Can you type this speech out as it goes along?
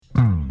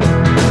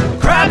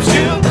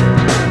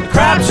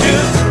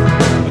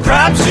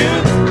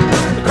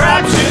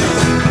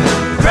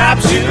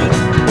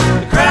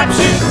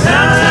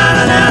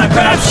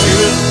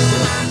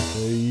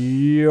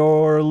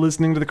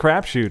listening to the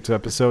Crapshoot,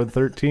 episode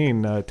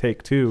 13,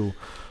 take 2.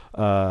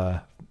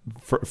 But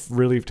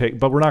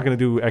we're not going to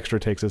do extra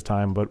takes this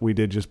time, but we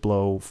did just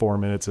blow 4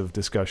 minutes of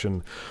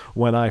discussion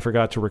when I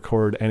forgot to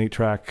record any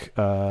track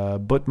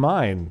but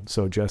mine,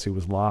 so Jesse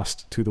was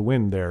lost to the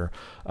wind there.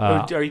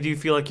 Do you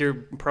feel like you're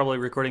probably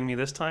recording me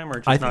this time, or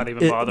just not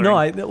even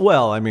bothering?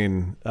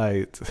 No,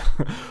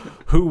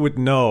 who would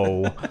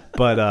know?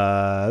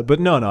 But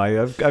no,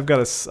 I've got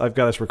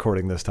us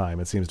recording this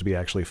time. It seems to be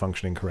actually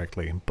functioning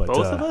correctly. But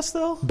both of us,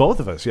 though? Both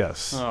of us,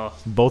 yes. Oh.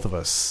 Both of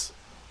us.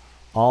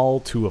 All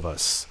two of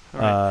us.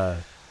 Right.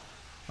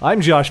 I'm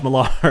Josh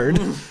Millard,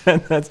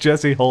 and that's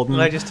Jesse Holden.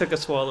 I just took a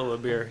swallow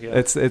of beer. Yeah.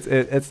 It's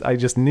I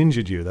just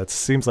ninja'd you. That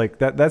seems like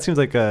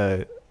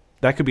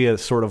that could be a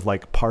sort of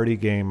like party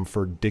game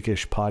for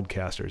dickish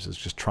podcasters. Is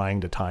just trying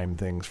to time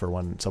things for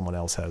when someone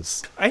else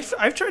has.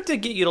 I've tried to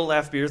get you to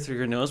laugh beer through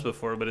your nose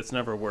before, but it's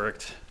never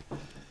worked.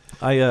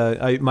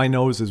 My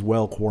nose is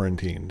well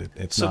quarantined.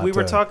 We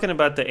were talking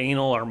about the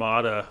anal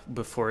armada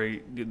before you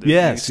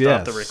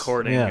stopped the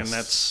recording, and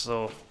that's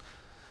so.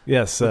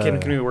 Yes.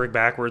 Can we work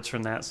backwards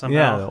from that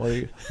somehow?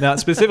 Yeah. Now,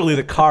 specifically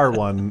the car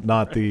one,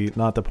 not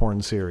the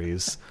porn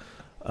series.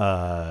 We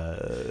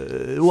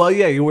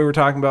were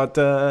talking about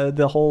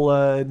the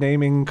whole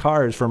naming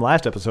cars from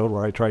last episode,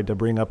 where I tried to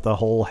bring up the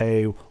whole,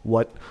 hey,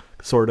 what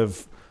sort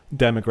of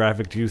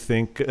demographic do you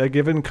think a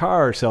given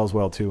car sells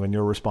well to? And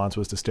your response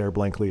was to stare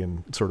blankly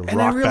and sort of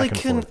rock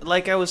back and forth.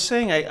 Like I was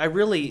saying,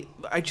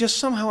 I just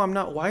somehow I'm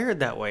not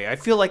wired that way. I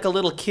feel like a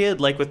little kid,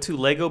 like with two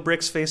Lego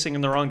bricks facing in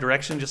the wrong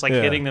direction, just like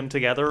hitting them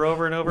together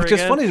over and over again. Which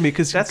is funny to me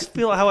because that's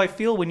how I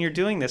feel when you're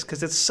doing this,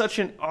 because it's such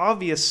an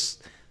obvious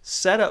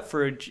setup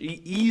for a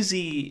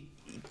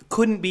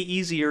couldn't be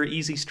easier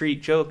easy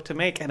street joke to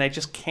make, and I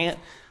just can't.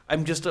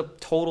 I'm just a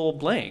total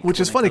blank. Which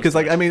is funny because,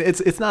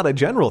 it's not a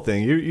general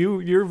thing.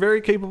 You're very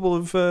capable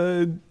of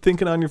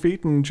thinking on your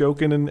feet and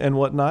joking and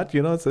whatnot.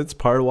 You know, it's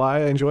part of why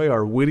I enjoy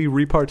our witty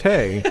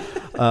repartee.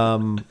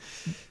 And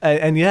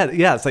yet,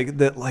 yeah, it's like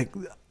that. Like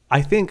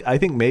I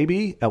think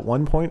maybe at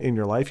one point in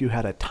your life you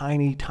had a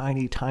tiny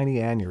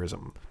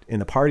aneurysm in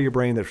the part of your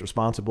brain that's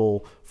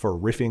responsible for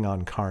riffing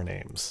on car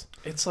names.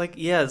 It's like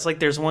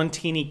there's one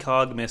teeny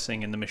cog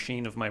missing in the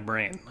machine of my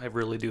brain. I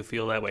really do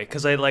feel that way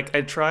because I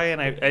try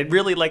and I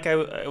really, like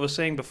I was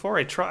saying before,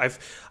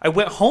 I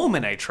went home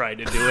and I tried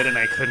to do it and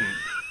I couldn't.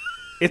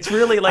 It's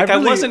really like I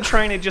wasn't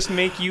trying to just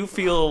make you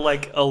feel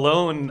like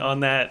alone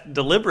on that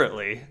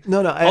deliberately.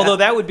 No. Although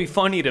that would be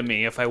funny to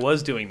me if I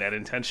was doing that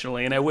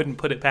intentionally, and I wouldn't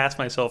put it past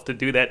myself to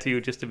do that to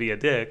you just to be a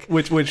dick.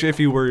 Which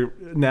if you were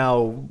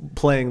now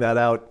playing that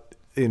out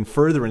in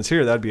furtherance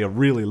here, that'd be a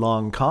really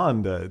long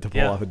con to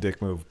pull off a dick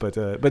move. But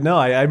no,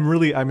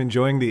 I'm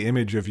enjoying the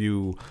image of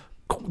you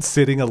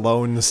sitting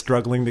alone,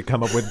 struggling to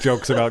come up with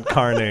jokes about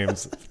car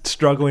names,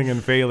 struggling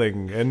and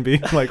failing, and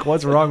being like,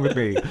 "What's wrong with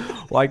me?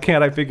 Why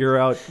can't I figure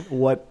out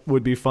what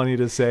would be funny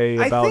to say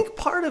about?" I think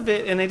part of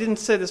it, and I didn't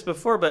say this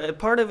before, but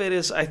part of it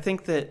is I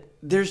think that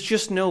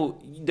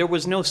there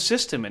was no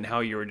system in how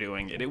you were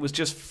doing it. It was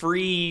just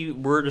free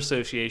word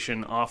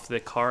association off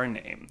the car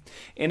name.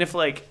 And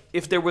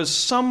if there was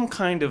some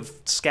kind of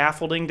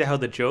scaffolding to how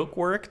the joke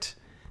worked,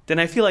 then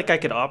I feel like I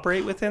could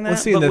operate within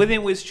that. But when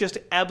it was just,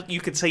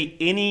 you could say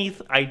any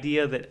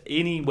idea that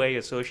any way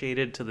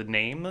associated to the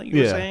name that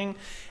you were saying,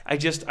 I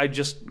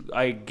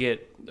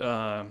get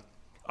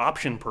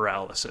option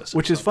paralysis.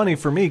 Which is funny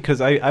for me because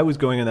I was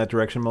going in that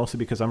direction mostly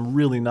because I'm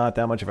really not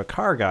that much of a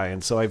car guy.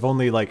 And so I've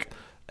only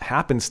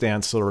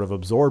happenstance sort of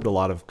absorbed a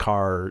lot of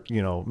car,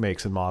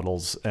 makes and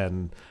models.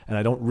 And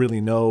I don't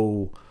really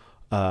know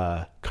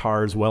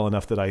cars well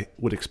enough that I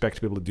would expect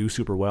to be able to do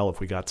super well if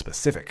we got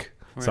specific.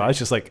 Right. So I was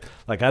just like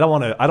I don't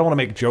want to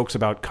make jokes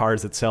about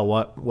cars that sell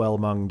well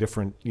among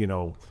different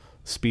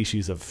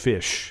species of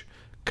fish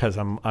because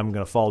I'm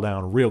gonna fall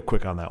down real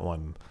quick on that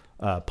one,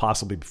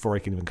 possibly before I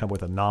can even come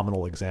with a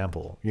nominal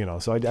example.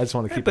 So I just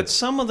want to keep. But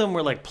some of them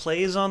were like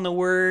plays on the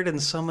word,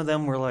 and some of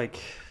them were like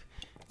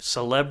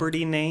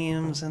celebrity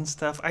names and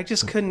stuff. I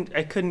just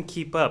couldn't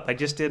keep up. I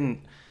just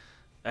didn't.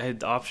 I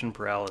had option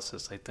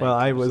paralysis, I think.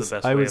 Well, was the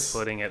best way of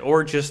putting it,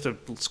 or just a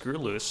screw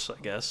loose,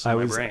 I guess. In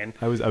my brain.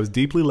 I was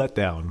deeply let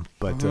down,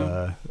 but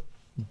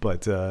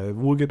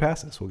we'll get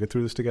past this. We'll get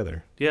through this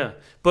together. Yeah,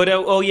 but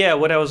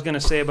what I was going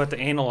to say about the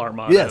anal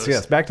armada.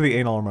 Yes. Back to the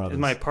anal armada.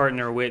 My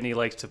partner Whitney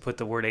likes to put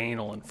the word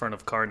anal in front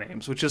of car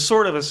names, which is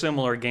sort of a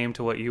similar game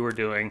to what you were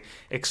doing,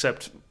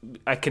 except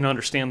I can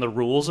understand the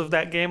rules of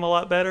that game a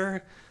lot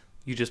better.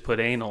 You just put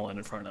anal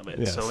in front of it.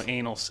 Yes. So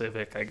anal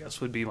Civic, I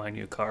guess, would be my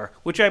new car,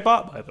 which I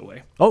bought, by the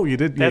way. Oh, you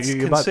did?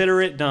 Consider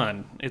it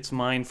done. It's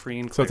mine, free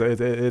and clear. So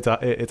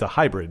it's a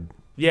hybrid.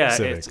 Yeah,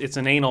 Civic. it's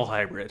an anal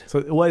hybrid.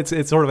 So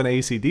it's sort of an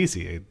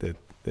AC/DC.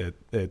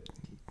 It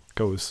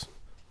goes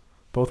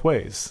both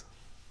ways.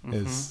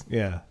 Mm-hmm.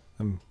 Yeah.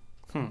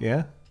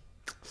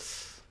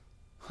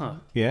 Huh.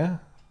 Yeah.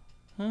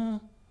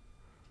 I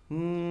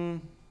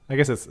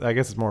guess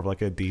it's more of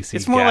like a DC.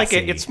 It's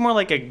more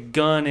like a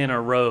gun in a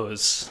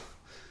rose.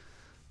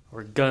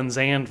 Or Guns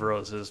and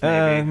Roses,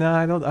 maybe. No,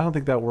 I don't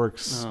think that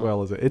works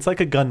well. As it's like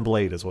a gun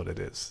blade, is what it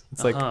is.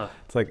 It's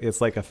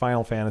like a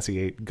Final Fantasy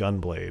VIII gun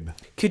blade.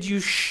 Could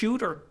you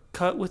shoot or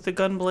cut with the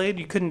gun blade?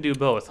 You couldn't do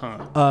both,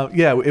 huh?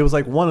 Yeah, it was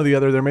like one or the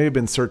other. There may have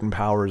been certain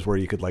powers where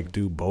you could like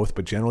do both,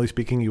 but generally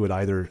speaking, you would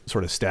either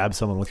sort of stab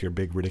someone with your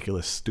big,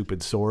 ridiculous,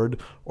 stupid sword,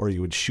 or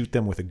you would shoot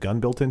them with a gun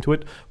built into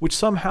it, which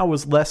somehow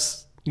was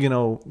less,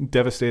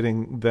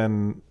 devastating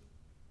than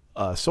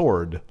a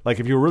sword.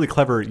 Like if you were really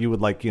clever, you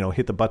would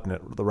hit the button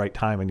at the right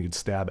time and you'd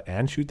stab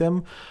and shoot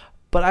them.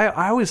 But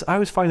I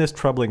always find this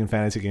troubling in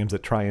fantasy games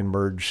that try and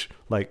merge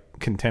like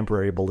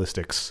contemporary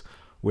ballistics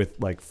with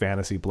like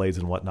fantasy blades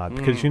and whatnot,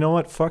 because you know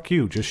what? Fuck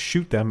you. Just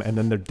shoot them and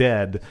then they're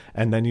dead,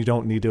 and then you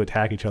don't need to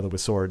attack each other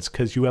with swords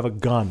because you have a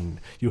gun.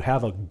 You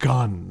have a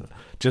gun.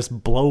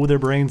 Just blow their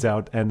brains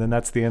out, and then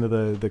that's the end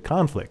of the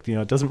conflict.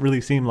 It doesn't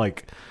really seem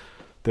like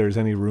there's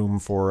any room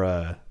for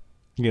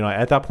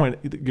at that point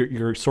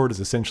your sword is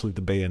essentially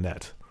the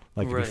bayonet.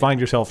 Like if you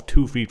find yourself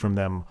 2 feet from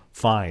them,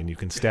 fine, you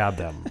can stab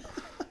them.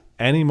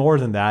 Any more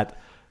than that,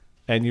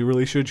 and you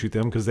really should shoot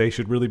them because they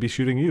should really be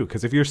shooting you.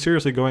 Because if you're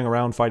seriously going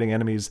around fighting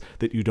enemies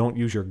that you don't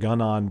use your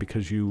gun on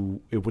because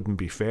it wouldn't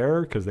be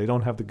fair because they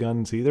don't have the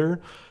guns either,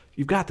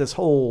 you've got this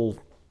whole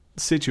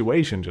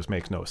situation just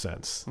makes no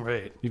sense.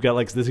 Right. You've got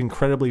like this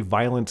incredibly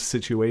violent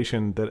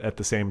situation that at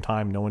the same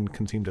time no one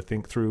can seem to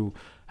think through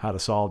how to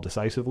solve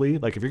decisively.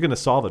 Like if you're going to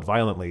solve it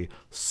violently,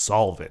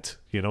 solve it.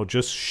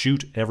 Just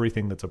shoot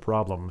everything that's a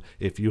problem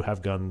if you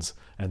have guns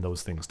and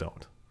those things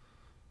don't.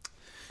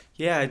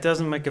 Yeah, it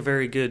doesn't make a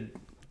very good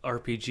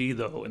RPG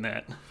though in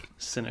that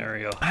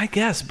scenario. I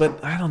guess,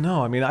 but I don't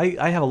know. I mean,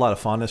 I have a lot of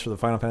fondness for the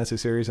Final Fantasy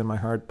series in my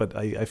heart, but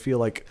I feel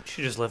like you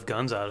should just left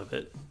guns out of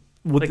it.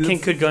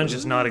 Could guns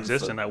just not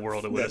exist in that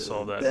world? It would have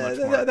solved that much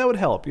more. That would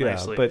help, yeah.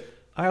 Nicely. But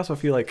I also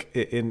feel like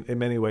in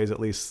many ways, at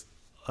least,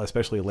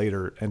 especially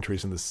later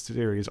entries in the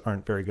series,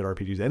 aren't very good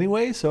RPGs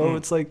anyway. So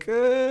it's like,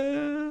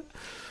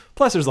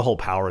 plus there's the whole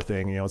power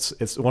thing.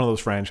 It's one of those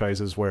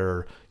franchises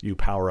where you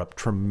power up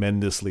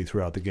tremendously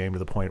throughout the game to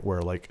the point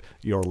where like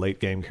your late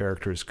game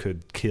characters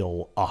could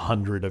kill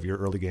 100 of your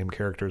early game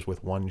characters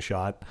with one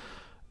shot,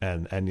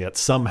 and yet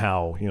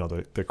somehow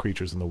the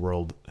creatures in the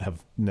world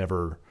have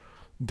never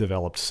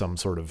developed some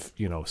sort of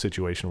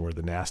situation where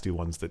the nasty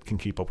ones that can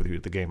keep up with you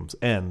at the game's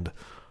end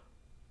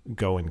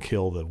go and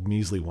kill the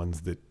measly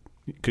ones that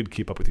could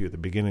keep up with you at the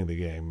beginning of the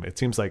game. It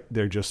seems like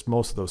they're just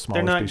most of those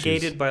smaller species. They're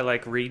not gated by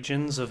like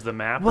regions of the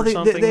map or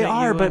something. They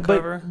are, but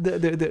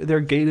they're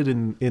gated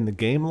in the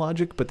game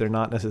logic, but they're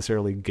not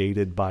necessarily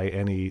gated by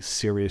any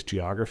serious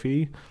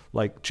geography.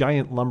 Like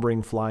giant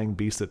lumbering flying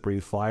beasts that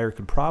breathe fire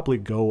could probably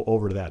go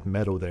over to that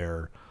meadow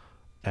there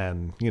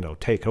and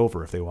take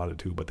over if they wanted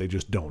to, but they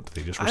just don't.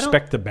 They just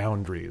respect the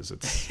boundaries.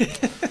 It's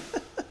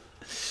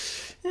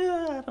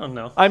yeah, I don't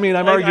know. I mean,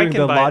 I'm arguing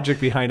the logic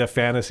behind a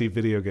fantasy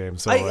video game.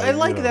 So I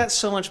like that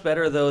so much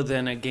better though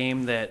than a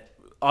game that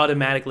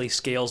automatically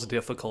scales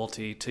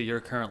difficulty to your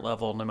current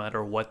level no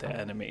matter what the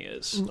enemy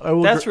is.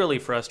 That's really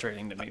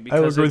frustrating to me. Because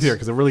I would agree with you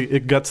because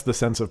it guts the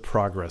sense of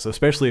progress,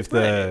 especially if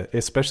the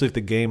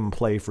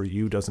gameplay for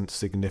you doesn't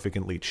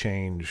significantly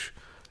change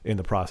in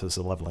the process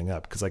of leveling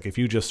up. Because like if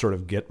you just sort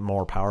of get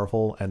more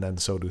powerful and then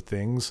so do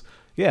things,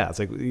 yeah, it's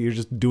like you're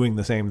just doing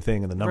the same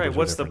thing and the numbers. Right.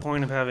 What's the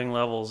point of having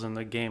levels in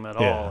the game at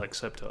all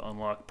except to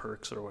unlock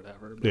perks or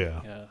whatever? But,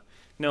 yeah.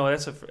 No,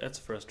 that's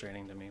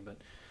frustrating to me. But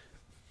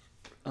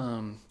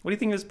what do you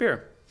think of this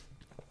beer?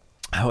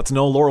 Oh, it's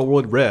no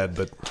Laurelwood Red,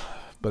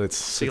 but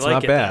it's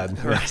not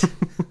bad. Right.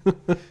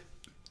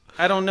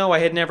 I don't know. I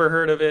had never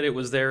heard of it. It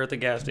was there at the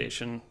gas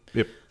station.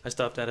 Yep. I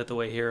stopped at it the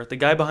way here. The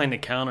guy behind the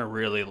counter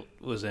really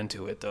was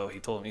into it, though. He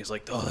told me, he's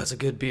like, "Oh, that's a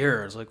good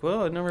beer." I was like,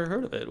 "Well, I'd never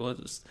heard of it." Well,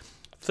 it's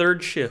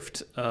Third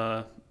Shift,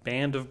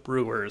 Band of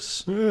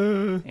Brewers,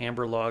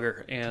 Amber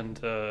Lager, and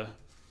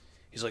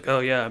he's like, "Oh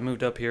yeah, I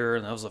moved up here,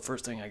 and that was the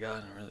first thing I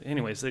got."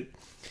 Anyways, the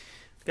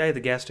guy at the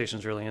gas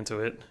station's really into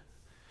it.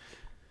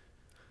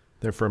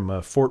 They're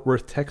from Fort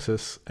Worth,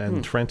 Texas,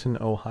 and Trenton,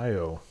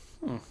 Ohio.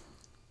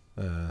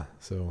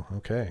 So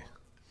okay.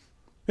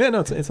 Yeah,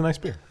 no, it's a nice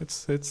beer.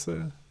 It's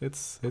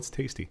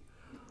tasty.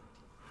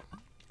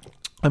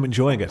 I'm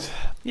enjoying it.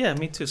 Yeah,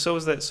 me too. So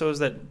is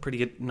that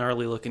pretty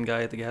gnarly looking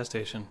guy at the gas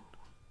station.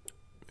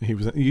 He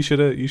was. You should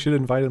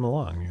invite him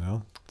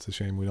along. It's a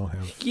shame we don't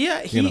have.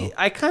 Yeah,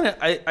 I kind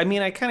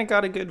of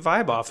got a good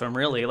vibe off him.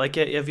 Really, like,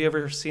 have you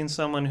ever seen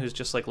someone who's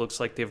just like looks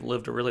like they've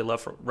lived a really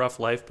rough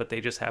life, but they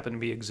just happen to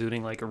be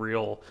exuding like a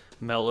real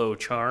mellow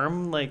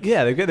charm? Like,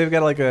 yeah, they've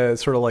got like a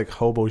sort of like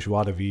hobo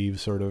joie de vivre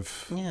sort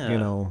of.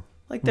 Yeah.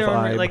 Like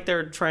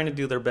they're trying to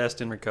do their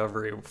best in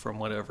recovery from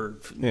whatever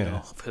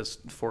has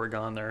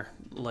foregone their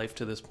life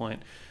to this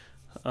point.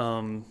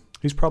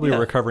 He's probably a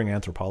recovering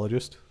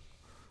anthropologist.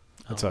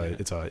 It's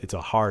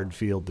a hard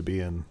field to be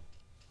in.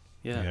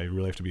 Yeah, you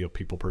really have to be a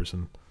people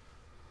person.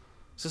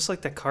 Is this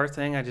like that car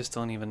thing? I just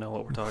don't even know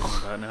what we're talking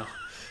about now.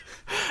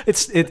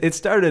 It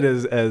started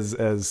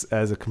as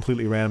a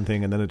completely random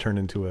thing, and then it turned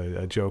into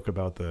a joke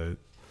about the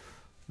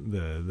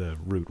the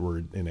root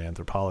word in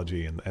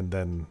anthropology, and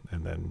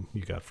then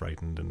you got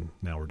frightened, and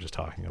now we're just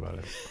talking about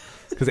it.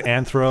 Because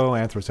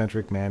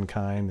anthrocentric,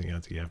 mankind,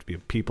 you have to be a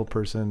people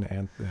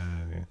person.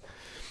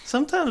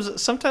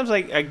 Sometimes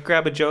I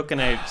grab a joke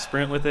and I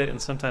sprint with it,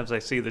 and sometimes I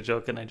see the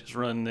joke and I just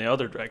run the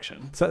other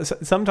direction.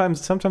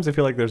 Sometimes I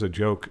feel like there's a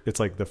joke. It's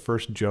like the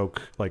first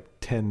joke, like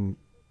 10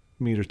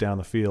 meters down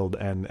the field,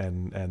 and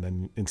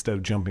then instead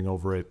of jumping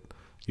over it,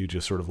 you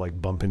just sort of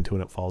like bump into it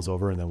and it falls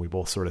over, and then we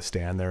both sort of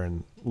stand there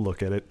and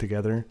look at it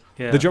together.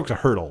 Yeah. The joke's a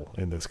hurdle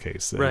in this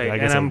case.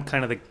 Right, and I'm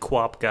kind of the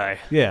quap guy.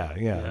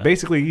 Yeah.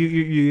 Basically,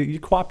 you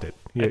quapped it.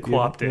 I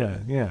quapped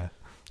it. Yeah.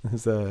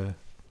 It's,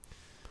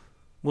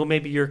 well,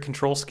 maybe your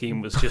control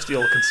scheme was just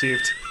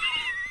ill-conceived.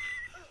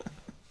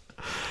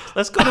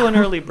 Let's go to an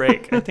early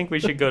break. I think we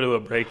should go to a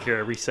break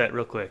here, reset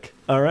real quick.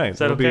 All right. Is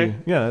that okay?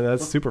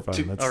 That's super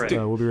fun. All right.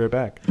 We'll be right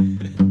back.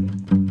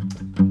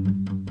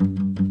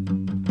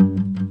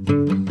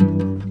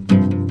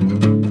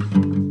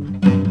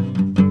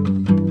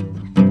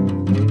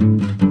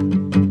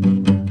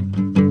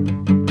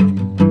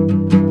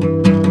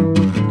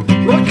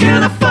 Where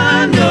can I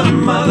find a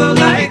mother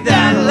like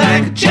that,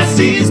 like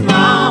Jesse's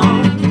mom?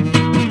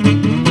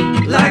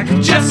 Like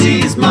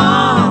Jesse's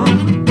mom.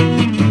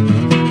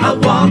 I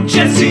want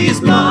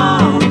Jesse's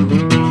mom.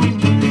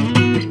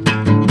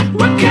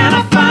 Where can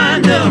I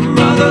find a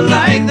mother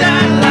like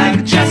that,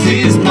 like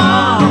Jesse's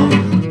mom?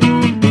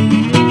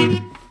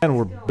 And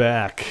we're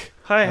back.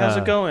 Hi, how's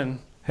it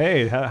going?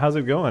 Hey, how's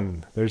it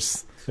going?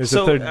 There's a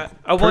third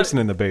person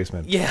in the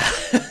basement. Yeah.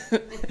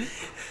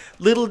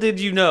 Little did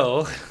you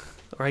know,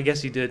 or I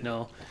guess you did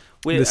know.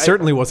 This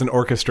certainly wasn't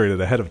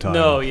orchestrated ahead of time.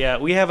 No, yeah.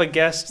 We have a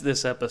guest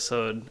this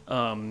episode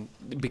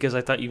because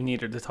I thought you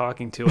needed a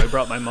talking to. I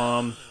brought my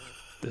mom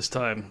this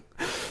time.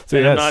 So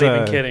I'm not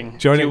even kidding.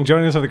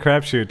 Joining us on the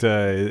Crapshoot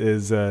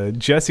is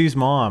Jesse's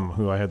mom,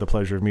 who I had the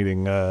pleasure of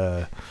meeting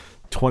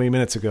 20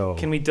 minutes ago.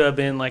 Can we dub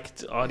in like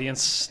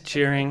audience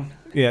cheering?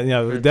 Yeah,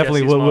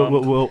 definitely.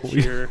 We'll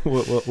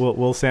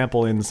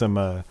sample in some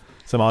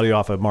audio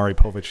off a Maury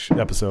Povich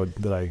episode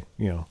that I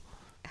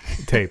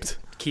taped.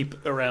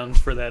 Keep around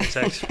for that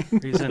exact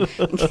reason.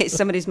 In case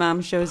somebody's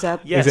mom shows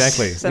up. Yes.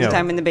 Exactly.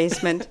 Sometime in the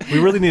basement. We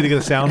really need to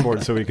get a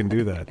soundboard so we can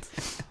do that.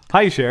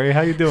 Hi, Sherry.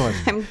 How you doing?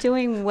 I'm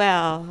doing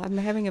well. I'm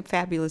having a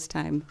fabulous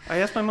time. I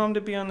asked my mom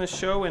to be on this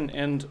show,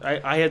 and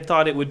I had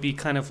thought it would be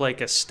kind of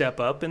like a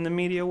step up in the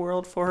media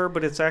world for her,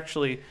 but it's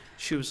actually,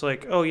 she was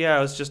like, oh yeah,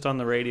 I was just on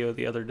the radio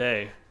the other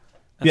day.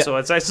 And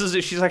so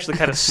she's actually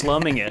kind of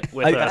slumming it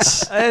with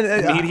us.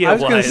 Media-wise. I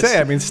was going to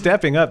say,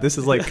 stepping up. This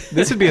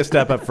would be a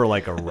step up for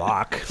like a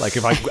rock. Like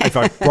if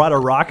I brought a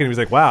rock and he was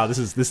like, wow, this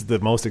is the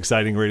most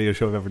exciting radio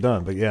show I've ever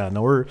done. But yeah,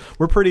 no, we're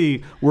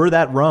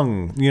that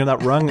rung.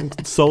 That rung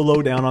so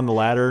low down on the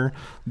ladder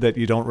that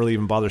you don't really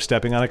even bother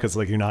stepping on it because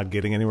like you're not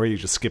getting anywhere. You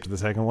just skip to the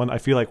second one. I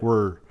feel like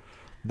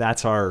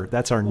that's our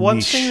one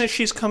niche. thing that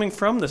she's coming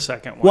from the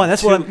second one. Well,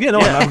 that's what I'm agreeing.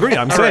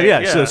 I'm saying, right,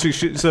 yeah.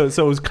 So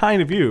it was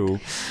kind of you.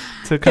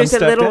 There's a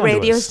little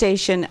radio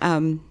station,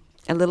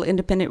 a little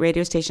independent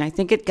radio station. I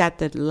think it got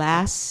the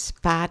last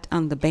spot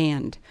on the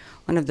band,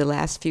 one of the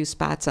last few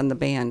spots on the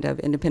band of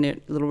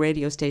independent little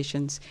radio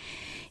stations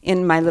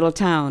in my little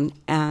town.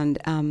 And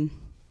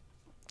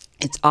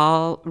it's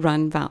all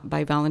run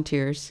by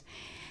volunteers.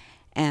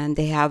 And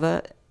they have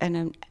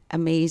an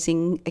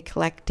amazing,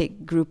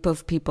 eclectic group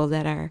of people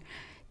that are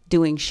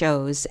doing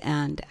shows.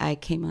 And I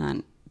came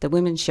on the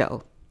women's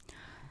show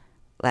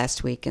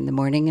last week in the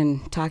morning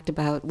and talked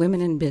about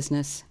women in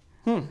business.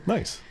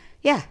 Nice.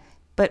 Yeah,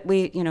 but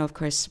we, of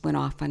course, went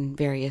off on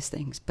various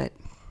things. But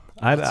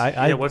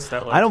what's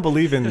that like? I don't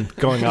believe in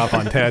going off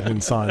on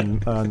tangents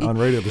on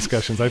radio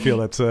discussions. I feel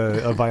that's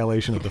a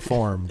violation of the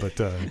form. But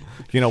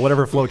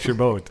whatever floats your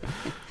boat.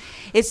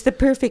 It's the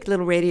perfect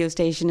little radio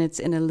station. It's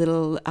in a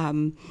little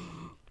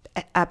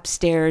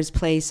upstairs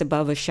place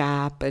above a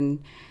shop,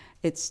 and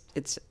it's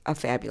a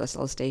fabulous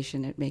little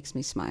station. It makes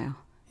me smile.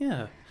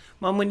 Yeah.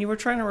 Mom, when you were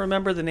trying to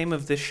remember the name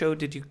of this show,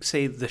 did you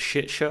say The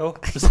Shit Show?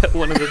 Was that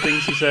one of the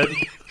things you said?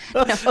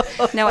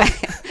 No,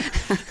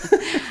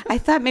 I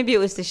thought maybe it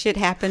was The Shit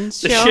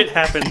Happens Show. The Shit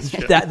Happens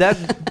Show.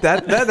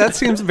 That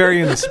seems very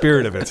in the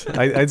spirit of it.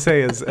 I'd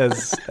say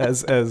as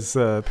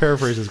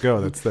paraphrases go,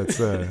 that's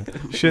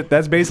shit.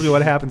 That's basically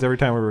what happens every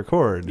time we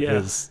record. Yeah.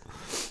 Is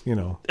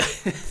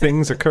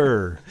things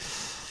occur.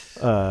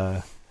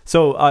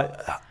 So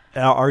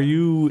are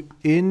you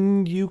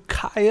in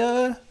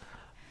Ukiah?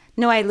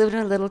 No, I live in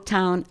a little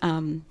town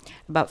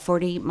about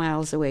 40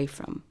 miles away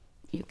from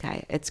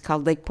Ukiah. It's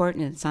called Lakeport,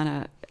 and it's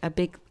on a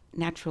big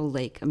natural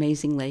lake,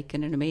 amazing lake,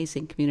 and an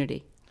amazing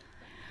community.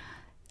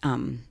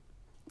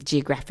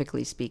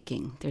 Geographically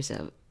speaking, there's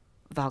a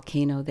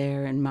volcano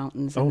there and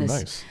mountains and this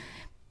nice.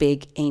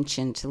 Big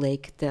ancient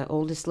lake, the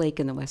oldest lake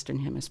in the Western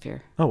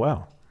Hemisphere. Oh,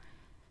 wow.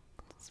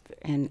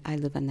 And I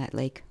live on that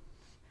lake.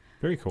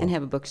 Very cool. And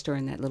have a bookstore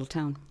in that little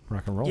town.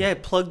 Rock and roll. Yeah, I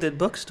plugged the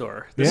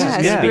bookstore. This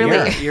is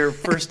really your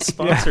first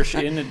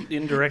sponsorship,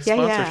 indirect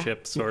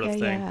sponsorship sort of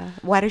thing. Yeah.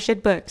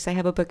 Watershed Books. I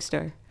have a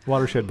bookstore.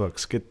 Watershed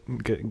Books.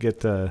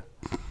 Get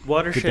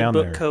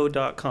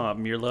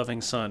Watershedbookco.com. Your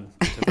loving son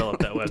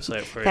developed that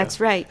website for you. That's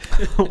right.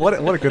 What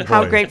a good boy.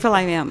 How grateful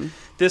I am.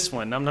 This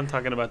one. I'm not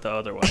talking about the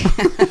other one.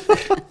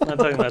 I'm not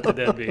talking about the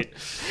deadbeat.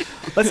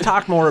 Let's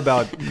talk more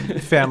about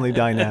family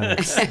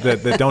dynamics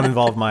that don't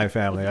involve my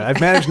family. I've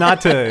managed not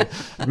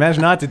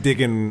to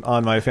dig in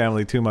on my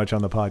family too much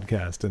on the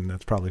podcast, and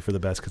that's probably for the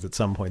best because at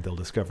some point they'll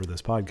discover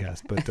this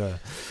podcast. But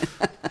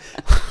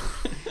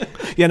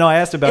I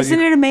asked about. Isn't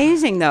it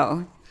amazing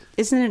though?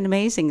 Isn't it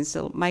amazing? It's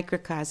a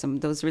microcosm,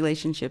 those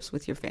relationships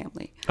with your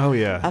family. Oh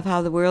yeah. Of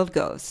how the world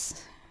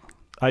goes.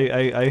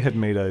 I had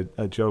made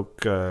a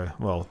joke,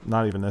 well,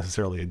 not even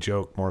necessarily a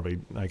joke, more of a,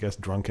 I guess,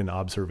 drunken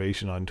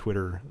observation on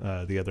Twitter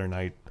the other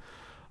night,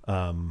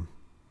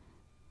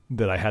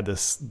 that I had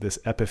this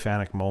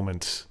epiphanic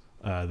moment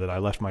that I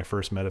left my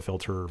first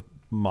Metafilter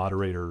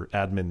moderator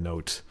admin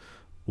note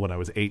when I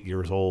was 8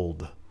 years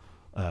old,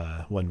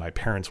 when my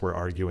parents were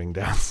arguing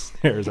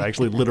downstairs. I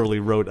actually literally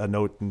wrote a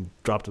note and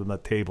dropped it on the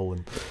table,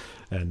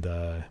 and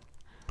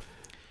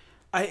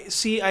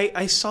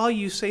I saw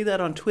you say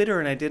that on Twitter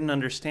and I didn't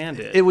understand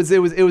it. It was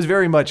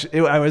very much.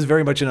 I was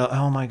very much in a.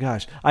 Oh my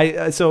gosh!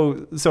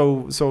 So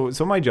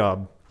my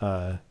job.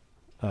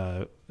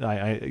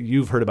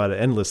 You've heard about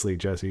it endlessly,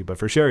 Jesse. But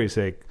for Sherry's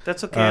sake,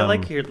 that's okay. I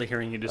like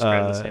hearing you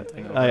describe the same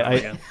thing over and over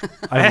again.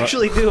 I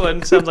actually do,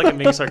 and it sounds like I'm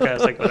being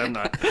sarcastic, but I'm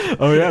not.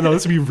 Oh yeah, no,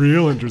 this would be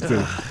real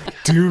interesting.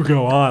 Do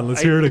go on.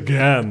 Let's hear it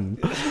again.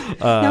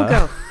 No,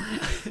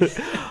 go.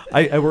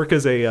 I work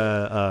as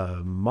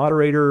a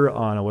moderator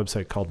on a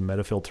website called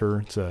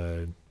Metafilter. It's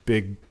a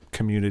big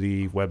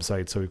community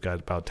website, so we've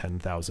got about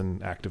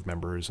 10,000 active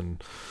members,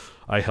 and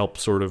I help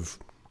sort of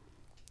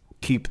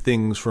keep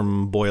things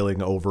from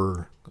boiling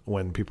over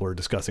when people are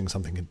discussing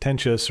something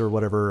contentious or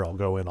whatever. I'll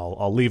go in,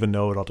 I'll leave a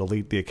note, I'll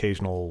delete the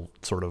occasional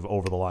sort of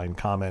over-the-line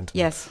comment.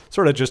 Yes.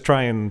 Sort of just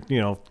try and,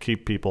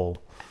 keep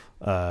people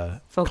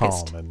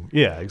focused. Calm. And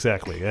yeah,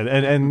 exactly.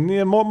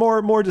 And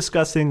more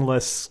discussing,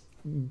 less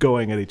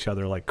going at each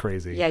other like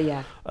crazy. Yeah.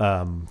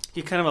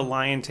 You're kind of a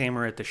lion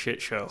tamer at the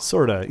shit show.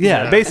 Sort of.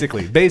 Yeah.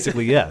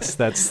 Basically, yes.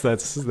 That's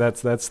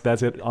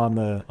it on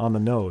the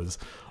nose.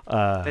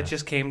 That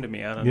just came to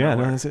me. I don't know. Yeah,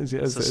 No, it's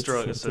a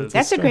stroke.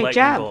 That's a great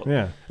job. Bolt.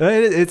 Yeah,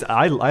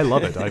 I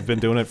love it. I've been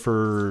doing it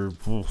for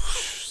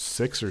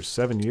 6 or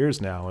 7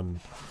 years now, and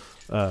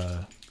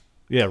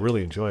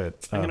really enjoy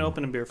it. I'm gonna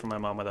open a beer for my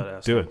mom without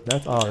asking. Do it.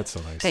 That's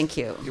so nice. Thank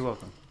you. You're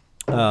welcome.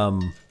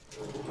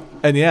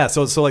 And yeah,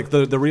 so like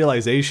the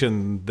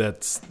realization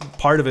that's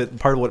part of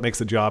what makes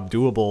the job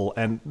doable.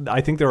 And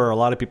I think there are a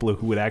lot of people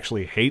who would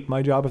actually hate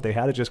my job if they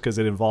had it, just because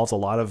it involves a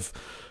lot of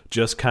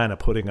just kind of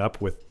putting up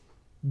with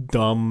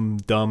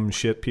dumb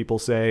shit people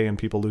say, and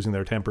people losing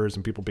their tempers,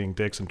 and people being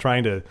dicks, and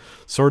trying to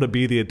sort of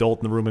be the adult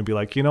in the room and be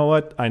like, you know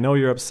what, I know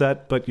you're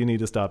upset, but you need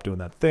to stop doing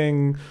that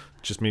thing.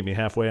 Just meet me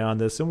halfway on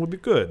this and we'll be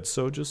good.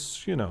 So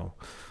just,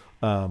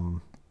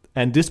 and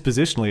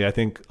dispositionally, I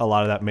think a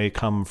lot of that may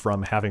come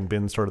from having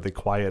been sort of the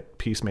quiet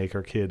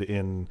peacemaker kid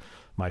in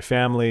my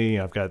family.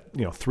 I've got,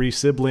 3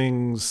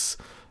 siblings,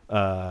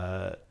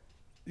 and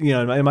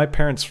my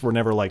parents were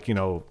never like,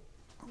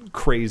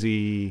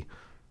 crazy,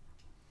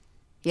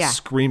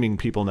 screaming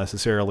people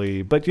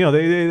necessarily, but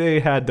they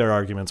had their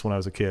arguments when I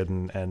was a kid,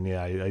 and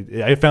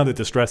I found it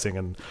distressing.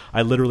 And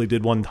I literally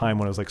did one time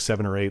when I was like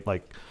 7 or 8,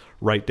 like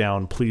write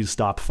down "please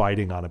stop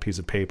fighting" on a piece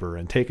of paper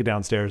and take it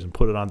downstairs and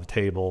put it on the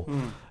table,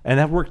 and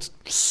that worked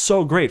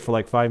so great for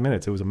like 5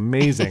 minutes. It was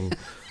amazing.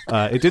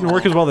 It didn't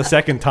work as well the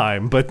second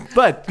time, but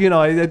I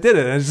did it.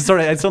 And I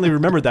suddenly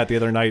remembered that the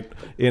other night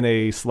in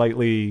a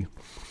slightly,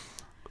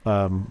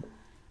 I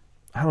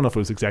don't know if it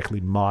was exactly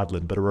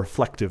maudlin, but a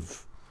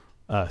reflective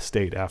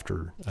state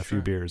after a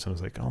few beers. And I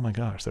was like, oh my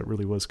gosh, that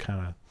really was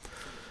kind of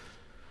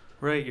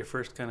right. Your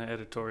first kind of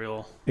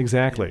editorial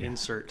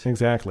insert.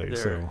 Exactly. There.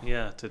 So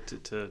yeah,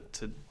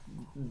 to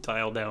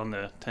dial down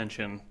the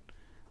tension.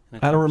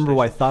 I don't remember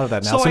why I thought of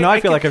that now. So now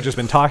I feel like I've just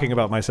been talking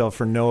about myself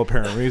for no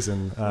apparent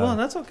reason. Well,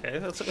 that's okay.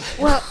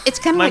 Well, it's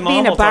kind of like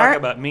being a bar. My mom will talk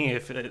about me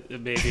if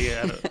maybe.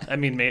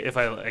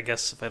 I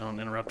guess if I don't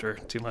interrupt her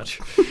too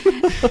much.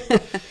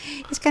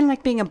 It's kind of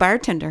like being a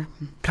bartender.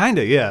 Kind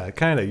of.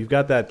 You've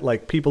got that,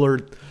 like, people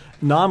are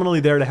nominally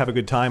there to have a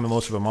good time, and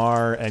most of them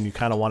are, and you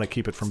kind of want to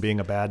keep it from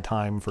being a bad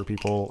time for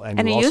people, and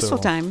a useful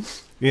time.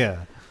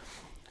 Yeah.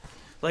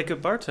 Like a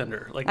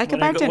bartender. Like a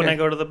bartender. When I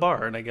go to the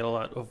bar and I get a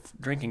lot of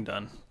drinking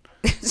done.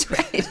 That's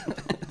right.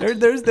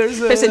 There's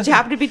a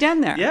job to be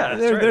done there. Yeah,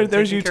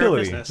 there's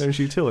utility. There's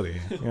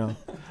utility.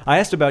 I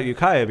asked about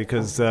Ukiah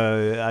because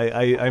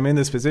I'm in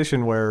this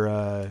position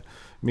where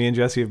me and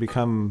Jesse have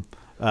become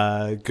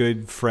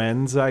good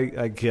friends.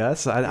 I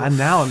guess.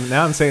 Now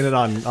I'm saying it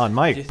on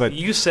mic, but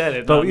you said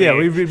it. But yeah,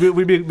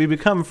 we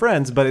become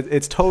friends. But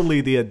it's totally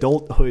the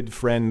adulthood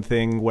friend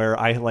thing where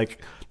I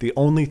like the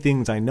only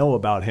things I know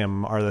about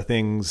him are the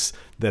things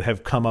that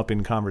have come up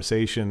in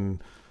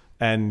conversation.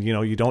 And,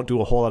 you don't do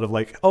a whole lot of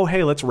like, oh,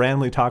 hey, let's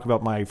randomly talk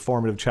about my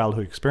formative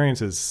childhood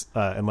experiences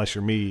unless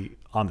you're me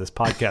on this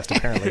podcast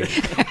apparently.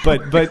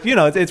 but you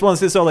know, it's one of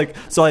those, so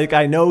like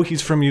I know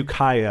he's from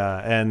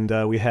Ukiah,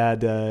 and we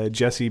had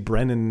Jesse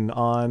Brennan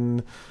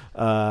on.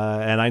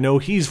 And I know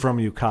he's from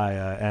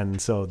Ukiah, and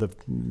so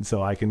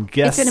I can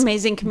guess. It's an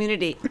amazing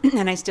community,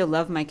 and I still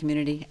love my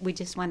community. We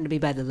just wanted to be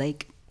by the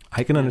lake.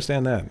 I can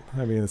understand that.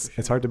 I mean,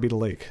 it's hard to beat a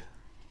lake.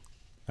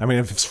 I mean,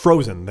 if it's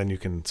frozen, then you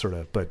can sort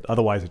of, but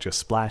otherwise it just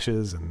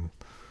splashes and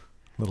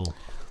little.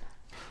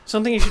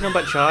 Something you should know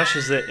about Josh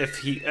is that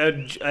if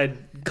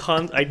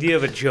idea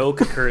of a joke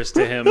occurs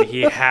to him,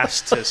 he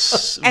has to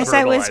As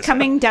I was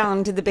coming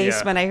down to the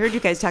basement, I heard you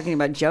guys talking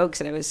about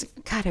jokes, and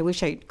I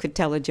wish I could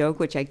tell a joke,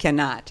 which I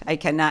cannot. I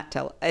cannot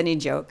tell any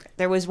joke.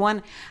 There was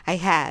one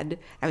I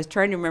was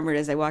trying to remember it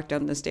as I walked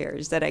down the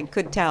stairs, that I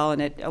could tell,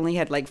 and it only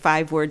had like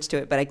 5 words to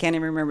it, but I can't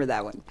even remember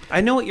that one.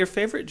 I know what your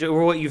favorite joke,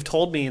 or what you've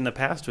told me in the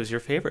past was your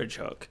favorite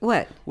joke.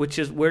 What? Which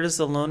is, where does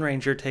the Lone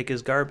Ranger take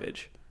his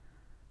garbage?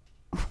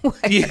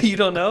 You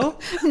don't know?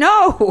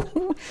 No.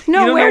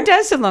 Where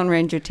does the Lone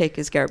Ranger take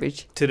his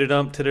garbage?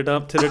 To-da-dump,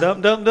 to-da-dump,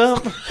 to-da-dump, dump,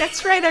 dump.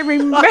 That's right. I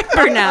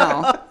remember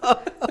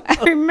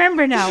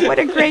now. What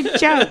a great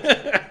joke.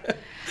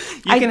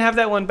 You can have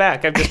that one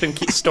back. I've just been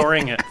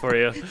storing it for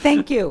you.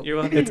 Thank you. You're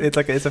welcome.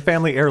 It's a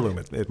family heirloom.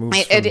 It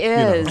moves. It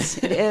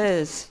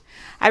is.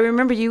 I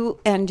remember you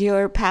and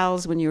your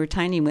pals when you were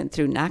tiny went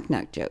through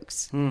knock-knock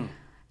jokes.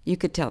 You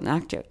could tell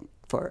knock joke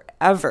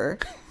forever.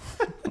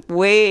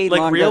 Way like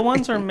longer. Real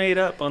ones or made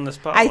up on the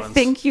spot I ones?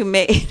 think you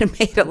made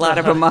a lot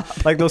of them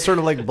up. Like those sort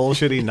of like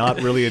bullshitty, not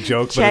really a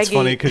joke, but it's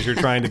funny because you're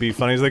trying to be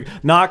funny. It's like,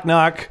 knock,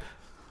 knock.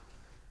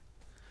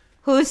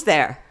 Who's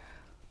there?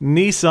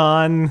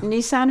 Nissan.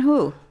 Nissan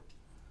who?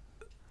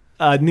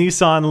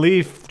 Nissan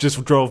Leaf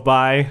just drove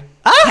by.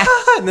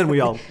 And then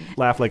we all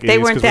laugh like they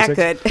idiots. Weren't that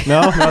good.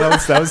 No,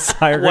 that was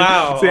higher.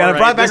 Wow. See, and I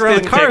brought back This around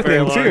the didn't car take very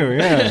thing long. too.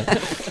 Yeah.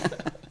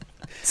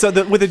 So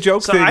with the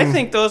joke thing, I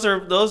think those are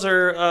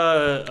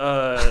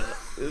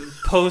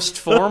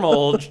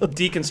post-formal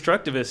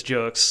deconstructivist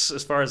jokes,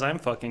 as far as I'm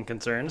fucking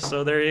concerned.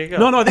 So there you go.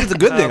 No, I think it's a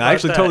good thing. How I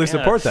actually about totally that?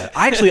 support that.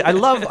 Actually, I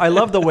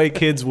love the way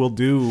kids will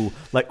do,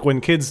 like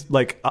when kids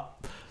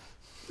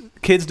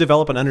kids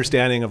develop an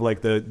understanding of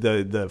like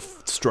the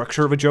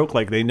structure of a joke.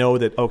 Like they know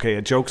that, okay,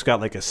 a joke's got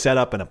like a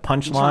setup and a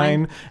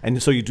punchline,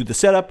 and so you do the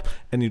setup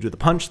and you do the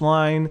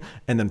punchline,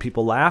 and then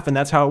people laugh, and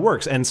that's how it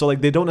works. And so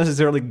like they don't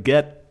necessarily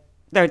get.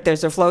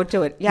 There's a flow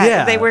to it.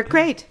 Yeah, they work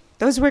great.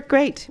 Those work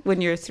great when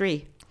you're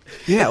 3.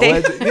 Yeah,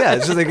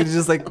 it's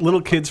just like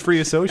little kids free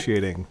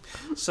associating.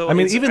 So I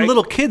mean, even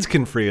little kids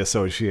can free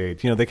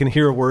associate. You know, they can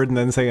hear a word and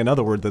then say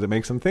another word that it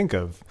makes them think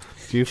of.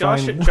 Do you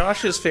find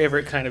Josh's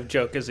favorite kind of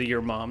joke is a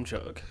your mom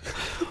joke?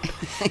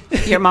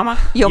 Your mama?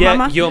 Your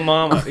mama? Your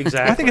mama,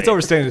 exactly. I think it's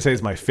overstating to say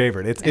it's my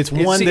favorite. It's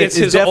one that it's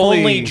is his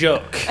only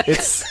joke.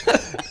 It's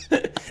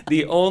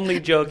the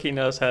only joke he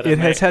knows how to It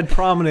make. has had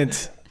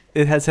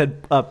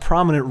a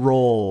prominent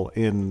role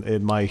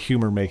in my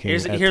humor making.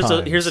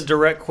 Here's a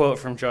direct quote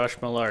from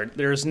Josh Millard.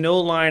 There is no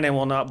line I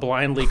will not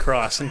blindly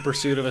cross in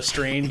pursuit of a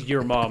strained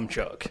your mom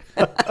joke.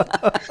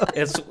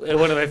 It's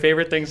one of my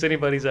favorite things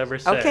anybody's ever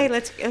said. Okay,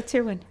 let's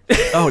hear one.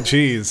 Oh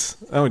geez.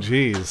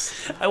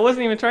 I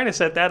wasn't even trying to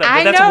set that up, but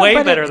I that's know, way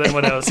but better than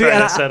what I was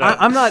trying to set up.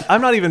 I'm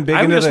not even big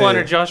I into just the,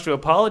 wanted Josh to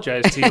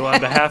apologize to you on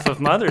behalf of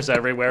mothers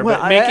everywhere,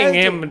 Well, but making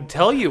him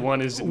tell you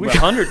one is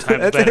 100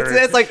 times better.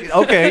 It's like,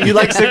 okay, you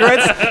like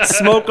cigarettes?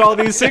 Smoke all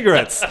these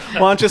cigarettes. Why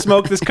don't you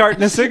smoke this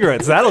carton of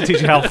cigarettes? That'll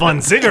teach you how fun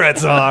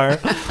cigarettes are.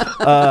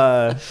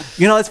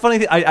 It's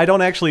funny. I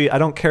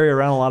don't carry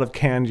around a lot of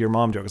canned your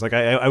mom jokes. Like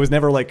I was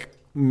never like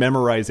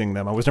memorizing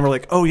them. I was never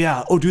like,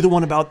 do the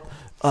one about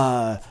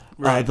the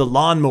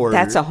lawnmower.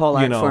 That's a whole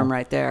art form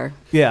right there.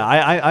 Yeah,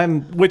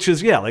 I'm which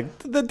is like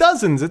the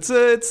dozens.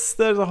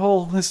 There's a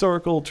whole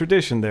historical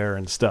tradition there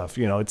and stuff.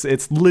 You know,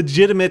 it's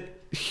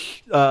legitimate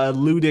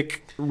ludic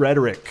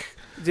rhetoric.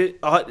 Dear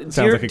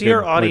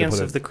audience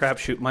of the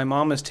Crapshoot, my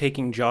mom is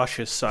taking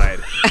Josh's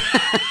side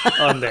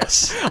on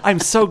this.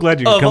 I'm so glad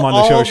you could come on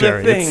the show,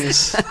 Sherry. Of all the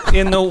things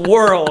in the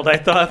world, I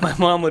thought my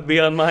mom would be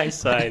on my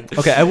side.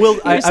 Okay, I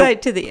will. Your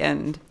side to the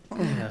end.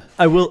 Yeah.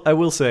 I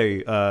will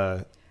say,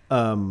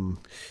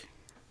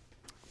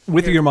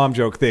 with your mom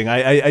joke thing,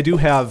 I do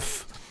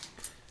have.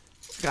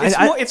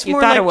 It's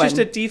more like just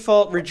a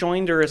default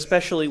rejoinder,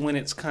 especially when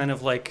it's kind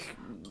of like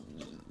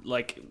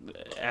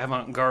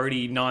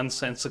avant-garde,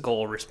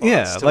 nonsensical response.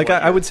 Yeah, to like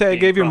I would say, I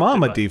gave your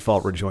mom a by.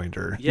 default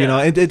rejoinder. Yeah. You know,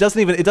 it doesn't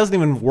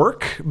even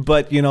work,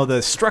 but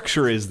the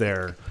structure is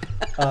there.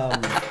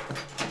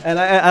 And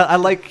I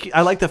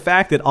like the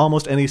fact that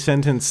almost any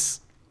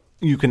sentence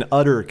you can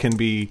utter can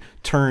be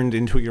turned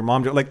into your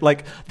mom joke.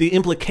 Like the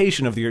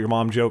implication of your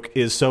mom joke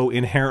is so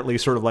inherently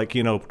sort of like,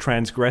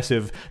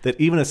 transgressive that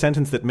even a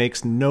sentence that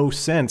makes no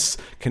sense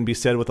can be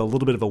said with a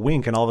little bit of a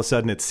wink, and all of a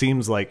sudden it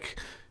seems like,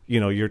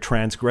 you're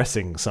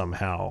transgressing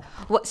somehow.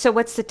 So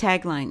what's the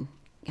tagline?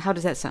 How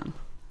does that sound?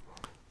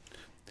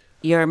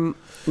 You're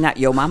not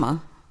your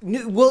mama.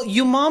 Well,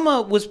 Yo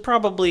Mama was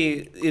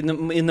probably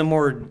in the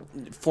more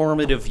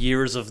formative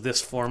years of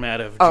this format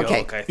of joke. Okay.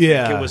 I think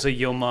Yeah. it was a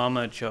Yo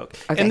Mama joke,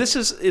 Okay. and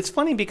it's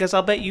funny because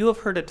I'll bet you have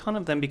heard a ton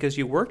of them because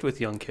you worked with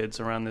young kids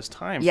around this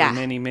time Yeah.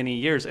 for many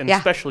years, and Yeah.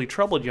 especially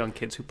troubled young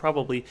kids who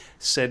probably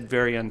said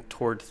very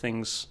untoward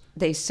things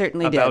They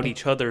certainly about did.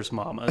 each other's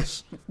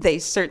mamas They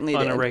certainly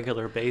on did. a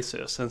regular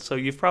basis, and so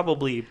you've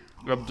probably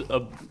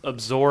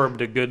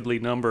absorbed a goodly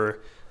number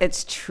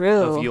It's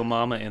true. of Yo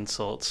Mama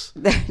insults.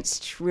 That's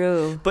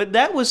true. But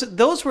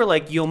those were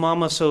like Yo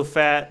Mama so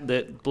fat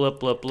that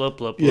blip blip blip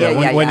blip. Yeah,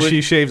 blip. when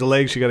she shaves a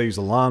leg, she got to use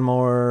a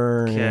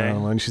lawnmower. You Okay.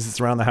 know, when she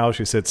sits around the house,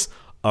 she sits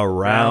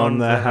around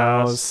the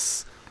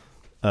house.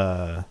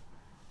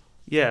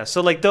 Yeah,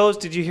 so like those,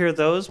 did you hear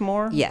those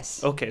more?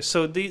 Yes. Okay,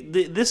 so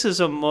this is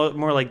a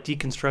more like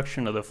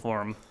deconstruction of the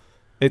form.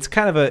 It's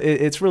kind of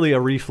it's really a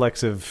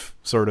reflexive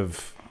sort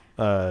of,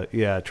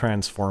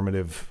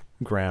 transformative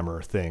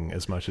grammar thing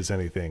as much as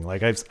anything.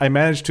 Like I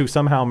managed to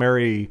somehow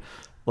marry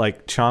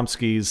like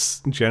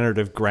Chomsky's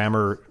generative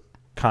grammar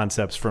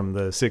concepts from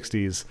the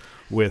 60s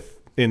with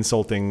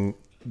insulting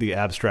the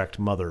abstract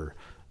mother.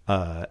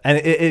 And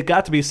it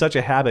got to be such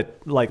a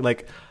habit, like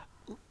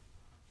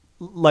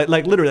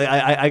literally,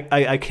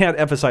 I can't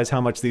emphasize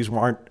how much these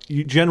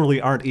generally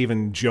aren't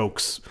even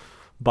jokes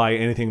by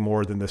anything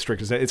more than the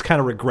strictest. It's kind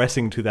of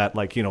regressing to that,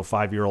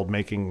 5-year-old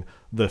making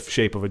the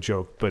shape of a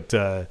joke. But,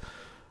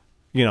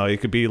 it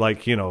could be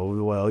like,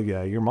 well,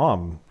 yeah, your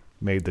mom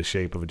made the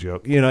shape of a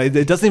joke.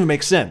 It doesn't even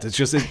make sense. It's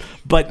just,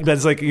 but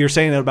it's like you're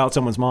saying it about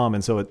someone's mom.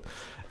 And so it,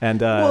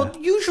 well,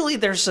 usually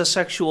there's a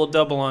sexual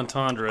double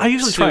entendre. I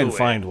usually try and to it.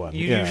 find one.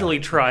 You Yeah. usually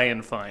try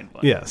and find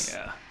one. Yes.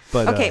 Yeah.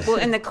 But, Okay, well,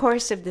 in the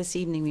course of this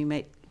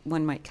evening,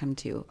 one might come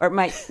to, or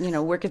might,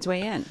 work its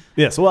way in.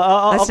 yes.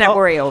 Well, Let's not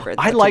worry over it.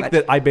 I too like much.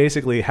 that I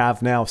basically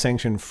have now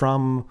sanction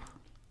from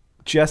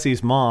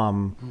Jesse's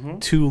mom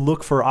to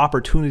look for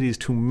opportunities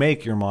to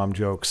make your mom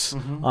jokes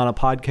on a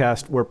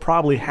podcast where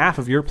probably half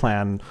of your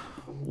plan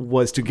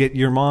was to get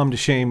your mom to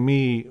shame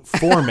me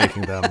for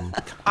making them.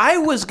 I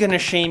was going to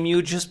shame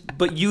you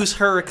but use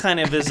her kind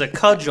of as a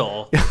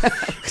cudgel.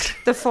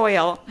 The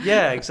foil.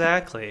 Yeah,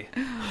 exactly.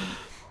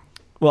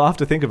 Well, I'll have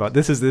to think about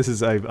this.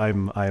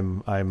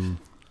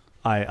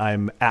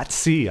 I'm at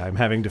sea. I'm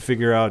having to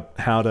figure out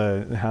how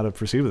to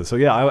proceed with this. So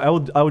yeah, I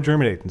will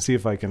germinate and see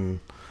if I can.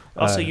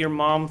 Also, your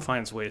mom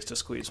finds ways to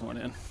squeeze one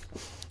in.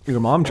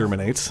 Your mom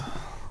germinates.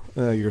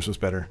 Yours was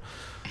better.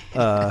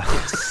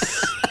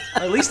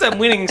 At least I'm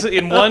winning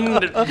in one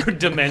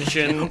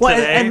dimension Well,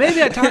 today. and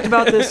maybe I talked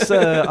about this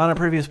on a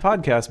previous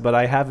podcast, but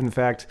I have in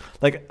fact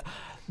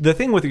the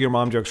thing with your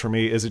mom jokes for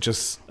me is it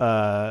just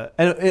and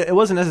it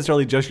wasn't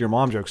necessarily just your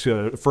mom jokes.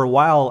 For a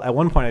while, at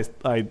one point,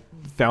 I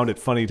found it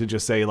funny to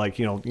just say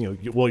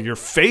well, your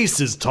face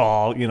is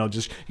tall,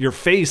 just your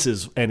face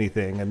is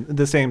anything, and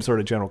the same sort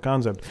of general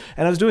concept.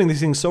 And I was doing these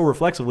things so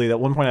reflexively that at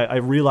one point I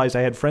realized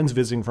I had friends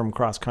visiting from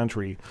cross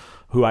country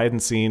who I hadn't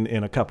seen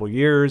in a couple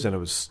years, and it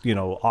was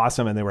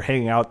awesome, and they were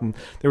hanging out and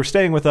they were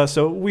staying with us,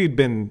 so we'd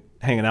been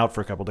hanging out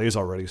for a couple days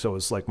already, so it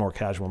was like more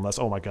casual and less,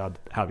 oh my God,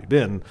 how have you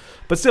been?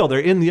 But still, they're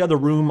in the other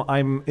room.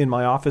 I'm in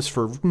my office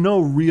for no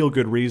real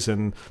good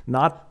reason,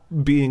 not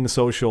being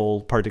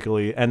social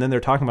particularly, and then they're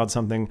talking about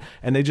something,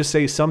 and they just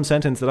say some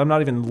sentence that I'm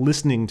not even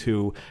listening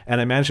to, and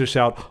I managed to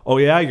shout, oh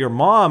yeah, your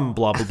mom,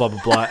 blah, blah, blah,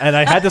 blah, blah. And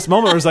I had this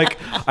moment where I was like,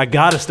 I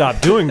gotta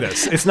stop doing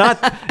this. It's not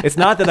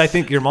that I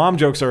think your mom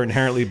jokes are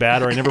inherently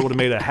bad, or I never would have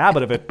made a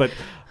habit of it, but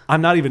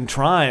I'm not even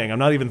trying. I'm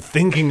not even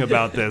thinking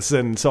about this.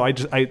 And so I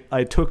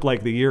took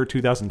like the year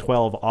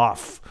 2012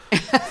 off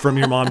from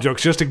your mom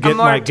jokes just to get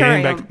my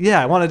game back.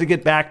 Yeah, I wanted to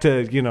get back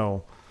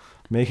to,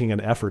 making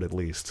an effort at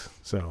least.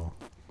 So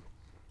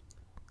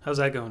how's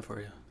that going for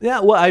you? yeah,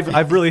 well,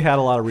 I've really had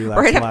a lot of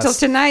relapse. Right up till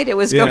tonight, it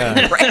was going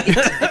great.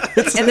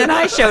 And then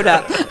I showed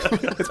up.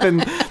 It's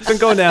been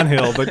going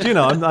downhill, but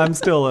I'm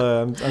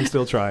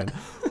still trying.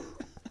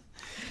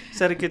 Is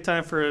that a good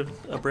time for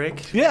a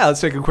break? Yeah,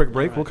 let's take a quick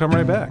break. We'll come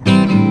right back.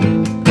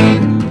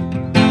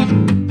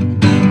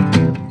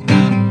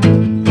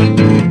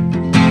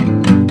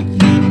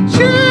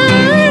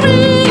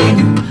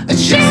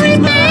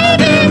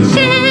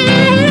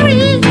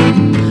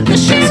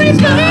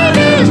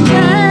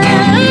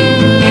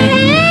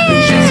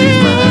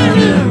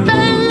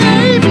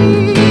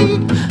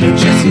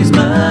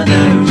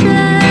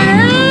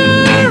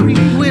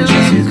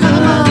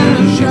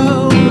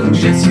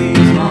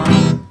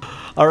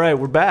 All right,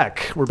 we're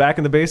back. We're back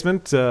in the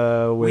basement.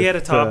 We had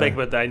a topic,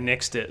 but I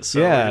nixed it. So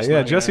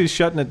yeah. Jesse's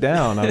shutting it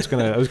down. I was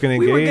gonna engage.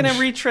 We were gonna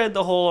retread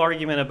the whole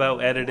argument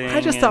about editing. I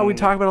just thought we'd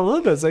talk about it a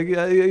little bit. It's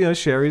like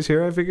Sherry's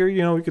here. I figure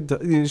we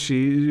could.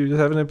 She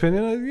have an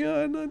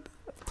opinion.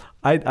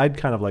 I'd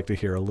kind of like to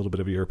hear a little bit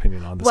of your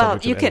opinion on the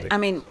subject. Well, you could.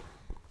 Editing.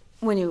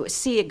 When you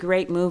see a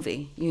great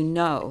movie, you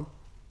know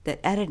that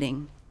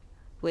editing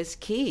was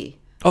key.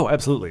 Oh,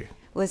 absolutely.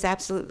 Was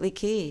absolutely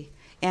key,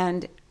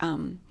 and.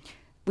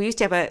 We used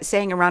to have a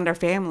saying around our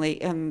family: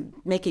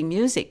 making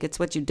music, it's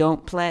what you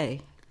don't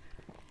play.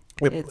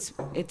 Yep. It's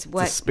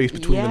what the space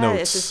between the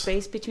notes. It's the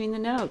space between the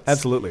notes.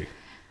 Absolutely.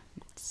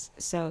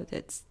 So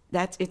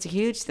it's a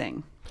huge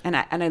thing, and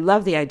I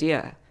love the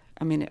idea.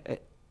 I mean,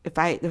 if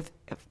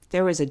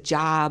there was a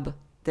job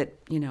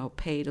that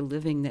paid a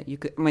living that you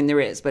could, I mean, there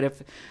is, but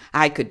if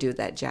I could do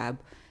that job,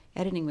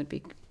 editing would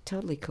be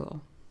totally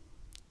cool.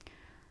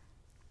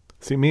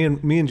 See, me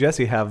and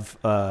Jesse have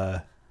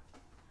an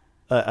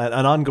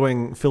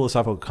ongoing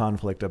philosophical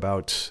conflict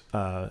about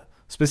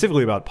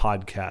specifically about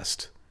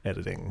podcast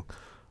editing.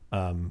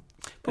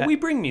 But we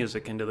bring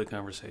music into the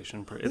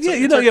conversation.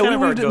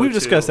 We've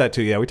discussed that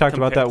too. Yeah, we talked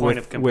about that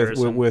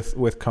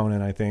with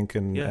Conan, I think,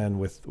 and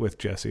with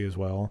Jesse as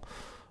well.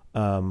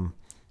 And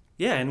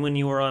when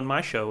you were on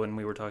my show and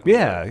we were talking.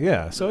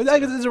 So I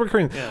guess it's a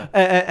recurring. Yeah.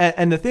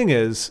 And the thing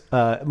is,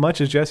 much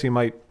as Jesse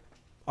might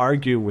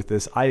argue with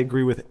this, I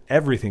agree with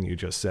everything you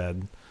just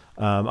said.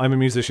 I'm a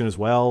musician as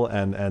well,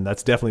 and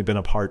that's definitely been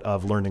a part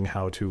of learning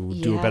how to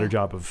do a better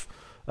job of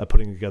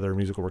putting together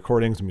musical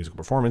recordings and musical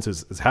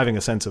performances, is having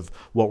a sense of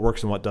what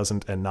works and what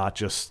doesn't, and not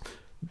just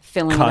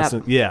filling it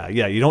up. Yeah.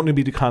 You don't need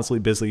to be constantly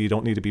busy. You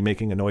don't need to be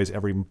making a noise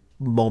every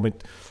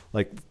moment.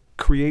 Like,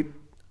 create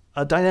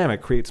a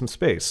dynamic, create some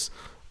space.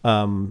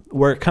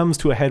 Where it comes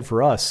to a head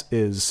for us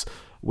is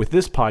with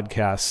this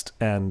podcast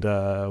and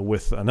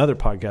with another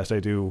podcast I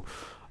do.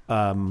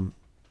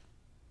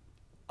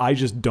 I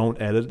just don't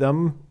edit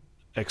them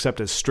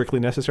except as strictly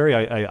necessary.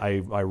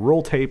 I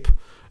roll tape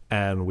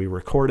and we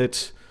record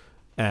it,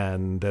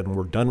 and then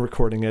we're done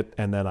recording it,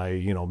 and then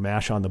I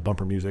mash on the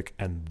bumper music,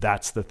 and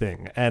that's the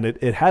thing. And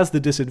it has the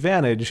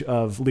disadvantage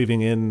of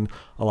leaving in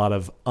a lot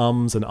of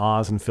ums and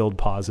ahs and filled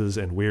pauses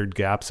and weird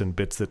gaps and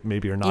bits that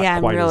maybe are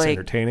not quite as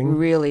entertaining.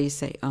 Really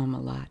say a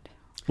lot.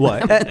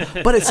 What?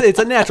 But it's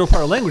a natural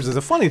part of language. It's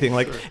a funny thing.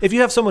 Like, if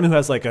you have someone who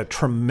has like a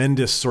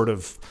tremendous sort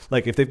of,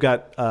 like, if they've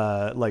got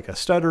like a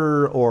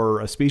stutter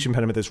or a speech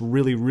impediment that's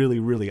really, really,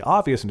 really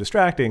obvious and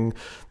distracting,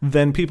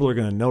 then people are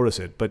going to notice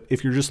it. But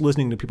if you're just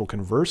listening to people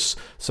converse,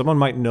 someone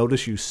might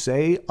notice you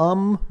say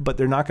but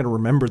they're not going to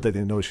remember that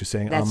they notice you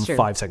saying That's true.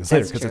 5 seconds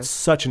later, because it's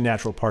such a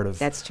natural part of.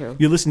 That's true.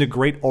 You listen to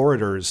great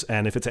orators,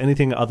 and if it's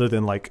anything other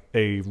than like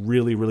a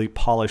really, really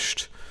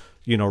polished,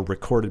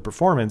 recorded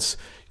performance,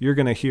 you're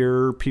going to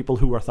hear people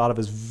who are thought of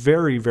as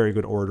very, very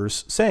good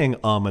orators saying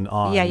and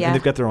on, and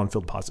they've got their own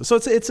filled pauses. So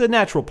it's a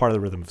natural part of the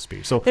rhythm of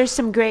speech. So are there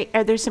some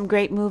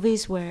great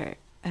movies or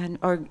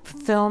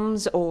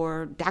films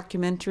or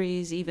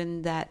documentaries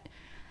even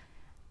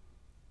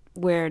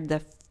where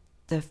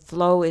the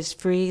flow is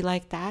free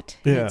like that?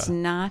 Yeah. It's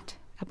not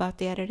about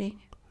the editing.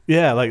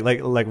 Yeah,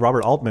 like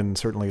Robert Altman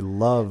certainly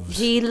loves.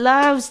 He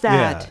loves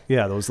that.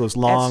 Yeah, those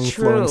long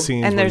flowing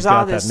scenes, and where there's he's got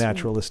all this that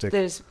naturalistic.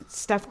 There's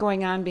stuff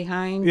going on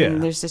behind, Yeah.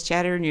 and there's this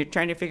chatter, and you're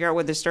trying to figure out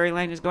where the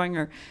storyline is going,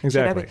 or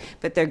Exactly.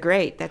 But they're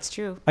great. That's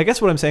true. I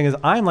guess what I'm saying is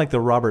I'm like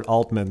the Robert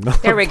Altman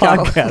of There we go.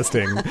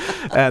 podcasting,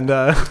 and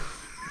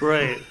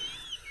Right.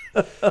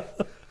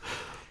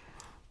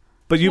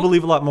 But you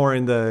believe a lot more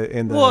in the.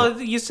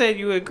 Well, you said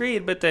you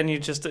agreed, but then you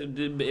just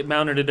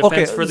mounted a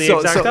defense for the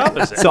exact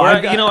opposite. So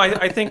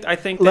I think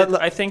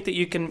that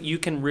you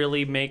can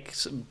really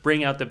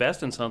bring out the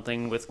best in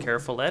something with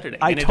careful editing.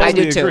 I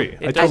totally agree.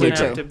 It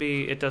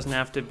doesn't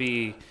have to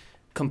be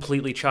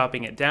completely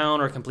chopping it down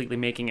or completely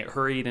making it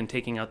hurried and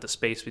taking out the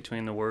space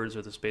between the words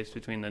or the space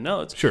between the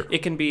notes. Sure. It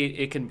can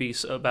be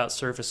about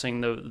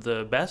surfacing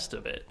the best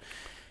of it.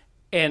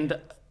 And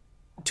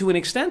to an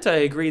extent, I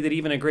agree that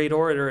even a great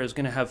orator is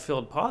going to have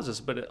filled pauses,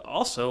 but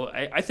also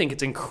I think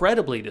it's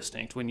incredibly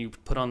distinct when you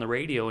put on the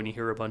radio and you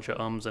hear a bunch of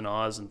ums and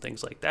ahs and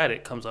things like that.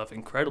 It comes off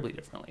incredibly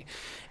differently.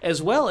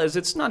 As well as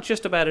it's not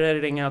just about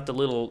editing out the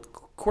little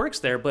quirks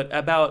there, but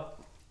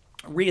about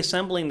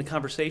reassembling the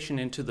conversation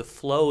into the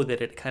flow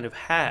that it kind of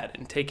had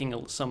and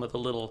taking some of the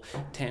little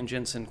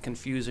tangents and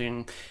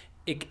confusing.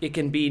 It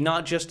can be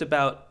not just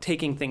about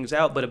taking things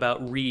out, but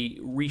about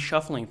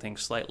reshuffling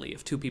things slightly.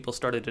 If two people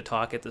started to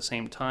talk at the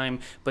same time,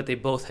 but they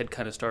both had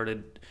kind of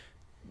started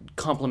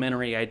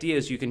complementary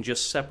ideas, you can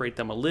just separate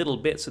them a little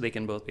bit so they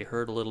can both be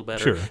heard a little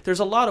better. Sure. There's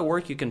a lot of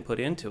work you can put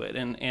into it,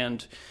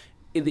 and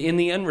in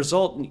the end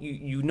result,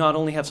 you not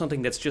only have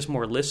something that's just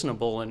more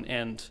listenable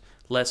and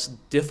less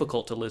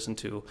difficult to listen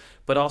to,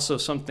 but also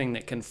something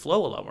that can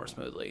flow a lot more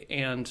smoothly.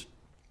 And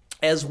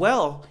as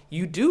well,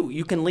 you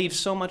can leave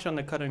so much on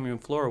the cutting room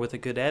floor with a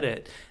good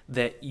edit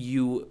that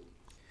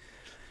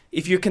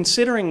if you're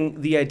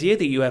considering the idea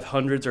that you have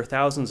hundreds or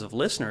thousands of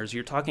listeners,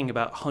 you're talking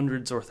about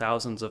hundreds or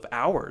thousands of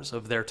hours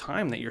of their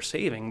time that you're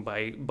saving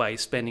by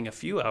spending a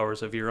few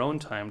hours of your own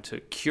time to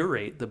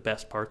curate the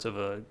best parts of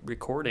a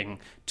recording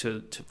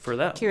for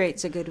them.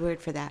 Curate's a good word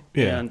for that.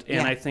 Yeah. And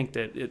I think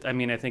that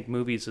I think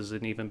movies is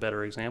an even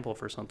better example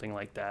for something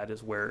like that,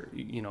 is where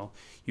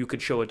you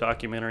could show a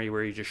documentary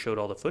where you just showed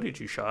all the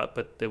footage you shot,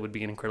 but that would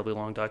be an incredibly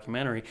long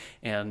documentary,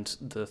 and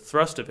the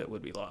thrust of it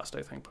would be lost,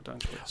 I think,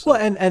 potentially. So. Well,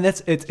 and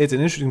it's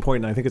an interesting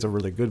point, and I think it's a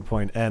really good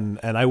point, and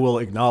I will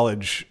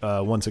acknowledge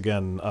once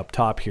again up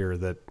top here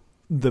that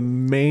the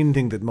main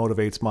thing that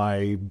motivates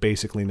my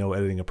basically no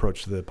editing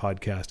approach to the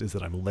podcast is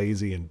that I'm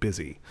lazy and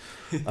busy.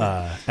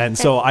 And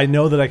so I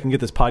know that I can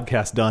get this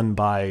podcast done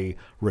by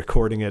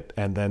recording it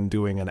and then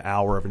doing an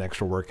hour of an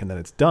extra work, and then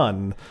it's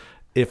done.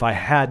 if I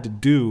had to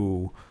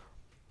do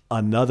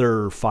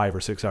another 5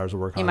 or 6 hours of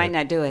work on it, you might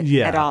not do it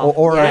yeah, at all.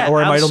 Or I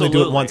might only do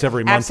it absolutely. once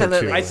every month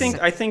Absolutely. or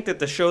two. I think that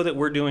the show that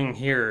we're doing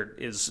here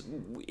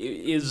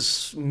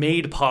is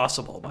made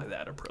possible by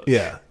that approach.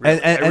 Yeah,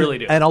 Really. I really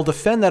do. And I'll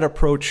defend that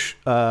approach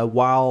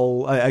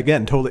while,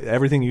 again, totally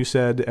everything you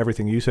said,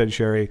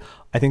 Sherry,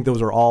 I think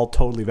those are all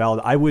totally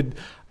valid. I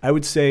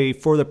would say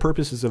for the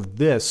purposes of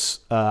this,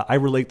 I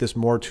relate this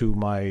more to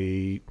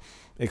my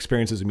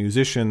experience as a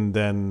musician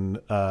than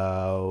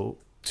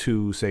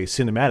to, say,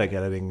 cinematic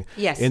editing.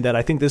 Yes. In that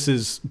I think this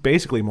is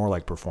basically more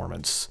like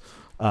performance.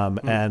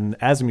 And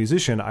as a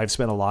musician, I've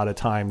spent a lot of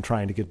time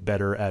trying to get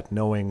better at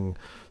knowing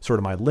sort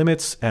of my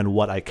limits and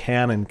what I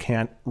can and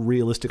can't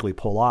realistically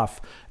pull off,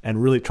 and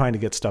really trying to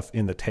get stuff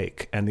in the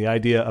take. And the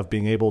idea of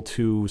being able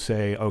to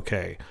say,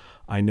 okay,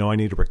 I know I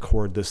need to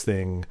record this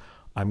thing.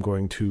 I'm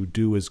going to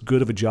do as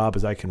good of a job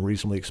as I can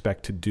reasonably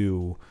expect to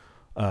do,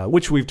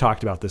 which we've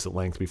talked about this at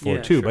length before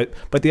too. Sure.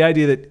 But the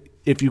idea that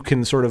if you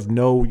can sort of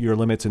know your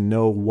limits and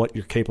know what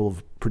you're capable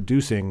of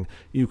producing,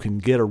 you can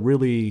get a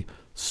really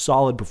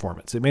solid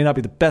performance. It may not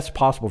be the best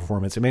possible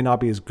performance. It may not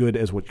be as good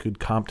as what you could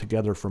comp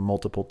together from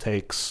multiple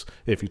takes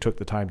if you took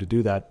the time to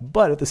do that.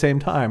 But at the same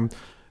time,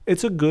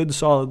 it's a good,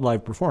 solid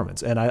live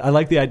performance. And I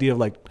like the idea of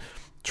like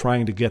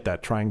trying to get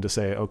that, trying to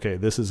say, okay,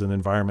 this is an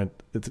environment.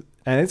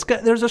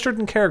 There's a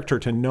certain character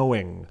to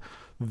knowing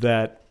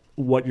that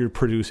what you're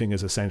producing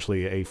is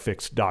essentially a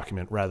fixed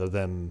document rather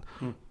than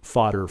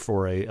fodder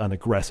for an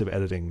aggressive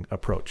editing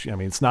approach. I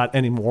mean, it's not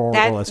any more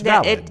or less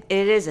valid.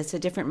 It is. It's a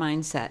different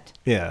mindset.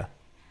 Yeah.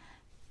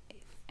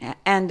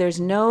 And there's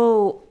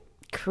no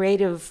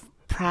creative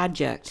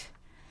project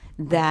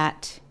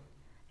that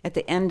at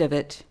the end of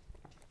it,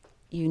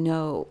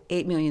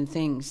 8 million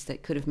things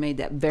that could have made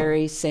that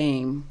very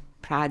same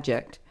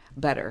project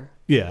better.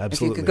 Yeah, absolutely.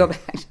 If you could go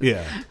back.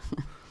 Yeah.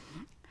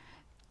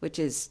 Which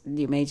is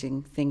the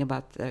amazing thing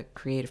about the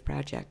creative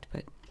project.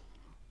 But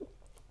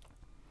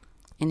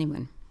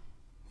anyway,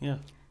 Yeah.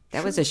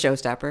 that was a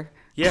showstopper.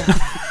 Yeah.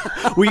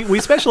 we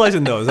specialize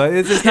in those.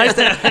 It's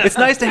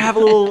nice to have a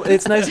little.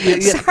 It's nice.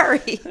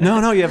 Sorry.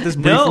 No. You have this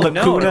brief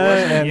lacuna,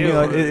 and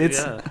it's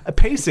a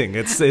pacing.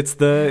 It's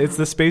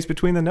the space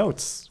between the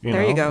notes.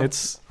 There you go.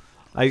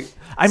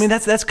 I mean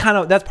that's part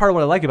of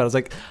what I like about it. It's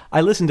like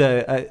I listen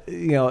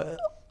to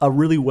a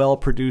really well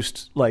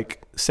produced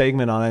like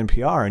segment on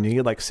NPR, and you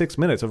get like 6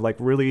 minutes of like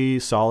really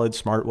solid,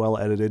 smart, well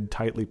edited,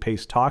 tightly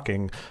paced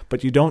talking,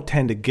 but you don't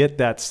tend to get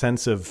that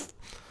sense of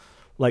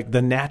like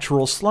the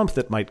natural slump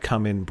that might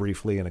come in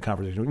briefly in a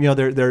conversation.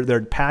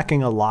 They're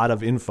packing a lot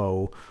of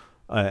info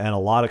and a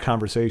lot of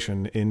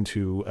conversation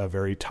into a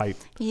very tight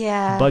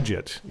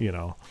budget.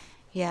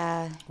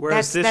 Yeah.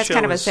 Whereas that's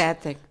kind of a sad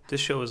thing. This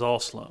show is all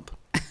slump.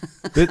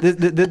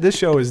 This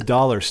show is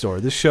dollar store.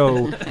 This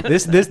show,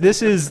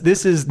 this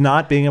is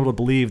not being able to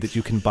believe that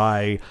you can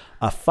buy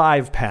a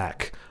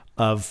 5-pack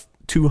of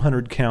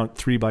 200 count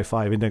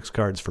 3x5 index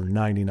cards for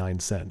 99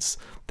 cents.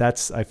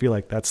 I feel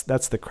like that's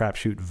the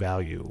Crapshoot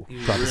value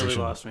proposition. You really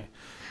lost me.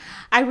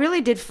 I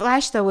really did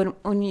flash though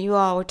when you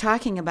all were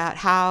talking about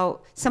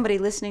how somebody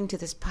listening to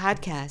this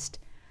podcast,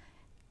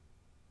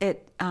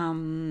 it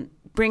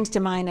brings to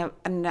mind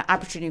an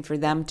opportunity for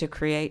them to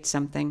create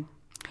something.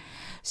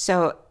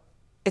 So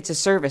it's a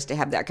service to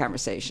have that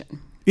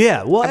conversation.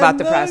 Yeah, well, about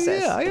the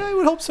process. I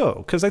would hope so,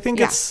 because I think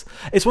it's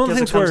one of the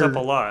things it comes where up a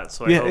lot.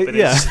 So I hope it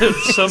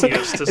is some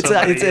use to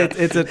somebody.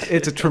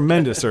 It's a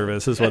tremendous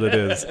service, is what it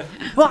is.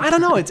 Well, I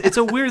don't know. It's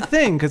a weird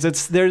thing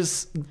because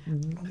there's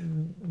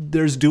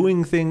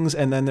doing things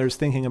and then there's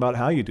thinking about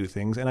how you do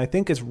things, and I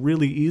think it's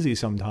really easy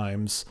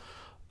sometimes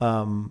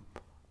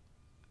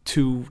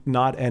to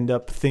not end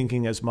up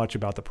thinking as much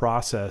about the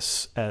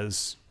process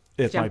as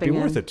it might be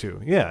worth it to.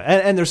 Yeah.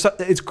 And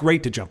it's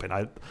great to jump in.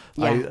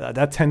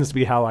 That tends to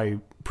be how I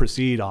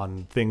proceed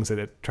on things that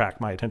attract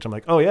my attention. I'm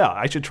like, oh yeah,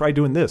 I should try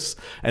doing this.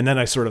 And then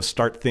I sort of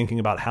start thinking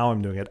about how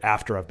I'm doing it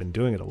after I've been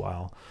doing it a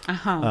while.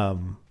 Uh-huh.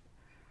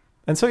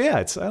 And so, yeah,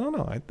 I don't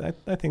know.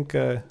 I think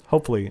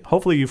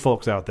hopefully you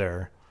folks out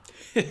there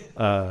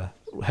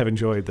have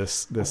enjoyed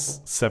this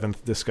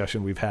 7th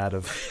discussion we've had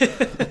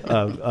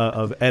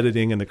of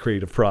editing and the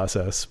creative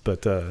process.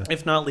 But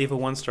if not, leave a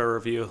 1-star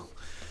review.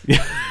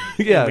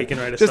 Yeah, we can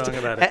write a song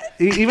about it.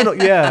 Even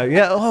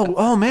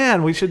oh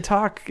man, we should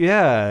talk.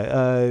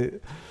 Yeah.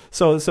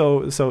 So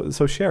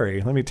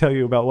Sherry, let me tell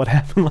you about what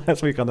happened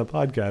last week on the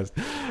podcast.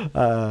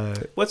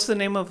 What's the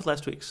name of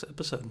last week's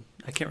episode?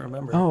 I can't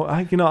remember. Oh,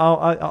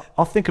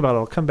 I'll think about it.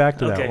 I'll come back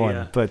to that one.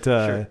 Yeah. But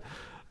sure.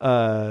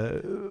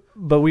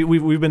 But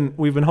we've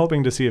been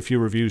hoping to see a few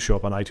reviews show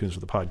up on iTunes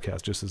for the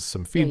podcast, just as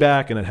some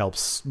feedback, and it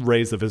helps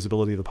raise the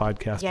visibility of the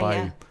podcast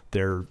by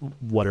their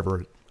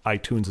whatever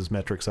iTunes'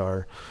 metrics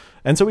are.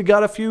 And so we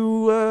got a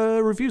few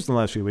reviews in the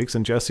last few weeks,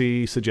 and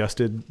Jesse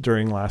suggested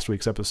during last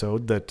week's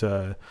episode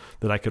that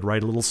I could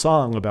write a little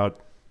song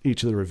about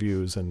each of the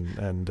reviews,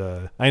 and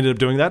I ended up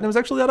doing that, and it was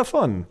actually a lot of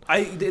fun.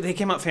 They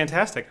came out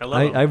fantastic. I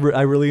love them.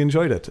 I really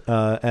enjoyed it.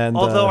 And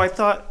although I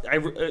thought,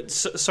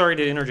 sorry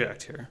to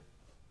interject here,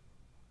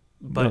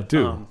 but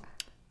no,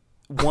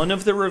 one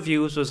of the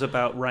reviews was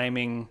about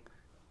rhyming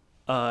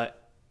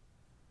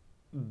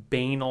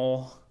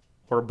banal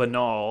or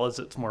banal, as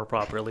it's more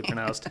properly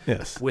pronounced,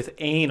 Yes. with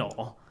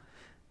anal,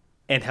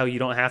 and how you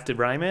don't have to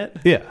rhyme it.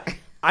 Yeah.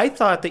 I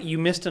thought that you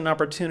missed an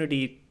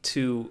opportunity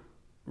to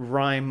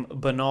rhyme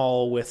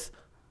banal with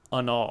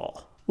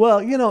anal. Well,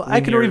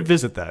 I can you're-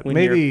 revisit that. when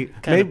Maybe, you're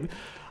kind of-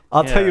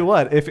 I'll tell yeah. you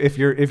what. If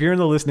you're in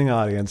the listening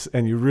audience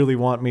and you really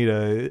want me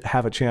to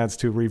have a chance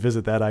to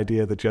revisit that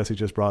idea that Jesse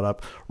just brought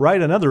up,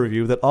 write another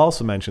review that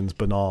also mentions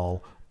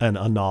banal and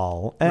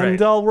anal, and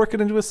Right. I'll work it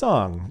into a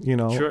song.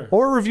 Sure.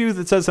 Or a review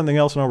that says something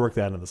else, and I'll work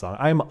that into the song.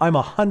 I'm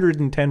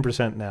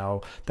 110%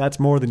 now. That's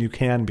more than you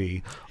can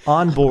be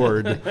on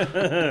board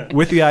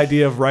with the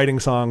idea of writing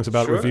songs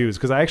about Sure. reviews,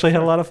 because I actually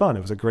had a lot of fun.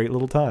 It was a great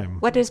little time.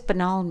 What does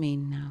banal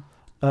mean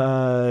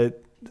now?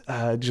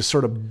 Just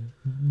sort of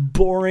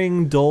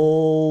boring,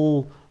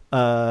 dull.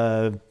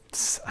 I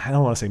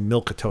don't want to say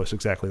milquetoast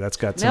exactly. That's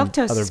got some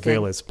Milquetoast other is good.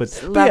 valence, but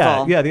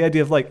Level. yeah, the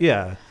idea of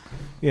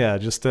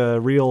just a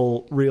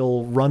real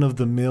run of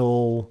the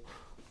mill.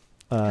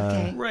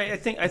 Okay. Right.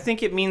 I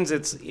think it means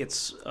it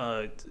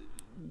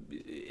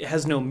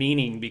has no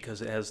meaning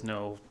because it has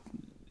no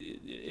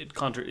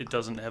it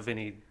doesn't have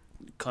any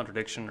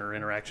contradiction or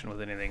interaction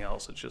with anything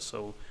else. It's just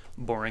so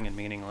boring and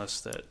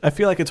meaningless that I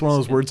feel like it's one of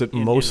those words that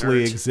mostly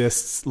inert.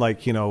 exists,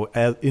 like, in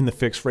the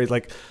fixed phrase,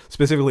 like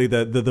specifically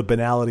the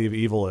banality of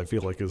evil. I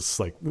feel like is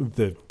like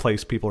the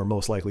place people are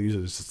most likely to use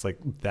it. It's just like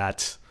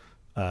that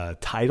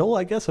title,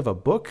 I guess, of a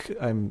book.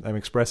 I'm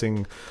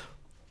expressing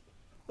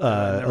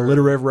a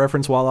literary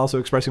reference while also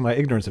expressing my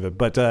ignorance of it.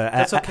 But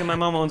that's okay. My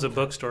mom owns a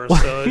bookstore,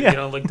 so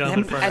look down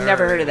in front of I've her.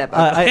 never heard of that book.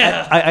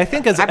 I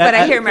think but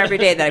I hear them every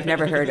day that I've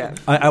never heard of.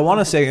 I want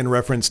to say in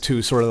reference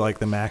to sort of like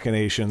the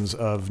machinations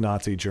of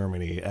Nazi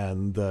Germany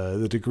and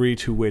the degree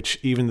to which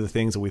even the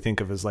things that we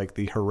think of as like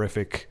the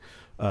horrific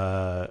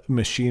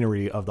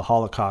machinery of the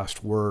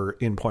Holocaust were,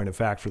 in point of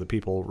fact, for the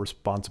people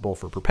responsible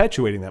for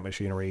perpetuating that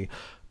machinery,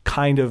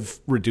 kind of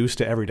reduced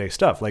to everyday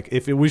stuff. Like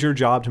if it was your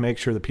job to make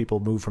sure that people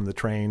move from the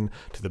train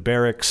to the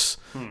barracks,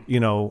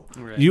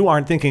 Right. you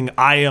aren't thinking,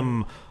 I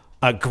am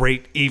a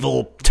great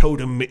evil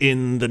totem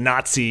in the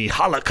Nazi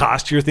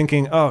Holocaust. You're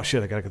thinking, oh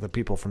shit, I gotta get the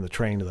people from the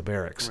train to the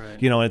barracks. Right.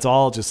 It's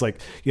all just like,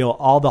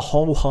 all the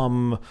whole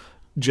hum,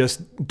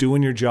 just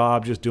doing your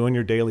job, just doing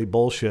your daily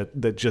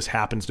bullshit that just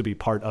happens to be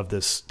part of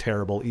this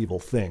terrible evil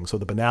thing. So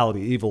the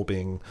banality, evil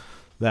being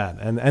that,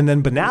 and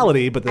then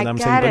banality, but then I'm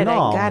saying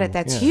banal. I got it.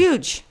 That's Yeah.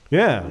 huge.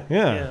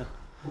 Yeah.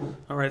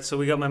 All right, so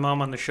we got my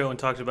mom on the show and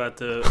taled about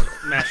the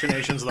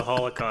machinations of the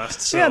Holocaust.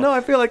 So Yeah, no, I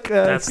feel like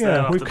that's that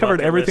off we've the covered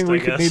bucket everything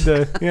list, we I could need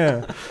guess. to.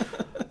 Yeah.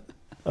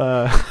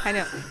 I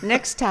know.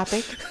 Next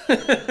topic.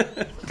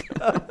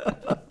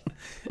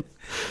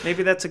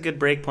 Maybe that's a good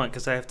break point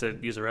because I have to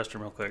use the restroom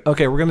real quick.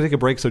 Okay, we're gonna take a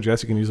break so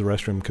Jesse can use the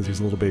restroom because he's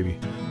a little baby.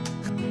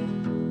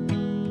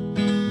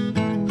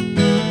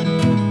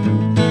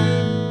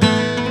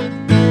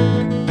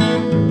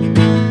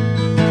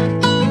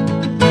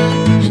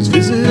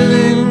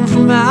 Visiting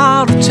from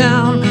out of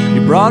town,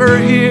 you brought her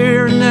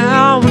here, and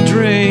now we're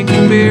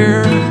drinking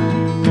beer.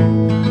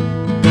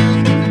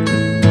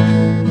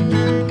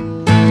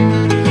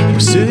 We're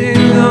sitting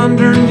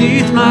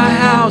underneath my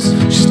house,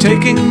 she's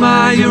taking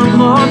my your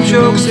mom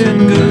jokes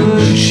in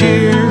good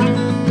cheer.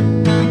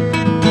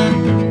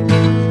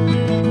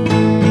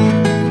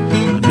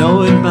 I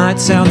know it might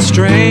sound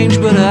strange,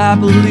 but I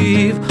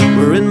believe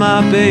we're in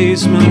my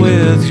basement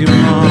with your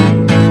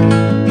mom.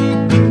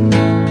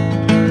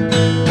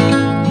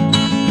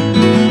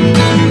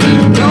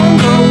 Don't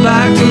go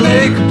back to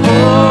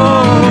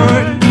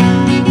Lakeport.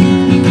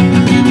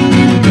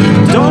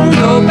 Don't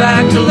go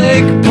back to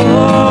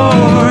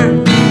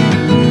Lakeport.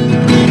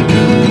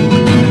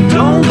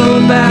 Don't go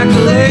back to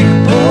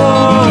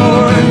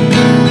Lakeport.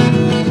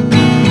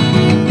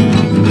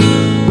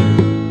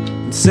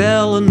 And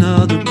sell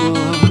another book.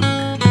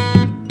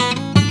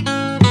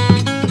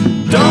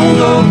 Don't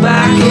go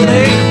back to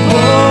Lakeport.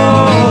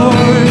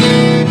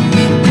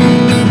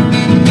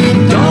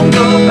 Don't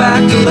go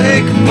back to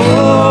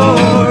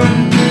Lakeport.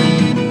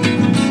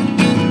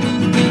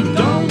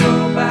 Don't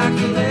go back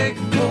to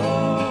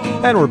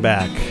Lakeport. And we're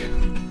back.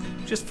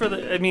 Just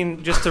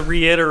to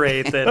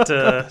reiterate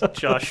that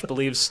Josh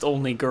believes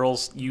only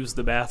girls use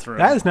the bathroom.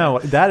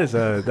 That is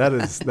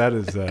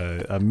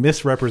a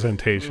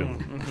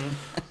misrepresentation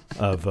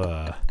of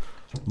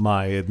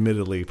my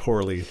admittedly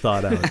poorly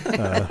thought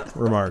out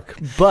remark.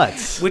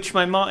 But Which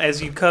my mom,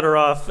 as you cut her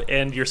off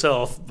and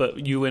yourself,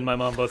 but you and my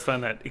mom both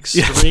found that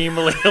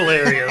extremely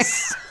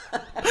hilarious.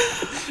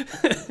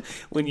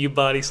 When you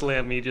body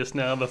slammed me just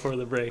now before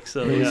the break.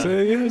 So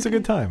it was a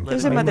good time.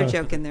 There's another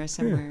joke in there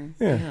somewhere.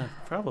 Yeah,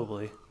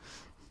 probably.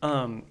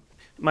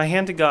 My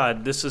hand to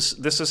God, this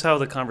is how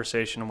the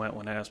conversation went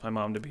when I asked my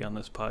mom to be on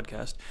this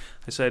podcast.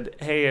 I said,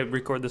 hey, I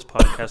record this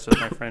podcast with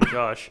my friend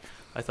Josh.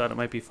 I thought it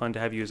might be fun to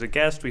have you as a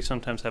guest. We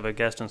sometimes have a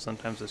guest and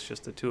sometimes it's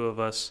just the two of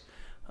us.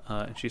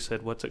 And she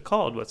said, what's it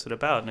called? What's it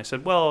about? And I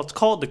said, well, it's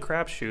called the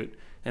Crapshoot.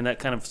 And that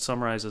kind of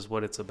summarizes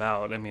what it's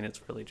about. I mean,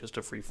 it's really just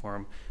a free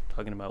form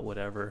talking about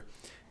whatever.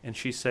 And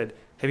she said,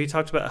 have you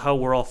talked about how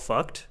we're all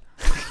fucked?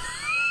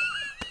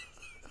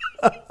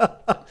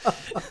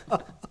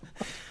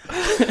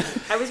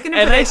 I was going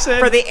to put it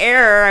for the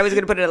error. I was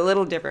going to put it a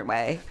little different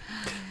way.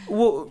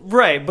 Well,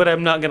 right, but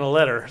I'm not going to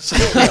let her. So.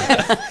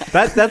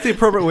 That's the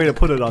appropriate way to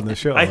put it on the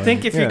show. I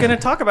think if you're going to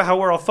talk about how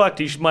we're all fucked,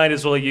 you might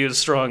as well use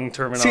strong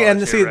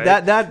terminology. Right?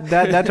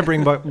 that to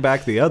bring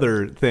back the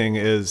other thing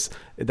is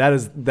that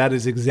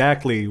is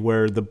exactly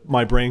where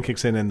my brain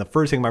kicks in, and the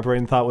first thing my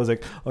brain thought was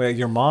like, oh yeah,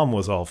 your mom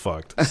was all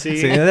fucked.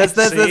 See, that's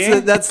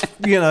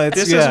you know, it's,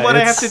 this is what I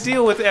have to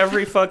deal with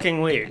every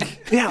fucking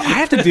week. Yeah, I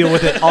have to deal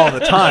with it all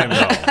the time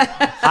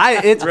though.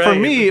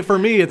 Right. For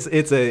me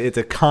it's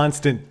a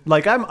constant,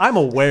 like I'm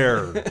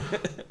aware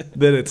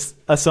that it's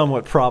a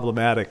somewhat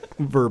problematic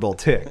verbal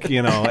tick,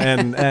 you know,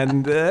 and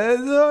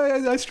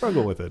I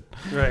struggle with it.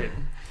 Right.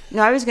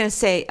 No, I was going to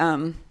say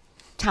Tom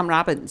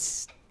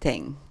Robbins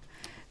thing.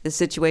 The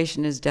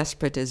situation is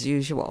desperate as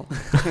usual.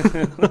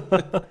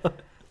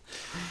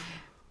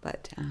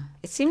 But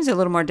it seems a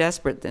little more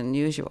desperate than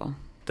usual.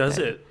 Does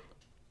it?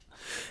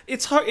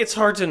 It's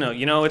hard to know.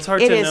 You know, it's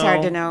hard to know. It is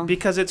hard to know.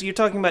 Because you're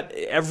talking about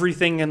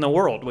everything in the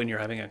world when you're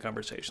having a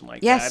conversation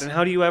like yes. that. And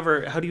how do you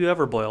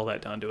ever boil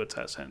that down to its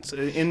essence?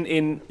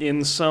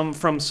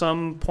 From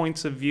some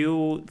points of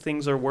view,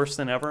 things are worse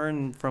than ever,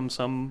 and from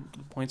some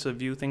points of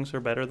view, things are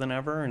better than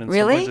ever, and in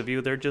some points of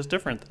view, they're just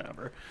different than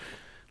ever.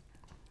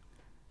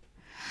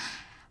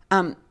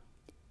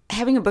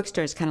 Having a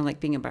bookstore is kind of like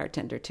being a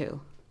bartender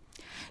too.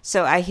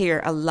 So I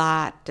hear a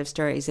lot of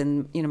stories,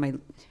 and I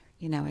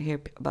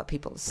hear about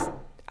people's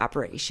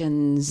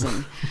operations,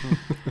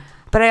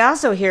 but I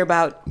also hear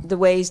about the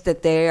ways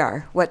that they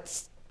are,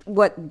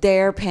 what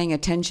they're paying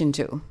attention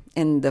to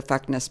in the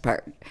fuckness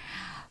part.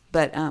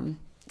 But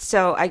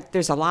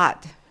there's a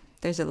lot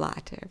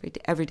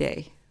every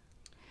day.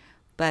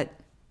 But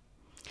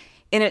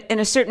in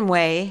a certain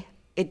way,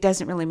 it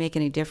doesn't really make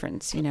any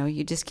difference. You know,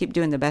 you just keep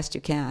doing the best you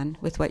can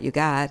with what you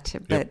got.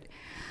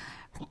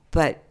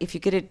 But if you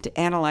get into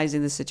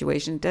analyzing the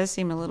situation, it does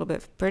seem a little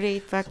bit pretty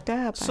fucked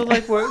up. So,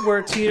 like,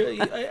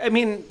 I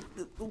mean,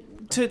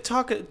 to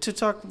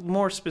talk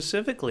more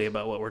specifically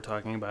about what we're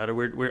talking about,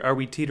 are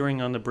we teetering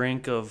on the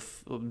brink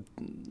of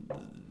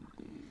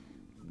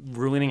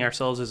ruining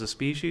ourselves as a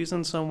species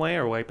in some way,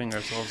 or wiping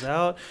ourselves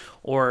out,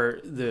 or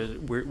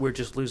we're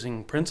just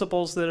losing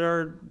principles that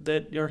our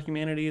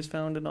humanity is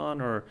founded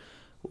on, or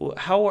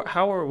how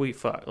are we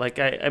fucked? Like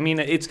I mean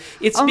it's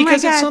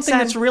because it's something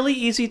that's really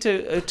easy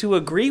to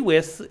agree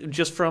with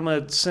just from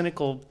a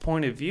cynical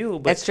point of view.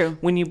 But that's true.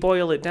 When you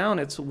boil it down,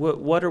 it's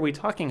what are we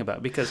talking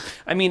about? Because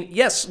I mean,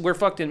 yes, we're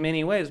fucked in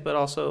many ways, but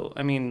also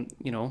I mean,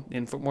 you know,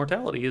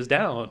 mortality is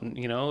down.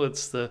 You know,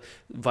 it's the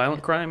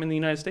violent crime in the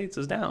United States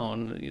is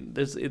down.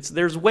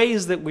 There's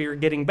ways that we're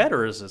getting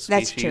better as a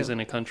species in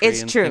a country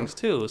and things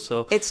too.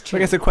 So it's true. I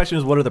guess the question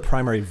is, what are the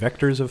primary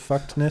vectors of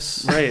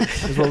fuckedness? Right,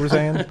 is what we're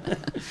saying.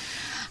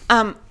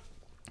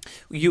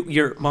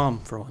 Your mom,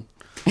 for one.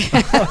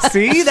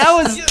 See, that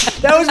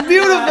was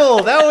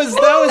beautiful.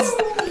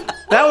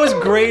 That was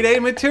grade A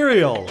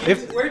material.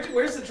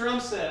 Where's the drum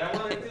set? I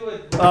want to do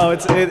it. Oh,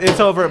 it's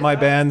over at my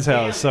band's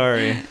house.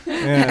 Sorry.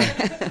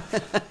 Yeah.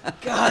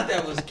 God,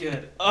 that was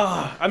good.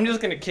 Oh, I'm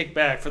just gonna kick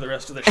back for the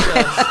rest of the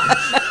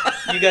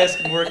show. You guys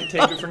can work and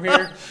take it from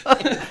here.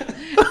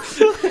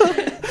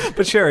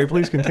 But Sherry,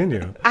 please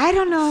continue. I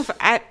don't know if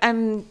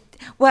I'm.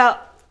 Well,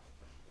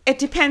 it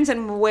depends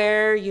on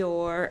where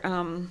you're,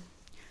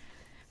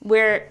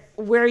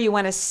 where you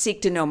want to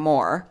seek to know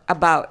more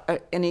about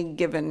any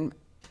given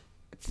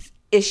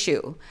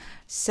issue.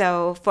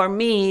 So for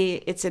me,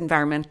 it's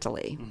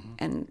environmentally,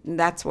 and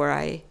that's where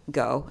I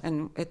go,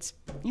 and it's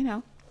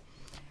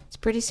it's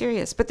pretty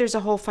serious. But there's a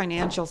whole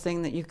financial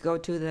thing that you could go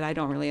to that I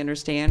don't really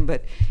understand,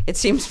 but it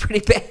seems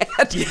pretty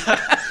bad.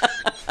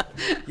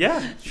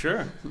 Yeah,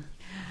 sure.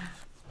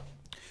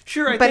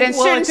 Sure, but in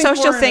certain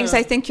social things,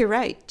 I think you're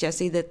right,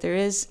 Jesse, that there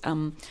is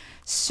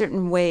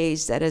certain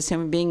ways that as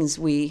human beings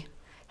we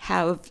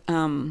have,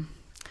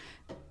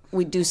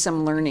 we do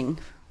some learning.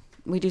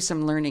 We do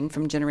some learning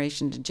from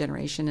generation to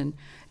generation and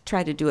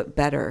try to do it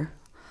better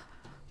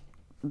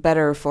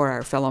for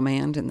our fellow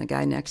man and the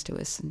guy next to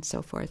us and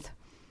so forth.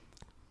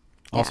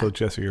 Also,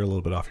 Jesse, you're a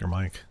little bit off your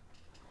mic.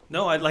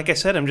 No, like I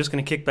said, I'm just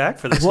going to kick back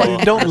for this. Well, you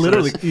don't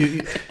literally.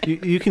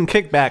 You can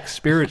kick back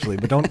spiritually,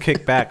 but don't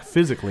kick back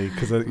physically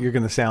because you're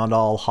going to sound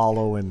all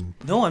hollow and.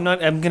 No, I'm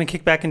not. I'm going to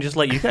kick back and just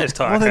let you guys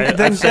talk.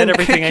 Well, I've said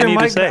everything I need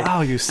to say.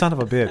 Oh, you son of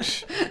a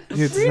bitch!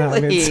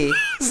 Really?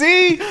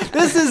 See,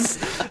 this is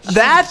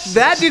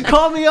that you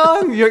call me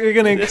on. You're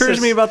going to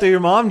encourage me about your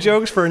mom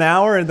jokes for an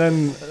hour, and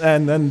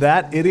then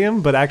that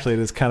idiom. But actually, it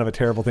is kind of a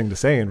terrible thing to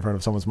say in front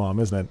of someone's mom,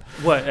 isn't it?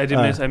 What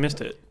I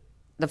missed it.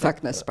 The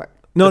fuckness part.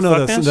 No,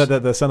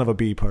 the son of a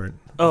bee part.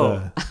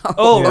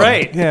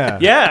 Right. Yeah.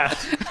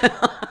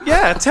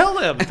 Yeah, tell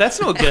him.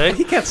 That's no good.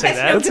 He can't say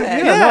that.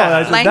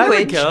 Language. There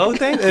we go.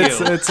 Thank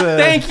you.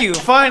 Thank you.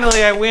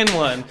 Finally, I win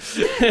one.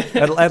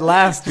 At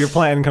last, your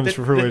plan comes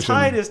to fruition. The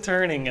tide is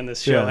turning in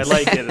this show. Yes. I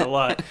like it a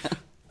lot.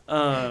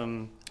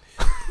 I'll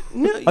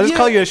just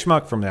call you a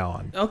schmuck from now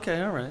on.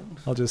 Okay, all right.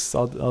 I'll just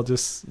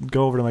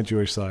go over to my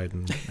Jewish side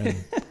and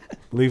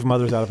leave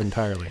mothers out of it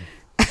entirely.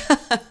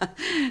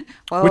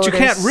 Well, which you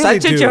can't really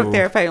such a do, joke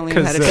there if I only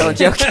knew how to tell a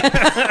joke.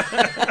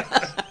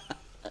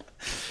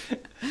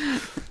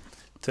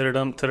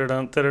 Titter-dum,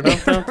 titter-dum, titter-dum,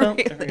 titter-dum.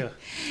 There we go.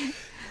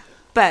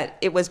 But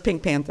it was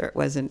Pink Panther. It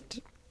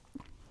wasn't.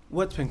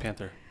 What's Pink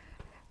Panther?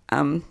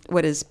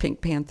 What does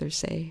Pink Panther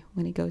say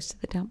when he goes to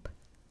the dump?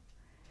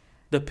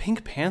 The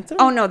Pink Panther?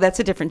 Oh, no, that's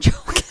a different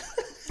joke.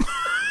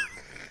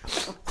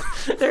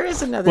 There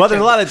is another Well, joke.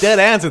 there's a lot of dead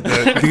ants at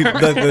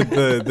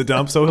the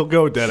dump, so he'll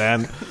go dead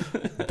ant.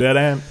 Dead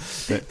ant.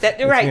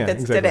 Right,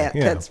 that's dead ant.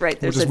 Yeah. That's right,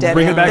 there's we'll a dead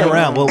bring ant. it back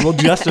around. We'll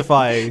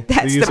justify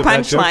That's the use the of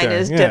that joke punchline there.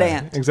 is dead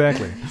ant.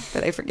 Exactly.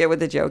 But I forget what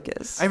the joke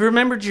is. I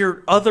remembered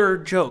your other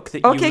joke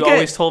that Okay, you good.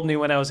 always told me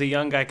when I was a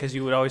young guy because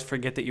you would always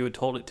forget that you had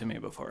told it to me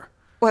before.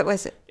 What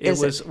was it? It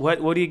was,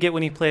 what do you get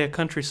when you play a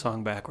country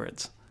song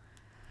backwards?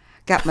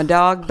 Got my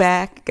dog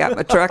back, got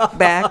my truck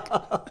back,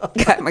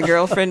 got my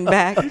girlfriend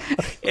back.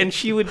 And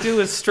she would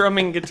do a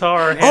strumming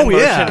guitar hand Oh motion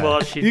yeah,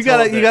 while she you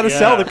told gotta it.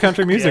 sell Yeah. the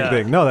country music Yeah.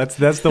 thing. No,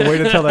 that's the way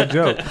to tell that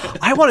joke.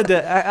 I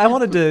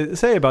wanted to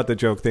say about the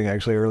joke thing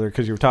actually earlier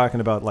because you were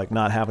talking about like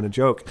not having a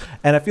joke,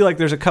 and I feel like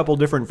there's a couple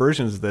different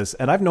versions of this,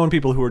 and I've known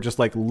people who are just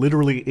like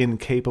literally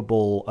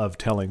incapable of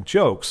telling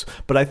jokes.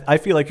 But I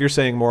feel like you're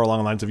saying more along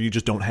the lines of you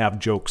just don't have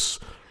jokes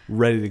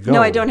ready to go.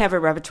 No, I don't have a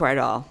repertoire at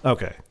all.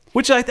 Okay.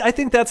 Which I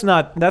think that's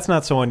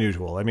not so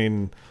unusual. I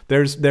mean,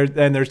 there's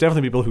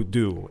definitely people who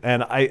do,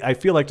 and I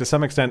feel like to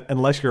some extent,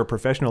 unless you're a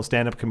professional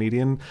stand-up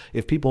comedian,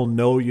 if people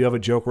know you have a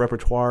joke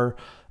repertoire,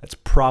 that's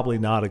probably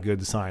not a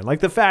good sign.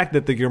 Like the fact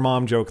that your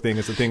mom joke thing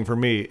is a thing for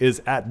me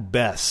is at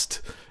best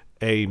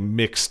a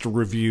mixed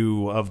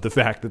review of the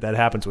fact that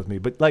happens with me.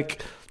 But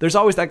like, there's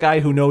always that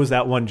guy who knows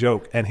that one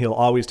joke, and he'll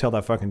always tell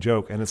that fucking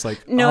joke, and it's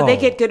like, No, oh. they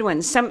get good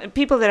ones. Some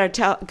people that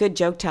are good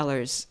joke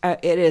tellers,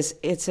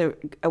 it's a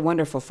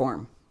wonderful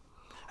form.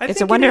 It's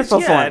a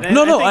wonderful form. And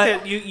No, I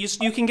think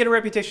that you can get a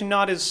reputation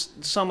not as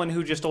someone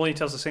who just only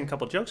tells the same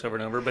couple jokes over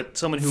and over, but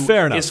someone who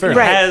Fair enough.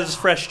 has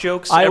fresh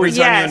jokes every time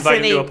you Yes, invite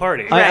and him to they- a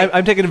party.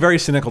 I'm taking a very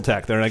cynical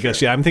tack there, and I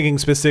guess I'm thinking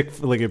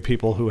specifically of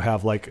people who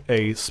have like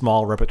a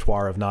small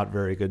repertoire of not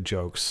very good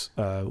jokes,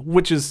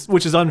 which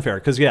is unfair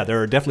because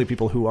there are definitely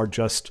people who are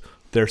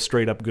they're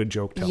straight up good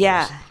joke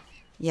tellers.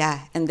 Yeah,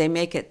 and they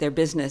make it their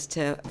business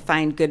to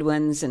find good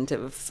ones and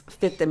to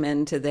fit them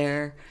into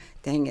their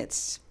thing.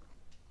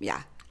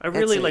 I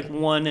really like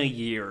one a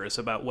year is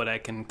about what I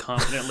can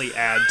confidently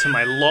add to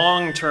my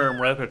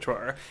long-term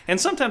repertoire. And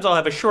sometimes I'll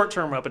have a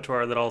short-term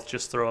repertoire that I'll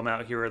just throw them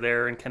out here or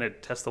there and kind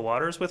of test the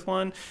waters with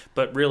one.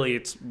 But really,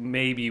 it's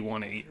maybe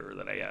one a year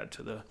that I add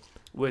to the...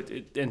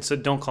 And so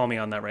don't call me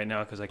on that right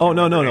now because I can't. Oh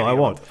no, remember I any of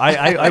won't. them.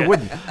 I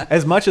wouldn't.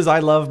 As much as I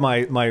love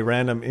my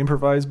random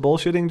improvised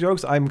bullshitting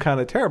jokes, I'm kind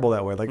of terrible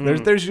that way. Like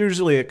there's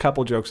usually a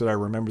couple jokes that I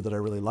remember that I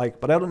really like,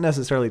 but I don't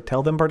necessarily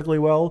tell them particularly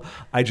well.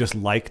 I just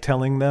like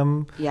telling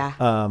them. Yeah.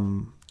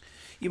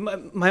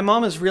 My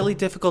mom is really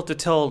difficult to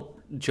tell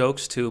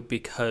jokes to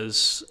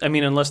because, I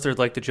mean, unless they're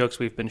like the jokes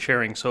we've been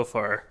sharing so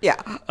far. Yeah.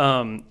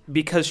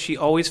 Because she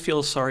always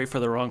feels sorry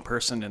for the wrong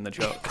person in the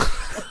joke.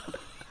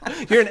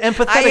 You're an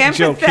empathetic I am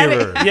joke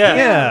empathetic. hearer.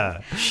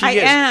 Yeah. I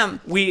am.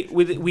 We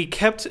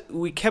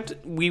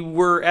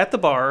were at the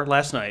bar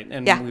last night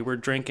and we were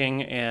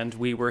drinking and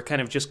we were kind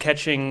of just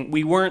catching,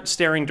 we weren't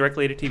staring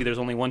directly at a TV. There's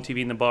only one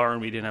TV in the bar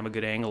and we didn't have a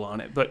good angle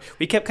on it. But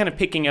we kept kind of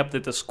picking up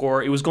that the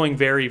score, it was going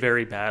very,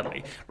 very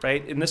badly,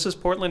 right? And this is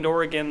Portland,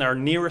 Oregon. Our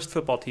nearest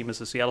football team is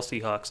the Seattle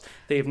Seahawks.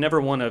 They have never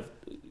won a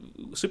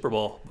Super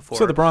Bowl before.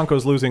 So the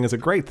Broncos losing is a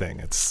great thing.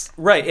 It's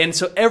right, and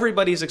so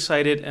everybody's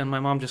excited, and my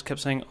mom just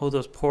kept saying, "Oh,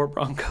 those poor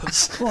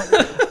Broncos."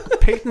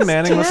 Peyton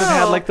Manning must have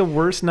had like the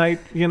worst night,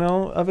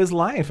 of his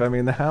life. I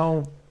mean,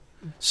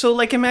 So,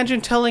 like,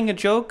 imagine telling a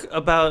joke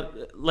about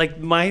like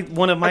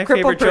one of my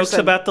favorite jokes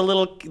about the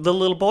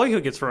little boy who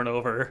gets run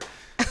over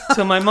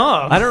to my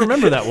mom. I don't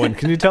remember that one.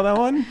 Can you tell that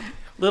one?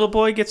 Little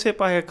boy gets hit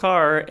by a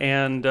car,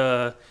 and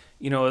a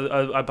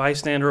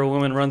bystander, a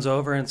woman runs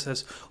over and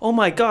says, "Oh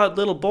my God,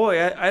 little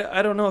boy,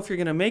 I don't know if you're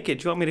going to make it.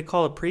 Do you want me to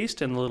call a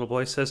priest?" And the little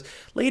boy says,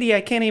 "Lady,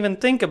 I can't even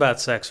think about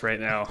sex right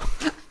now."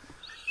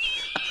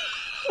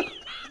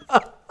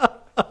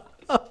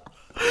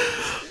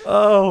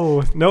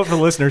 Oh, note for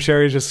the listener,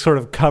 Sherry's just sort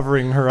of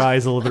covering her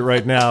eyes a little bit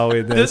right now.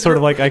 And it's sort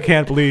of like, I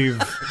can't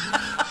believe.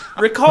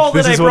 Recall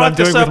This that I is what I'm brought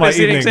this doing with up my as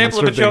an evening example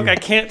of a sort of joke thing. I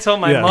can't tell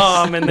my Yes.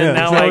 mom, and then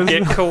Yeah, now so I was-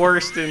 get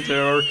coerced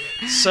into, or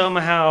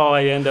somehow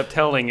I end up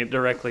telling it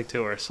directly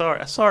to her.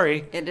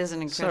 Sorry. It is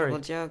an incredible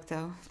joke,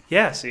 though.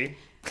 Yeah, see?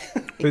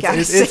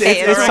 Gotta say,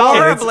 it's solid.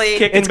 horribly.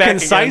 It's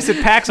concise.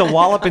 It packs a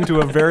wallop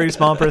into a very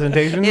small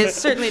presentation. It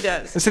certainly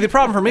does. And see, the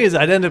problem for me is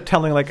I'd end up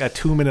telling like a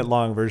 2-minute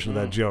long version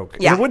of that joke.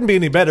 Yeah. It wouldn't be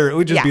any better. It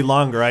would just Yeah. be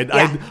longer. I'd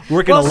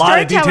work Well, in a lot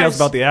of details storytellers-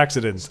 about the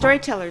accident.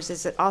 Storytellers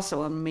is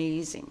also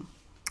amazing.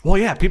 Well,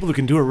 yeah, people who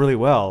can do it really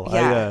well.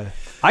 Yeah.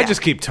 I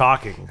just keep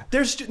talking.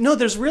 There's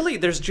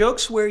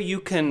jokes where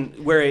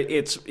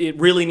it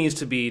really needs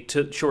to be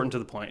shortened to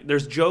the point.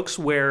 There's jokes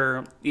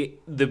where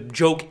the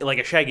joke, like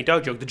a Shaggy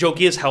Dog joke, the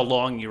joke is how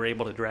long you're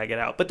able to drag it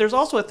out. But there's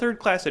also a third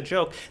class of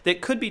joke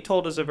that could be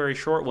told as a very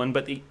short one,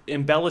 but the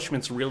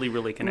embellishments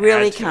really can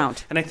add count.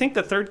 To it. And I think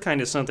the third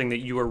kind is something that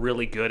you are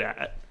really good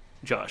at,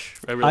 Josh.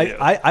 I really do.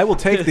 I will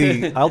take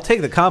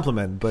the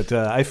compliment, but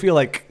I feel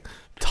like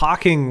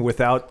talking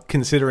without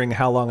considering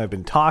how long I've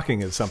been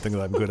talking is something that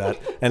I'm good at,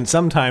 and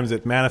sometimes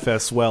it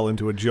manifests well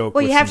into a joke.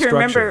 Well, with you have some to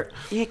structure.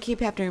 remember. You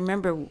have to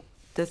remember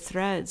the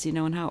threads,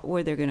 and how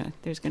where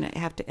there's gonna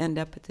have to end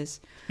up at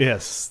this.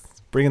 Yes,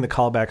 bringing the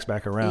callbacks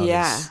back around.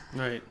 Yeah,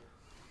 right.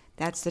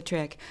 That's the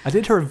trick. I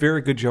did hear a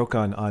very good joke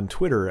on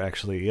Twitter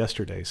actually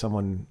yesterday.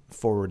 Someone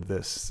forwarded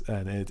this,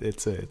 and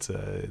it's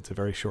a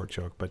very short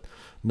joke, but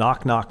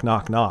knock knock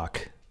knock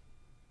knock.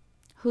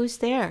 Who's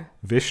there?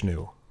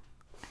 Vishnu.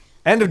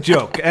 End of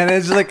joke. And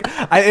it's like,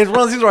 it's one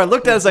of those things where I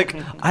looked at it, it's like,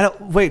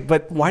 wait,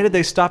 but why did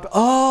they stop?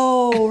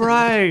 Oh,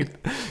 right.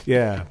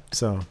 Yeah.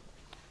 So,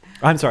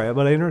 I'm sorry,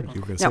 but I interrupted you.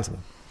 You were going to say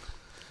something.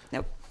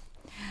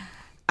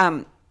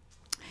 Nope.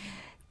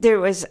 There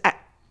was,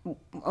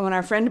 when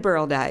our friend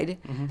Burl died,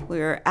 we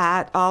were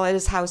all at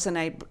his house,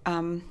 and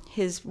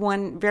his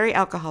one very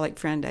alcoholic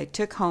friend I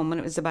took home,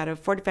 and it was about a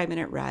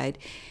 45-minute ride,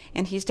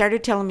 and he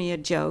started telling me a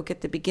joke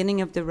at the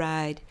beginning of the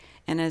ride.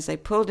 And as I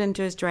pulled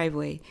into his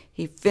driveway,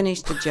 he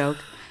finished the joke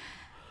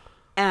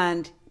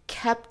and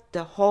kept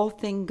the whole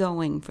thing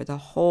going for the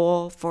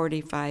whole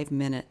 45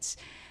 minutes.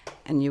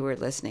 And you were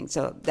listening.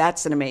 So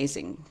that's an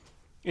amazing.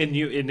 And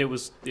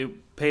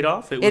it paid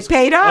off? It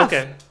paid off.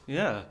 Okay.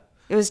 Yeah.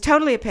 It was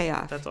totally a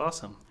payoff. That's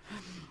awesome.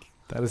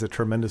 That is a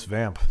tremendous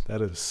vamp.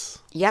 That is.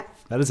 Yep.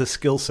 That is a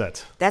skill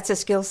set. That's a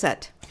skill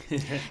set.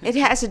 It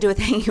has to do with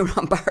hanging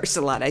around bars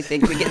a lot, I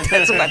think.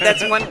 That's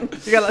one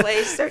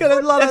place.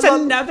 That's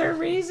another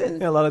reason.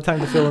 Yeah, a lot of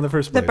time to fill in the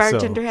first place. The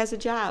bartender has a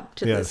job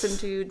to listen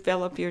to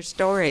develop your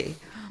story.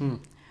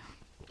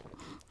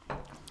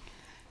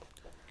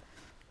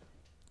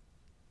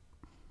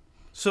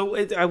 So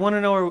I want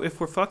to know if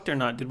we're fucked or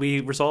not. Did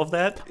we resolve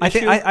that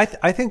issue?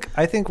 I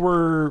think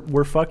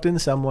we're fucked in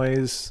some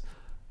ways,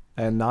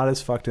 and not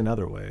as fucked in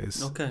other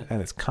ways. Okay.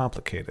 And it's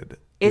complicated.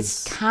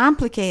 It's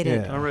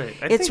complicated. Yeah. All right.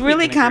 It's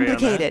really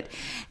complicated.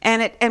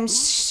 And I'm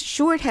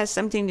sure it has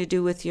something to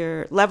do with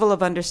your level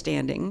of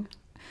understanding.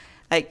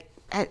 Like,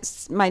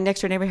 my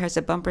next door neighbor has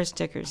a bumper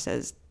sticker that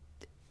says,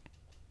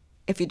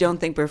 if you don't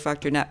think we're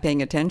fucked, you're not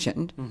paying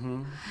attention.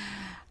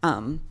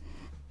 Mm-hmm.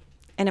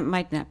 And it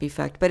might not be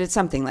fucked, but it's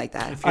something like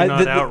that. If you're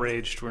not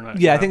outraged, we're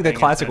not. Yeah, I think the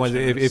classic one,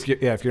 if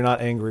you're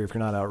not angry, if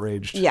you're not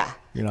outraged, you're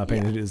not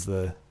paying attention, is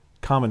the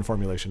common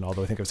formulation,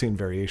 although I think I've seen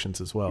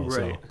variations as well.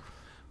 Right. So.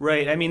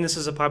 Right. I mean, this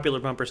is a popular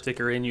bumper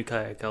sticker in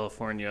Ukiah,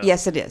 California.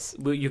 Yes, it is.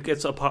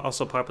 It's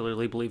also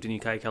popularly believed in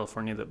Ukiah,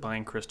 California, that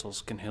buying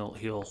crystals can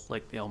heal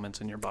like the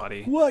ailments in your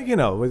body. Well,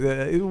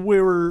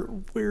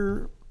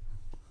 we're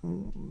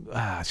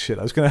shit.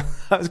 I was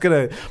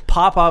gonna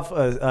pop off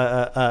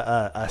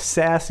a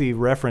sassy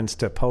reference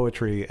to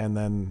poetry, and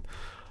then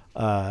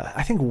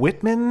I think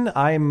Whitman.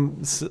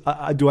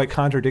 Do I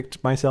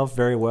contradict myself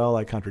very well?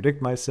 I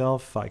contradict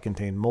myself. I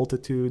contain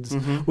multitudes,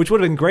 which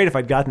would have been great if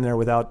I'd gotten there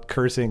without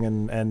cursing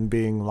and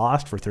being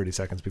lost for 30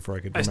 seconds before I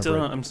could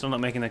remember. I'm still not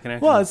making that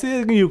connection. Well, it's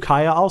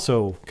Ukiah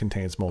also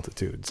contains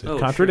multitudes. It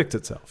contradicts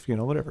itself.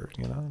 Whatever.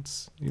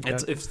 It's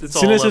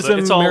cynicism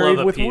it's all married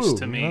of a with piece woo,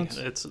 to me.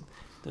 It's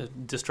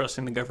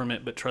distrusting the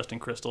government but trusting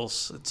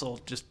crystals. It's all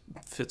just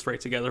fits right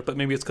together. But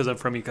maybe it's because I'm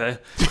from Ukiah.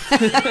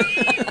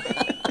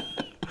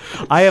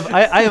 I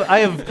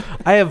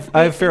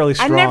have fairly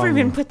strong. I never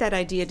even put that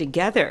idea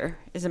together.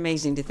 It's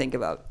amazing to think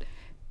about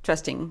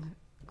trusting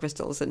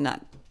crystals and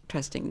not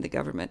trusting the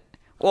government.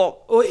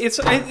 Well, it's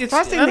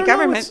trusting the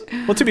government.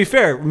 Well, to be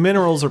fair,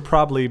 minerals are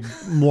probably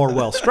more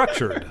well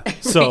structured.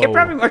 So you're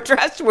probably more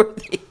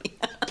trustworthy.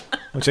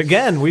 Which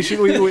again, we should.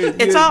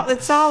 It's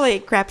all a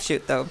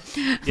crapshoot, though.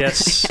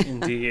 Yes,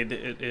 indeed,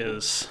 it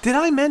is. Did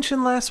I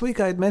mention last week?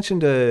 I had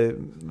mentioned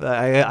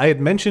I had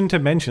mentioned to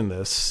mention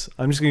this.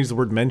 I'm just going to use the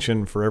word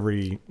mention for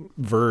every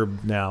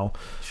verb now.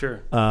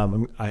 Sure.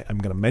 I'm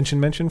going to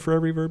mention for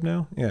every verb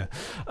now. Yeah.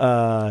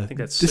 I think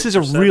that's. This is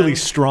a really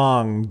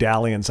strong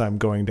dalliance I'm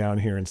going down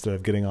here instead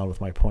of getting on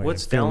with my point.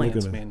 What's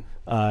dalliance mean?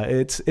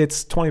 It's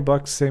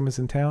 $20, same as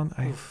in town.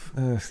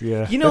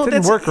 Yeah, that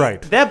didn't work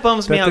right. That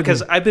bums me out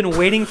because I've been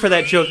waiting for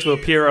that joke to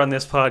appear on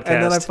this podcast,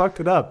 and then I fucked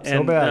it up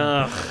so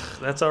bad.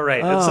 That's all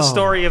right. That's the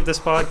story of this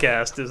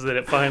podcast, is that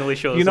it finally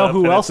shows up. You know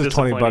who else is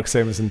 $20,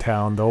 same as in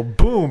town, though?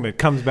 Boom! It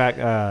comes back.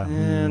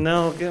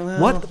 No.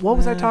 What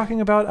was I talking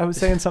about? I was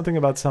saying something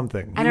about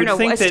something. I don't know.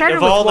 You would think that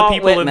of all the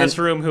people in this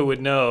room who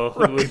would know,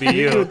 it would be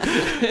you.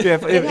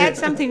 It had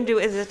something to do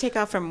with a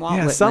takeoff from Walt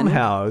Whitman.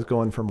 Somehow I was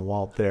going from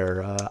Walt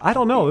there. I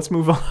don't know. Let's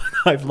move on.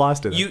 I've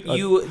lost it.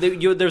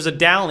 There's a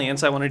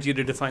dalliance. I wanted you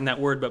to define that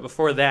word, but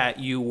before that,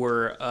 you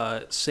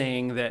were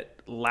saying that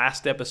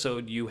last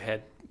episode you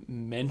had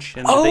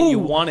mention that you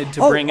wanted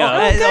to bring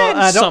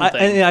up.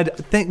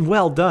 Something.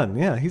 Well done.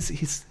 Yeah,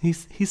 he's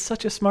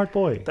such a smart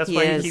boy. That's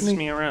why he keeps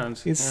me around.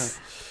 He's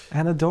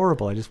and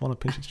adorable. I just want to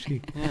pinch his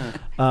cheek. Yeah.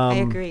 I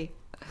agree.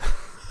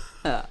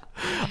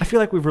 I feel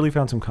like we've really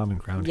found some common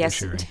ground here,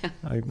 Sherry.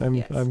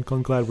 I'm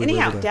glad we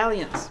were able to.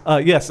 dalliance.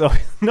 Yes. Oh,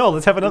 no,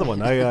 let's have another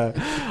one.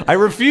 I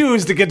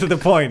refuse to get to the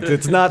point.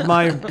 It's not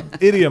my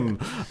idiom.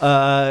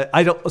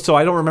 I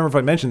don't remember if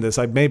I mentioned this.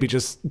 I may be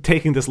just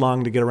taking this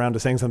long to get around to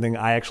saying something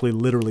I actually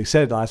literally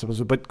said last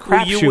episode. But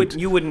Crapshoot.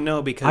 You wouldn't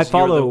know because I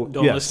follow.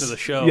 Don't listen to the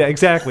show. Yeah,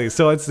 exactly.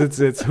 So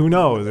it's who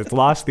knows? It's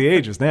lost the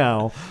ages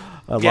now.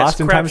 Lost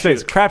in time and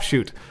space.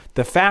 Crapshoot.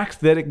 The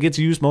fact that it gets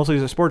used mostly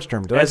as a sports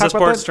term. Did I talk about that? As a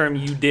sports term,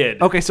 you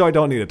did. Okay, so I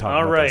don't need to talk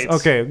about this. All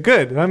right. Okay,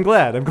 good. I'm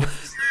glad.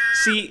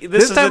 See,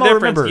 this is the difference.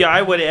 Remember. Yeah,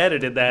 I would have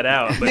edited that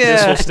out, but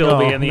this will still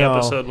be in the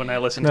episode when I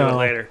listen to it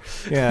later.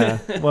 Yeah.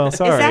 Well,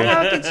 sorry. Is that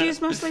how it gets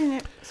used mostly in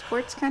a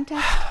sports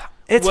context?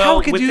 It's how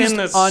it gets used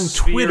on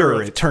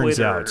Twitter, it turns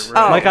out.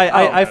 Right. Like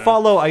I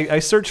follow, I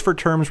search for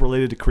terms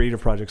related to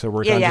creative projects I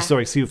work on just so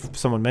I see if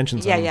someone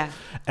mentions them. Yeah.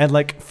 And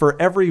like for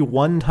every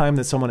one time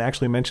that someone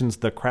actually mentions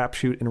the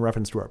Crapshoot in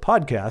reference to our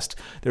podcast,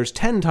 there's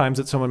 10 times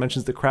that someone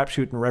mentions the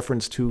Crapshoot in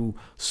reference to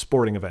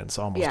sporting events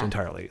almost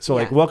entirely. So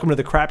like welcome to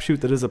the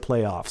Crapshoot that is a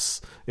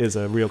playoffs is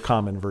a real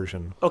common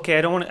version. Okay,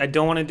 I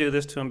don't want to do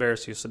this to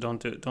embarrass you, so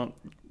don't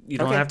you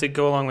don't have to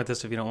go along with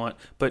this if you don't want.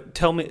 But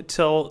tell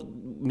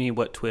me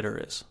what Twitter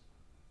is.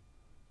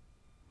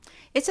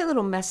 It's a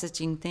little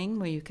messaging thing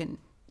where you can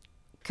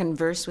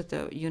converse with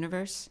the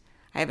universe.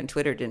 I haven't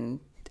Twittered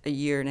in a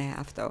year and a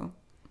half, though.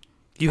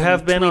 You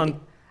have been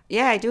on...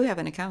 Yeah, I do have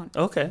an account.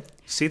 Okay.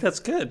 See, that's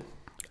good.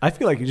 I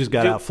feel like you just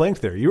got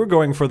outflanked there. You were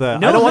going for the... I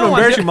don't want to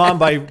embarrass your mom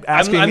by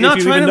asking if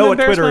you even know what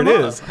Twitter it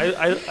is.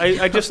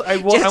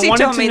 I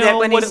wanted to know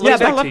what it looks like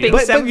to you.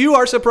 But you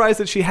are surprised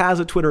that she has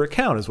a Twitter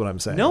account, is what I'm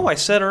saying. No, I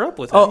set her up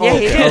with it.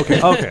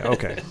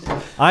 Okay.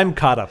 I'm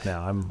caught up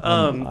now.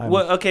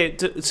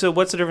 So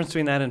what's the difference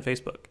between that and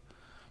Facebook?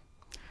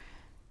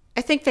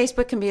 I think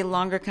Facebook can be a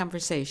longer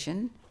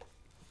conversation.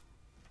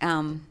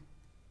 I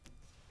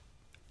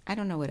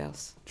don't know what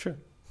else. Sure.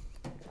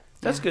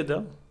 That's good,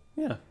 though.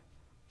 Yeah.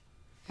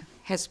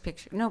 Has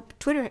picture. No,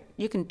 Twitter,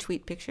 you can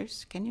tweet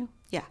pictures, can you?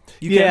 Yeah.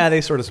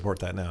 They sort of support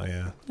that now,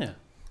 Yeah.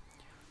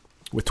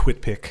 With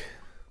TwitPic.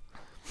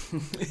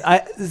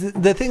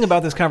 The thing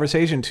about this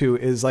conversation, too,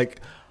 is like,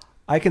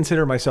 I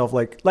consider myself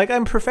like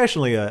I'm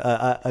professionally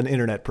an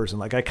internet person.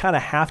 Like I kind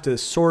of have to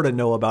sort of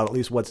know about at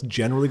least what's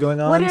generally going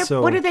on.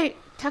 What are they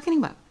talking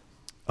about?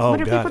 Oh,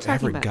 what are God,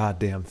 every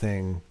goddamn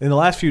thing. In the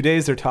last few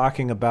days, they're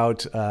talking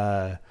about...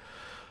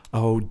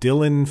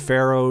 Dylan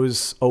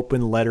Farrow's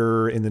open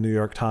letter in the New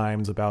York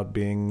Times about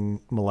being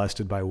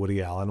molested by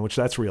Woody Allen, which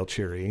that's real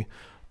cheery.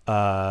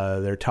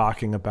 They're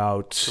talking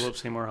about Philip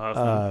Seymour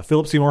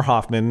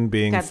Hoffman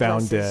being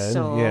found dead.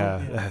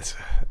 There's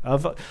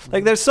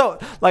so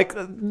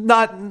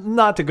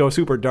not to go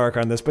super dark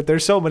on this, but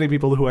there's so many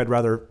people who I'd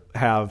rather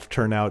have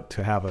turn out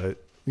to have a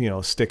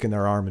stick in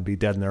their arm and be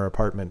dead in their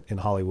apartment in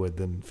Hollywood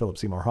than Philip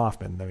Seymour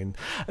Hoffman. I mean,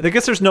 I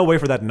guess there's no way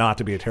for that not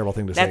to be a terrible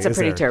thing to say. That's a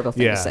pretty terrible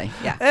thing to say.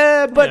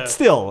 Yeah. But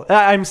still,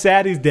 I'm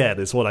sad he's dead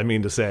is what I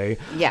mean to say.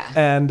 Yeah.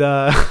 And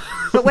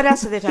but what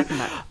else are they talking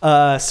about?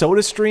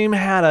 SodaStream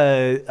had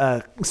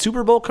a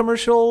Super Bowl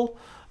commercial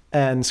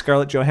and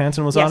Scarlett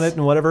Johansson was on it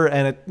and whatever.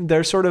 And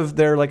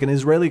they're like an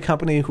Israeli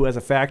company who has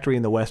a factory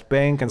in the West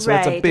Bank. And so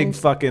it's a big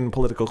fucking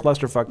political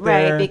clusterfuck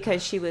there. Right,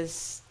 because she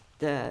was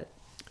the...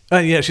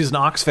 she's an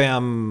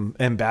Oxfam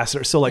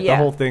ambassador. So the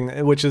whole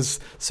thing, which is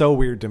so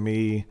weird to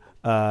me.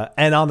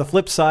 And on the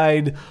flip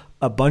side,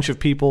 a bunch of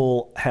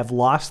people have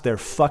lost their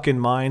fucking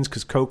minds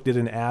because Coke did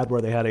an ad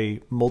where they had a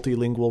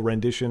multilingual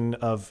rendition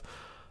of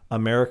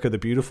America the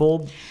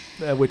Beautiful,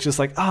 which is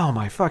like, oh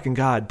my fucking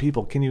God,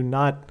 people, can you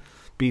not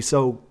be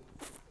so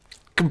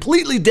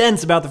completely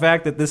dense about the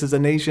fact that this is a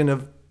nation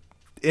of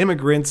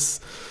immigrants?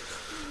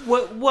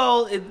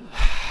 Well,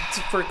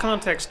 for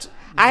context...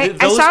 I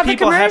saw the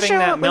people having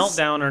commercial. that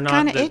meltdown are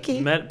not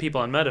the people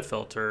on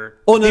Metafilter.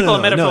 People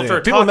on Metafilter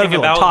are talking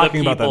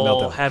about the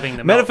people having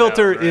the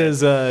Metafilter meltdown, is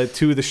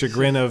to the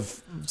chagrin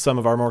of some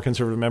of our more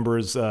conservative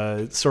members,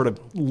 sort of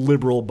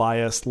liberal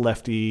biased,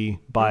 lefty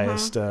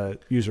biased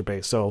user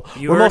base. So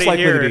we're most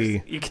likely to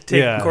be. You can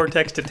take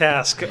Cortex to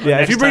task.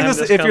 Yeah, if you bring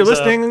this, if you're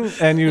listening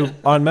and you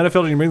on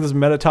Metafilter, you bring this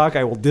Meta Talk,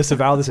 I will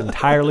disavow this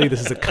entirely.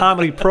 This is a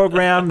comedy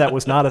program that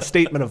was not a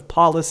statement of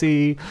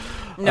policy.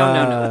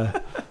 No.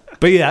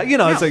 But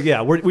it's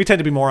like, we tend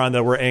to be more on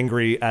we're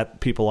angry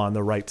at people on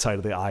the right side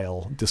of the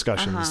aisle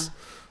discussions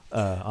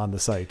on the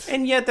site.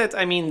 And yet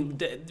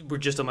we're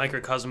just a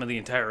microcosm of the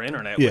entire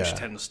internet, which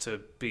tends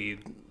to be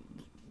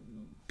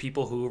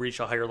people who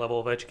reach a higher level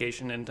of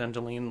education and tend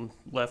to lean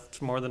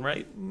left more than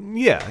right.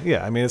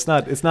 Yeah. I mean, it's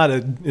not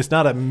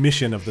a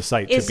mission of the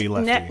site to be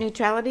lefty. Is net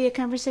neutrality a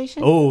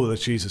conversation? Oh,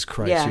 Jesus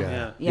Christ,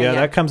 yeah.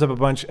 That comes up a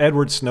bunch.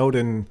 Edward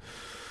Snowden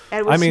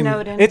Edward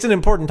Snowden. It's an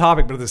important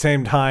topic, but at the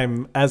same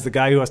time, as the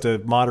guy who has to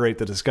moderate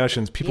the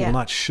discussions, people Yeah. will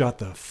not shut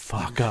the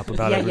fuck up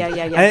about it. Yeah.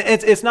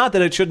 And it's not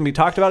that it shouldn't be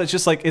talked about. It's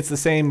just like it's the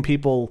same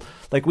people.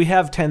 Like we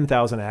have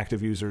 10,000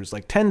 active users.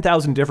 Like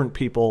 10,000 different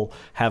people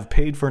have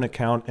paid for an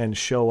account and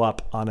show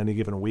up on any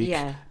given week,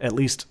 at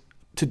least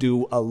to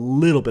do a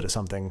little bit of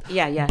something.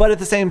 Yeah. But at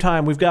the same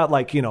time, we've got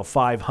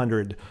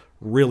 500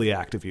 really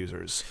active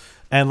users,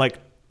 and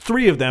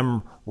 3 of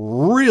them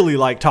really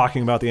like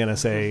talking about the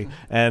NSA,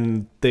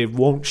 and they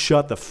won't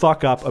shut the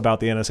fuck up about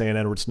the NSA and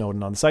Edward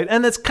Snowden on the site.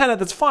 And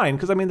that's fine,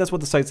 because that's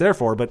what the site's there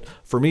for. But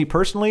for me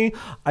personally,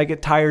 I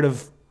get tired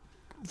of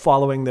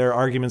following their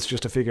arguments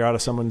just to figure out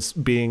if someone's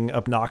being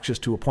obnoxious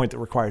to a point that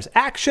requires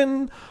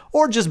action,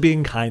 or just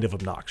being kind of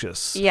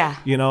obnoxious. Yeah.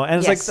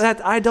 And it's like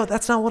that.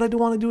 That's not what I do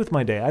want to do with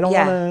my day. I don't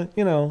want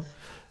to.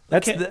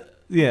 That's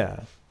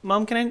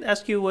Mom, can I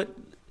ask you what?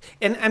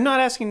 And I'm not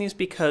asking these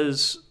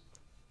because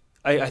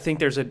I think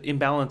there's an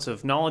imbalance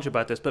of knowledge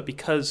about this, but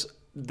because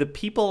the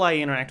people I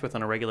interact with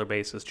on a regular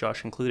basis,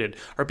 Josh included,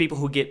 are people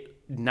who get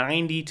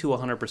 90 to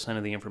 100%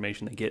 of the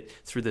information they get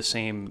through the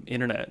same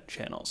internet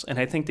channels. And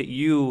I think that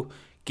you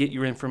get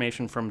your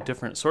information from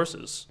different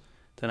sources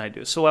than I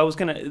do. So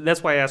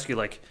that's why I ask you,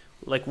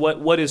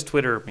 what does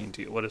Twitter mean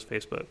to you? What does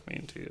Facebook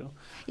mean to you?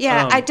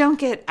 Yeah,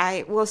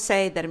 I will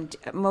say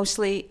that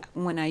mostly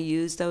when I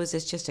use those,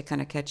 it's just to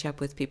kind of catch up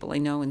with people I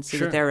know and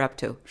see what they're up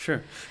to.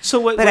 Sure. So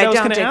what I was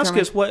going to ask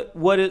is,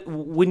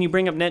 when you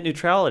bring up net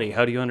neutrality,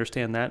 how do you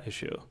understand that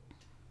issue?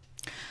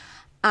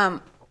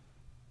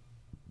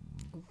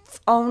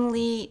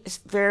 Only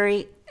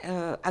very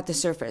at the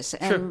surface.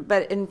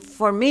 But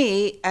for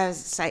me,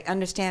 as I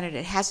understand it,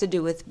 it has to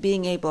do with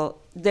being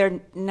able,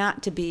 there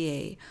not to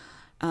be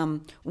a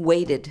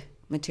weighted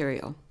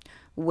material.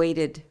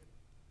 Weighted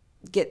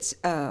gets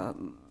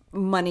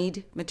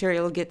moneyed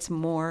material gets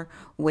more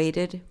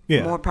weighted,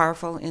 more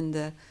powerful in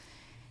the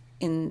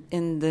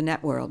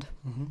net world.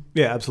 Mm-hmm.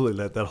 Yeah,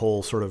 absolutely. That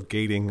whole sort of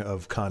gating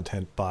of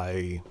content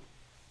by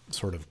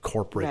sort of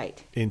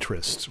corporate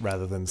interests,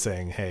 rather than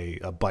saying, hey,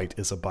 a byte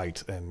is a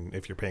byte, and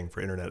if you're paying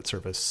for internet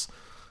service,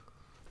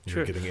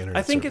 you're getting internet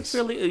I think service. it's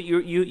really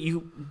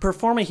you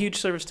perform a huge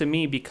service to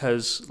me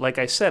because, like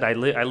I said, I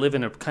live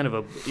in a kind of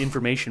a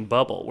information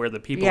bubble where the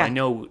people I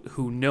know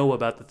who know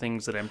about the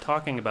things that I'm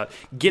talking about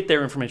get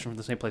their information from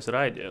the same place that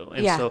I do,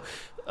 and so.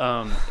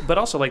 But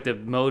also, the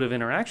mode of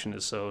interaction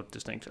is so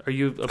distinct. Are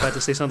you about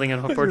to say something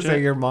unfortunate?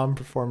 Say your mom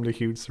performed a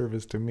huge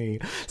service to me.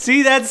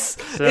 See, there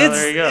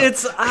you go.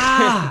 It's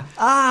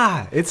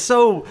it's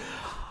so.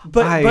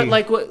 I'm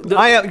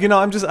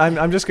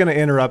just going to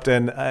interrupt,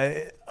 and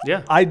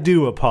I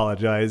do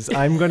apologize.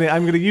 I'm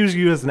gonna use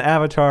you as an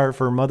avatar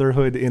for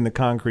motherhood in the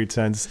concrete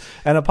sense,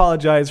 and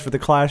apologize for the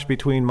clash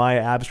between my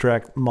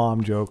abstract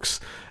mom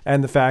jokes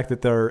and the fact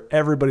that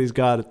everybody's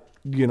got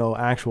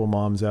actual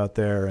moms out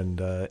there,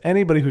 and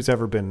anybody who's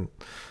ever been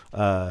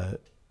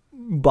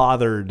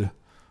bothered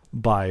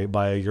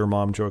by your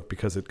mom joke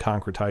because it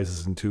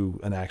concretizes into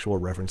an actual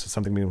reference to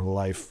something meaningful in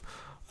life,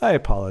 I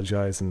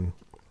apologize, and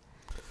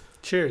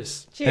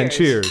cheers. And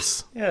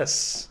cheers.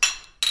 Yes.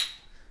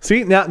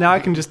 See, now I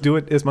can just do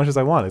it as much as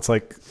I want. It's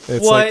what?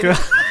 like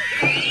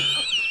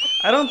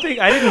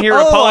I didn't hear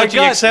apology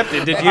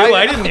accepted. Did you?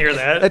 I didn't hear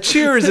that. A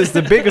cheers is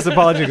the biggest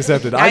apology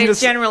accepted. I'm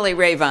generally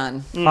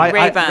Ravon.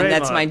 Ravon,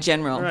 that's my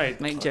general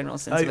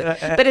sense of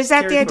it. But is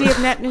that the idea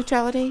of net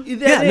neutrality?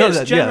 That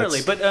is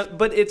generally.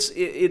 But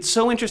it's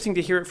so interesting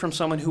to hear it from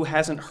someone who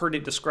hasn't heard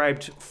it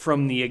described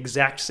from the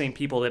exact same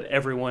people that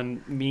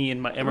me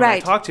and everyone I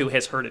talk to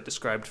has heard it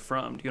described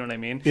from. Do you know what I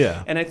mean?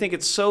 Yeah. And I think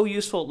it's so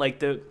useful.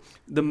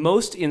 The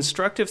most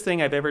instructive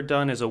thing I've ever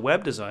done as a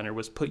web designer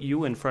was put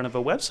you in front of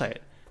a website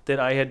that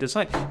I had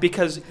designed,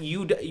 because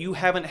you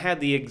haven't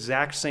had the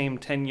exact same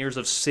 10 years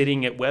of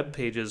sitting at web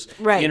pages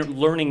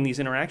learning these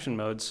interaction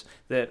modes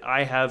that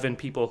I have in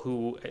people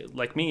who,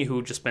 like me,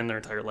 who just spend their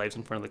entire lives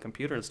in front of the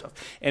computer and stuff.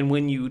 And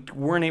when you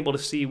weren't able to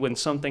see when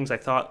some things I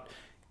thought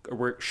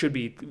should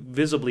be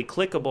visibly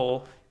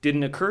clickable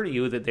didn't occur to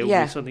you that they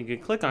would be something you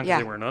could click on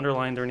because they weren't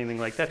underlined or anything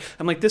like that.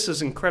 I'm like, this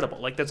is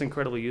incredible. That's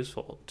incredibly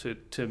useful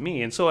to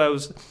me. And so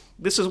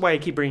this is why I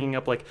keep bringing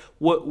up,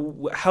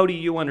 how do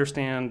you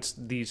understand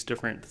these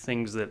different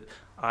things that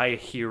I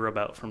hear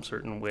about from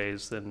certain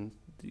ways then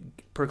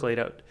percolate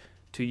out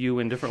to you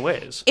in different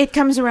ways? It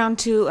comes around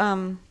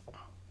to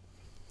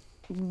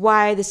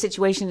why the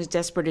situation is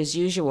desperate as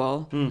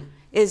usual.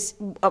 Is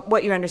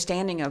what your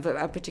understanding of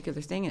a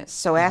particular thing is.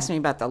 So ask me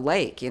about the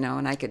lake,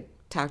 and I could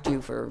talk to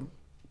you for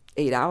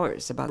 8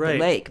 hours about the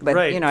lake, but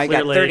I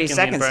got 30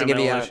 seconds to give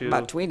you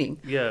about tweeting.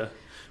 Yeah,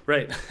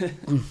 right.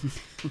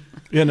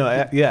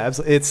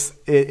 Absolutely.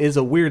 It is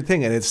a weird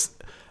thing, and it's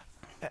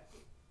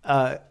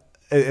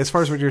as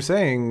far as what you're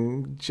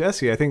saying,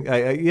 Jesse, I think,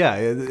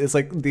 it's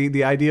like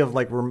the idea of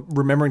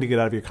remembering to get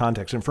out of your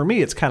context. And for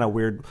me, it's kind of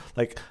weird.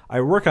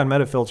 I work on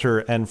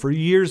Metafilter, and for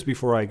years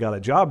before I got a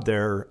job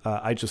there,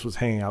 I just was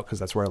hanging out because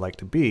that's where I like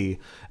to be.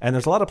 And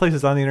there's a lot of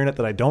places on the internet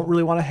that I don't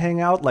really want to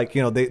hang out. I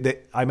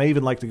may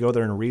even like to go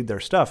there and read their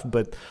stuff,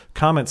 but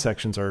comment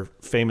sections are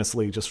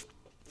famously just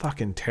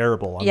fucking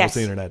terrible on most of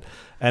the internet.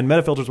 And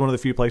Metafilter is one of the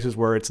few places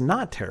where it's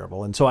not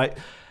terrible. And so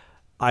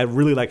I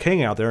really like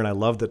hanging out there, and I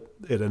love that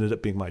it ended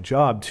up being my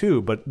job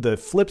too. But the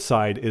flip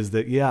side is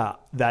that,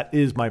 that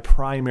is my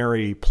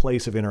primary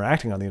place of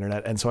interacting on the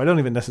internet. And so I don't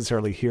even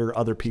necessarily hear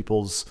other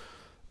people's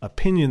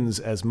opinions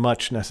as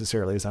much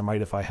necessarily as I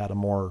might if I had a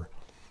more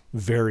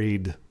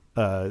varied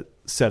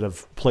set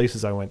of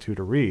places I went to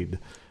read.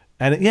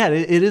 And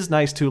it is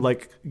nice to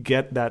like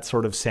get that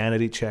sort of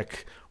sanity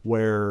check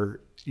where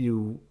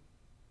you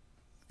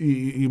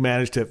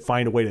manage to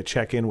find a way to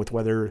check in with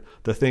whether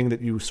the thing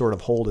that you sort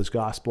of hold as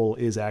gospel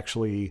is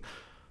actually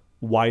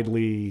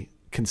widely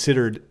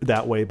considered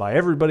that way by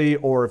everybody,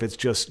 or if it's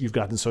just you've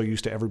gotten so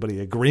used to everybody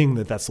agreeing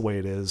that that's the way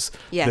it is.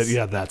 Yes.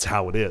 That, that's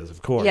how it is,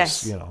 of course.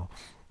 Yes.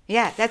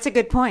 Yeah, that's a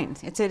good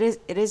point. It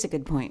is a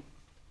good point.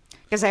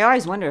 Because I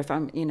always wonder if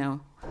I'm,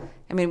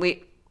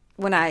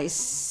 when I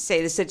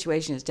say the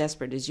situation is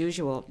desperate as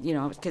usual,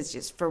 because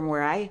just from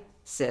where I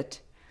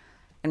sit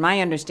and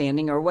my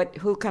understanding, or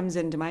who comes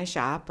into my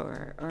shop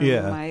or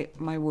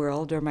my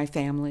world or my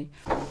family.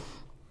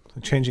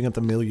 Changing up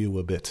the milieu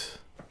a bit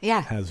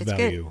has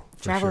value.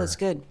 Good. Travel is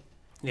good.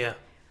 Yeah.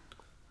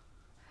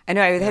 I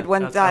know I had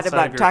one thought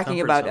about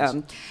talking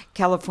about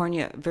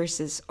California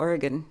versus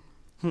Oregon.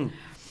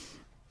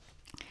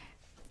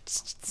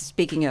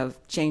 Speaking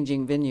of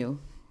changing venue,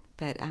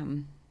 but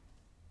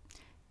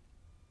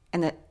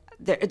and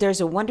there's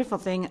a wonderful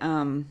thing.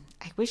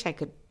 I wish I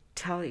could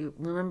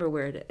remember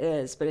where it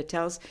is, but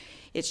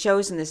it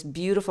shows in this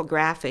beautiful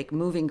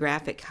moving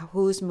graphic,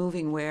 who's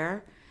moving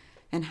where,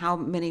 and how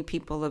many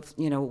people of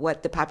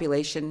what the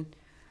population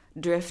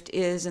drift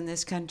is in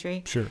this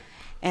country. Sure.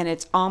 And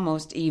it's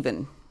almost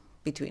even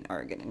between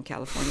Oregon and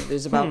California.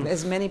 There's about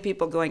as many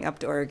people going up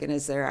to Oregon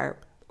as there are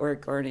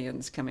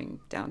Oregonians coming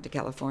down to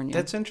California.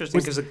 That's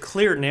interesting because a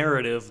clear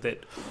narrative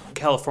that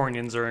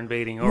Californians are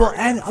invading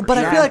Oregon. But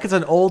I feel like it's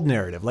an old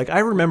narrative. Like I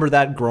remember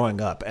that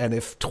growing up, and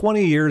if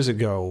 20 years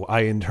ago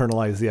I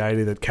internalized the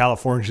idea that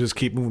Californians just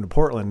keep moving to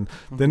Portland,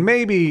 then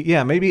maybe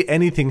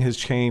anything has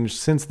changed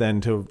since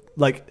then to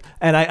like.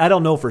 And I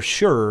don't know for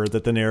sure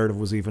that the narrative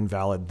was even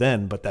valid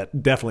then, but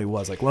that definitely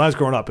was. Like when I was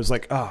growing up, it was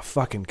like, oh,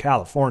 fucking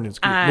Californians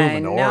keep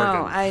moving to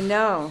Oregon. I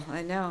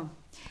know.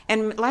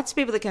 And lots of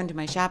people that come to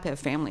my shop have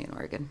family in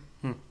Oregon.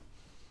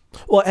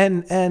 Well,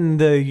 and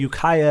the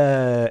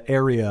Ukiah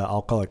area,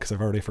 I'll call it because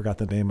I've already forgot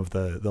the name of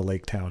the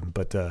lake town,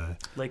 but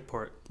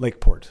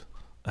Lakeport,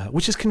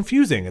 which is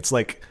confusing. It's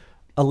like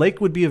a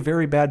lake would be a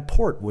very bad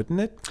port,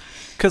 wouldn't it?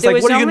 Because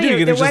like, what are you gonna do?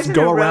 You're gonna just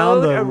go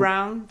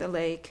around the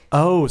lake.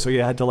 Oh, so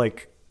you had to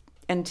like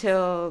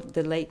until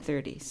the late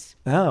 30s.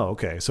 Oh,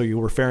 okay. So you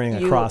were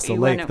ferrying across the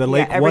lake. The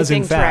lake was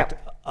in fact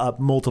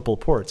multiple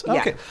ports.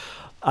 Okay.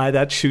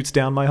 That shoots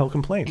down my whole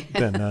complaint.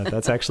 Then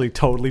that's actually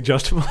totally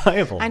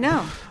justifiable. I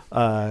know.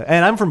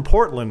 And I'm from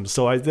Portland,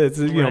 so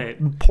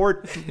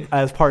port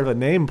as part of a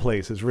name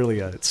place is really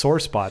a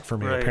sore spot for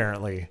me. Right.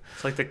 Apparently,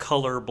 it's like the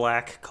color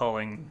black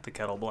calling the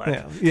kettle black.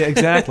 Yeah,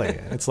 exactly.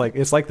 it's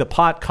like the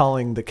pot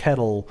calling the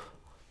kettle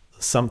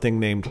something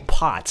named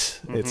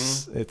pot.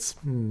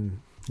 Mm-hmm.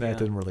 That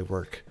didn't really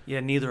work. Yeah,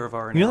 neither of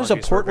our analogies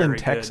there's a Portland, were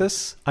very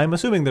Texas. Good. I'm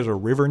assuming there's a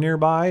river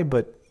nearby,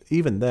 but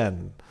even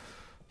then,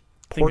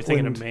 I think you're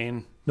thinking of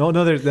Maine. No,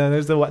 there's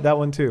that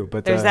one too.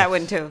 But there's that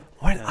one too.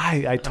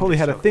 I totally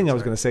had a thing I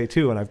was going to say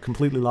too, and I've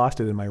completely lost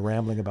it in my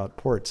rambling about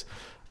ports.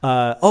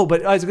 But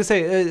I was going to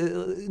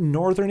say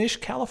northern-ish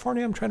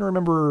California. I'm trying to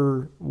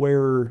remember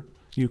where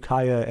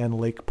Ukiah and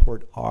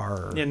Lakeport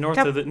are. Yeah, north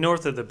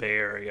of the Bay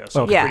Area.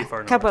 So pretty far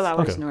north. A couple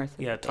hours north.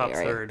 Yeah, top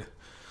third.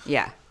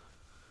 Yeah.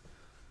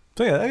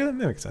 So that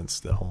makes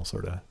sense. The whole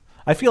sort of.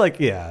 I feel like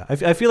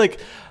I feel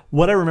like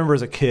what I remember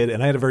as a kid,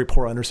 and I had a very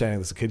poor understanding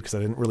as a kid because I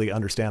didn't really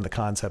understand the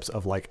concepts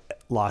of like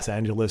Los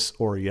Angeles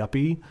or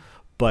yuppie,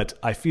 but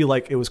I feel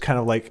like it was kind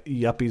of like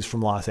yuppies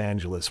from Los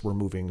Angeles were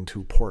moving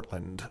to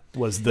Portland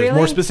was the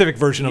more specific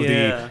version of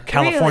the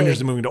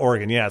Californians moving to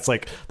Oregon. Yeah, it's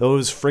like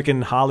those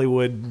freaking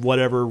Hollywood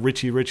whatever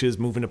Richie Riches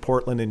moving to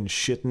Portland and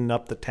shitting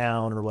up the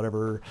town or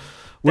whatever.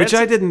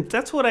 I didn't.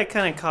 That's what I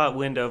kind of caught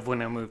wind of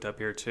when I moved up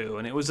here too,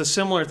 and it was a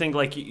similar thing.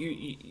 Like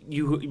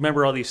you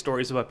remember all these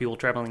stories about people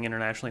traveling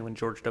internationally when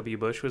George W.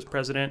 Bush was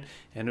president,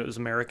 and it was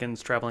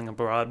Americans traveling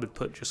abroad would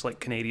put just like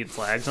Canadian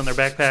flags on their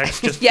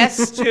backpacks. Just,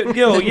 yes.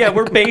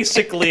 We're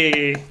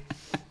basically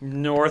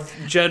North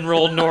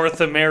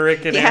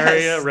American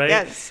area, right?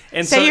 Yes.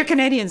 And you're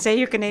Canadian. Say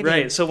you're Canadian.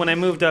 Right. So when I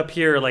moved up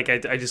here, like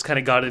I just kind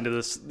of got into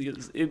this.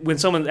 When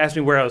someone asked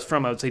me where I was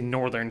from, I would say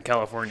Northern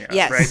California.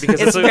 Yes. Right.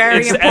 Because it's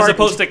very important. As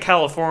opposed to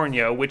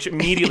California, which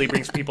immediately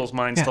brings people's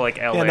minds to like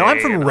LA. Yeah, no, I'm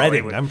from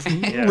Redding. Hollywood. I'm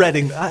from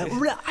Redding.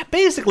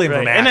 Basically, I'm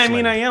from Ashland. And I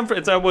mean, I am.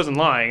 I wasn't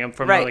lying. I'm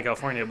from Northern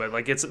California, but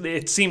like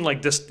it seemed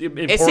like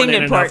important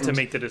enough to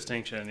make the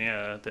distinction.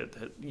 Yeah,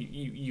 that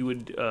you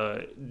would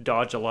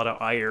dodge a lot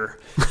of ire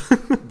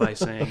by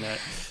saying that.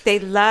 They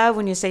love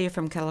when you say you're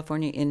from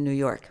California in New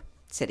York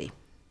City.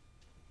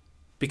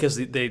 Because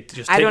they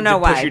just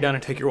push you down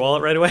and take your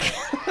wallet right away?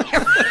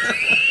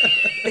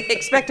 They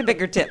expect a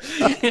bigger tip.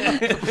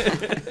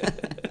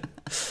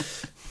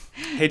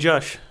 Hey,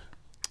 Josh.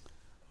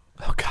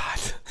 Oh, God.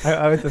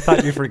 I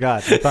thought you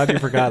forgot. I thought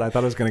I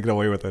was going to get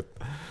away with it.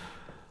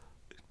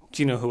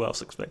 Do you know who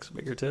else expects a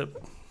bigger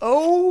tip?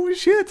 Oh,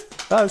 shit.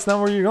 Oh, that's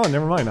not where you're going.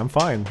 Never mind. I'm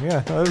fine. Yeah,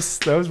 that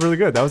was really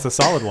good. That was a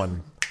solid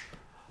one.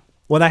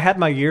 When I had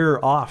my year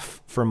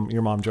off from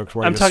your mom jokes,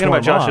 where I'm talking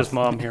about Josh's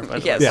mom here. By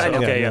the Yes, way. I know.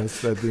 Okay, yeah.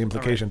 That's the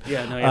implication. Right.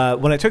 Yeah, no, yeah.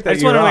 When I took that I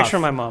just year want to off, make sure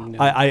my mom knew.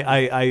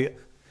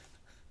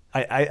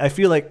 I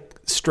feel like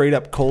straight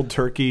up cold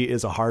turkey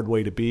is a hard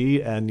way to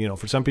be, and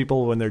for some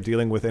people, when they're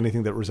dealing with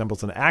anything that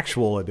resembles an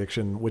actual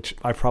addiction, which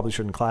I probably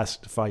shouldn't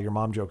classify your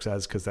mom jokes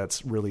as, because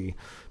that's really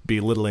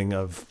belittling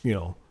of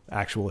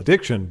actual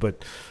addiction.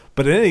 But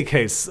in any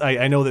case,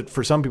 I know that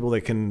for some people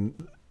they can,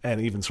 and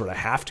even sort of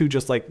have to,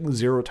 just like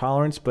zero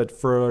tolerance. But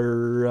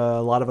for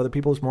a lot of other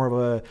people, it's more of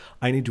a,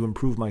 I need to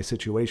improve my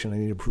situation. I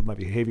need to improve my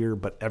behavior,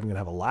 but I'm going to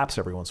have a lapse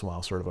every once in a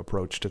while sort of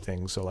approach to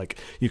things. So like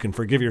you can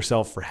forgive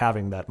yourself for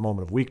having that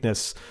moment of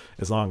weakness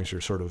as long as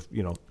you're sort of,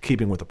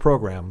 keeping with the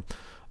program.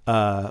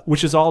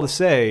 Which is all to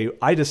say,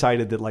 I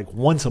decided that like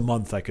once a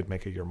month I could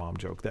make a your mom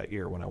joke that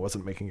year when I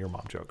wasn't making your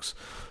mom jokes.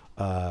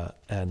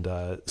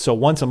 So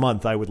once a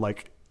month I would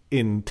like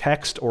in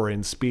text or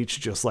in speech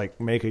just like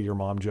make a your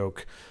mom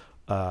joke.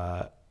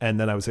 And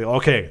then I would say,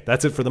 okay,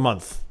 that's it for the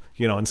month,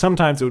 and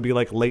sometimes it would be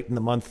like late in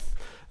the month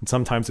and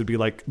sometimes it'd be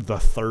like the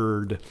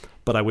 3rd,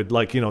 but I would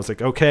like, it's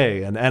like,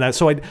 okay. I'd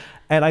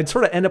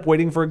sort of end up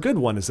waiting for a good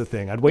one is the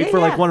thing. I'd wait for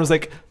like one that was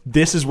like,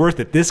 this is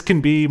worth it. This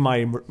can be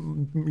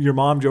your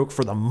mom joke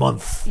for the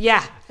month.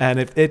 Yeah. And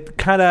it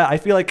kind of, I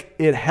feel like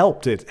it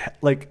helped it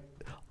like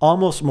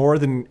almost more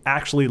than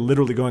actually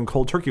literally going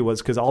cold turkey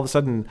was, because all of a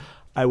sudden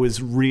I was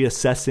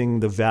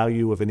reassessing the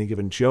value of any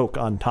given joke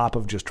on top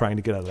of just trying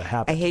to get out of the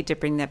habit. I hate to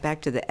bring that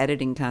back to the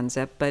editing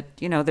concept, but,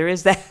 there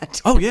is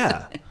that. Oh,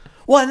 yeah.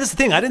 Well, and that's the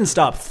thing. I didn't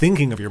stop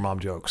thinking of your mom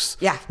jokes.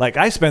 Yeah. Like,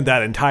 I spent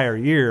that entire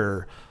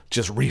year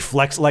just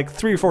like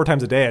 3 or 4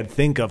 times a day I'd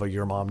think of a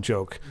your mom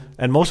joke.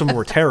 And most of them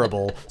were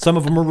terrible. Some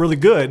of them were really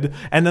good.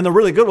 And then the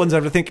really good ones I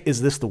have to think,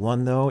 is this the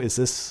one, though? Is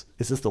this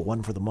the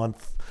one for the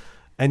month?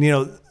 And,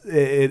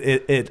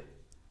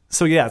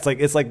 so, yeah,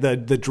 it's like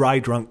the dry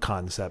drunk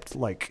concept.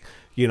 Like,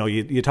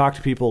 you talk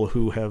to people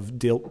who have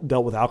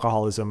dealt with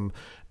alcoholism,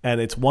 and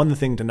it's one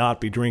thing to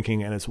not be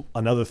drinking, and it's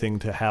another thing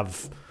to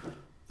have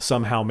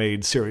somehow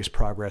made serious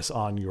progress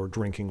on your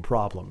drinking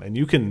problem. And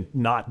you can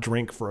not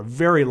drink for a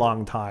very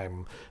long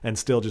time and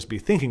still just be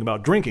thinking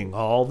about drinking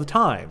all the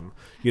time,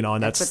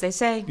 and that's what they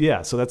say.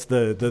 Yeah. So that's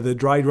the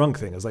dry drunk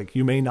thing, is like,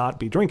 you may not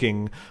be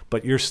drinking,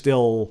 but you're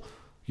still,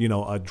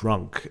 a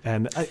drunk.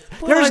 And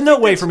there's no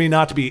way for me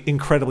not to be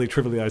incredibly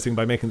trivializing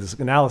by making this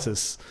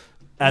analysis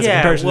as a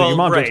comparison to your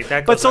mom jokes.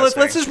 But so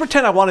let's just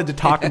pretend I wanted to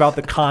talk about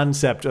the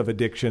concept of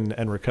addiction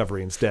and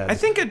recovery instead. I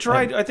think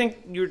I think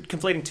you're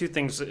conflating two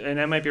things, and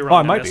I might be wrong. Oh,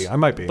 I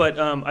might be. But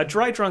a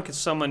dry drunk is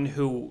someone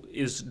who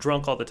is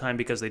drunk all the time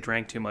because they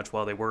drank too much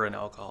while they were an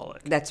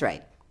alcoholic. That's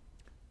right.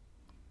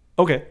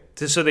 Okay.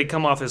 So they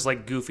come off as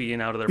like goofy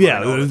and out of their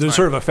mind. Yeah, they're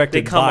sort of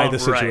affected by the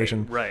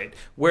situation. Right.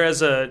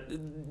 Whereas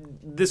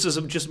this is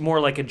just more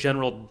like a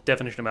general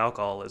definition of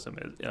alcoholism,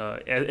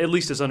 at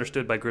least as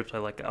understood by groups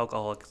like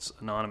Alcoholics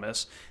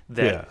Anonymous,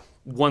 that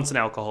once an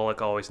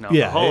alcoholic, always an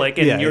alcoholic,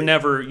 and you're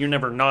never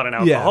not an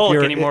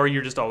alcoholic anymore.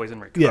 You're just always in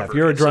recovery. Yeah, if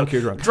you're a drunk,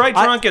 you're drunk. Dry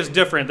drunk is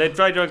different. That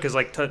dry drunk is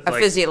like a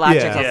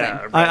physiological thing.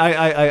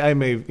 Right. I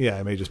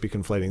may just be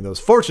conflating those.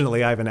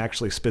 Fortunately, I haven't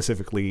actually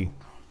specifically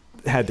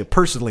had to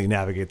personally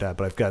navigate that,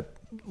 but I've got.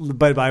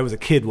 But I was a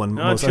kid when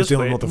I was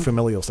dealing with the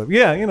familial stuff.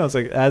 Yeah, it's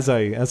like as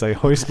I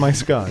hoist my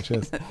scotch.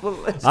 Yes.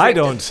 I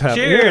don't have.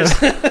 Cheers.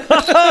 Good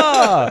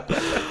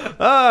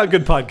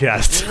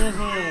podcast.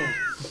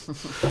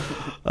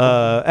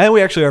 And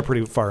we actually are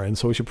pretty far in,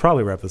 so we should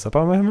probably wrap this up.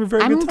 I'm having a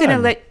very good time. I'm going to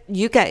let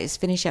you guys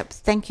finish up.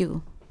 Thank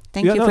you.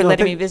 Thank you for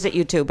letting me visit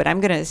you too, but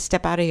I'm going to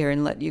step out of here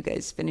and let you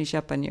guys finish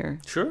up on your...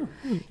 Sure.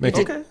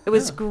 It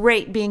was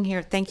great being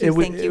here. Thank you.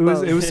 It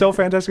was so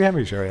fantastic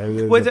having you, Sherry.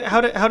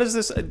 How does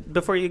this,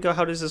 before you go,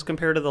 how does this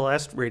compare to the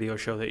last radio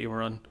show that you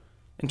were on?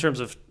 In terms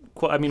of,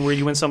 were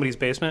you in somebody's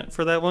basement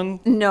for that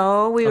one?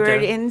 No, we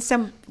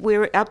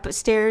were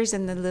upstairs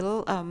in the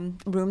little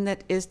room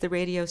that is the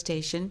radio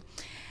station.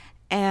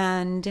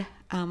 And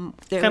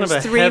there kind was of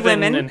a 3 heaven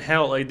women. And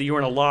hell. Like you were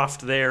in a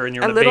loft there, and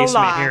you're in a basement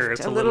loft, here.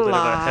 It's a little bit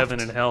of a heaven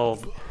and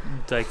hell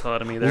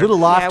dichotomy there. A little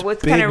loft, big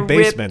kind of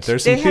basement.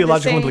 There's some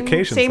theological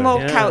implications. Same there.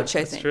 old couch,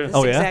 I think.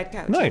 Oh yeah, exact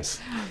couch. Nice.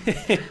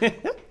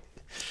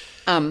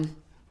 And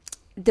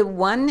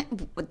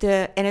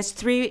it's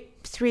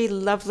three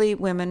lovely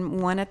women,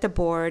 one at the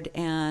board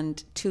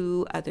and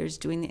 2 others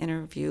doing the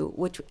interview.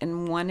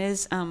 One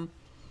is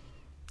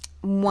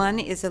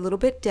a little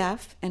bit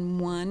deaf, and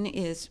one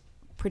is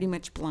pretty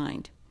much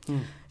blind.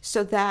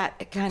 So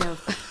that kind of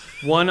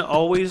one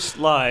always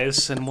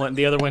lies, and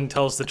the other one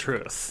tells the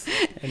truth.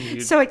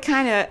 So it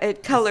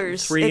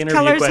colors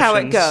how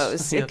it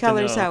goes. It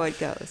colors how it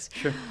goes.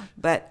 Sure,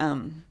 but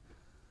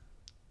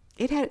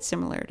it had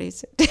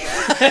similarities.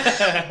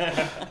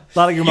 A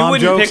lot of your mom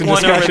jokes and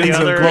discussions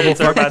of global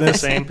they're about the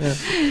same.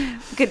 Yeah.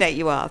 Good night,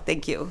 you all.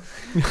 Thank you.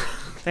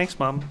 Thanks,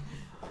 Mom.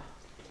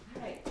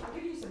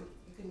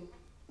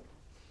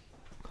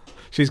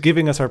 She She's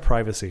giving us our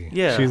privacy.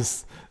 Yeah.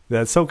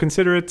 That's so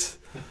considerate.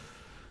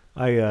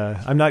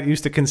 I'm not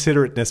used to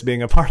considerateness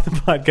being a part of the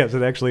podcast.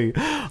 And actually,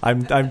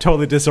 I'm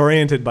totally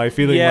disoriented by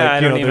feeling like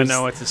I don't even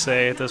know what to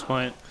say at this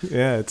point.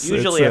 Yeah, it's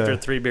usually after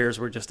 3 beers,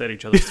 we're just at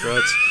each other's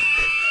throats.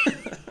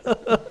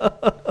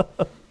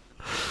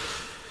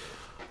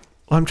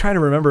 Well, I'm trying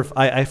to remember if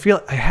I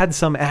feel I had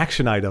some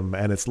action item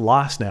and it's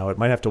lost now. It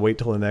might have to wait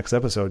till the next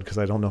episode because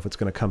I don't know if it's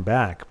going to come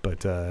back.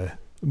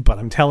 But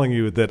I'm telling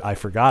you that I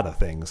forgot a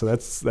thing, so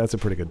that's a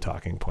pretty good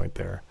talking point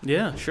there.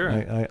 Yeah, sure.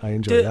 I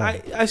enjoy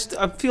that.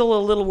 I feel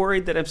a little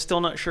worried that I'm still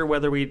not sure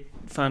whether we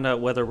found out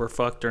whether we're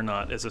fucked or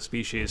not as a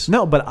species.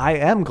 No, but I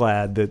am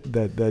glad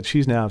that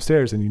she's now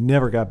upstairs and you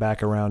never got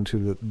back around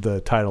to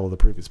the title of the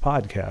previous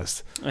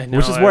podcast, I know,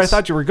 which is where I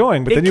thought you were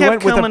going. But then you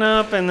went with coming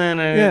up, and then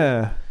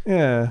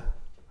yeah.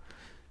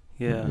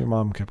 Yeah. Your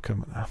mom kept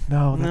coming up.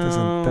 No,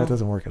 that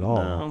doesn't work at all.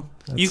 No.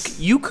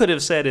 You could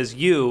have said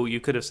you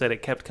could have said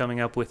it kept coming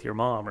up with your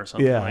mom or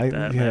something like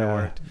that. Yeah,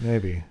 worked.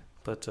 Maybe.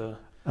 But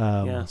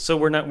yeah. So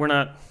we're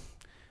not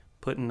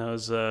putting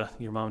those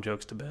your mom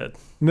jokes to bed.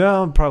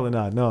 No, probably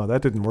not. No,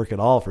 that didn't work at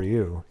all for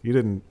you. You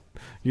didn't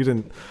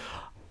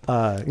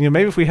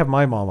maybe if we have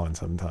my mom on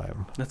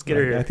sometime. Let's get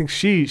her here. I think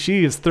she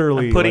is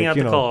thoroughly I'm putting out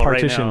the call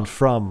partitioned right now.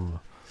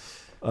 from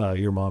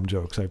your mom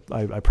jokes.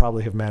 I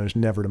probably have managed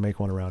never to make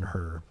one around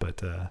her,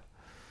 but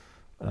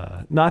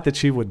not that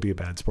she would be a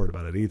bad sport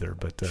about it either.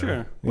 But sure.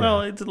 Yeah.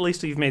 Well, at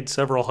least you've made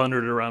several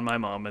hundred around my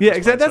mom. Yeah,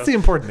 exactly. That's the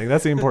important thing.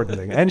 That's the important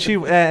thing.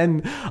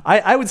 And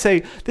I would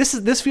say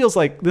this feels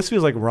like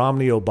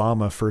Romney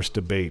Obama first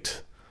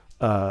debate.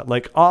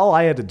 Like all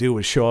I had to do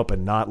was show up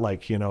and not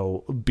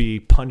be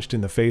punched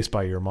in the face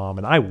by your mom,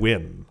 and I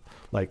win.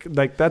 Like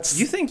that's.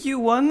 You think you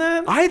won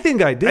that? I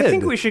think I did. I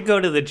think we should go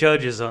to the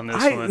judges on this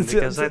one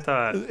because I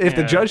thought if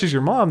the judge is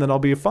your mom, then I'll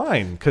be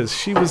fine because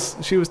she was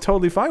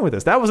totally fine with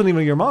this. That wasn't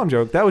even your mom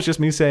joke. That was just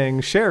me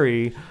saying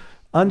Sherry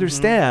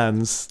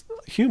understands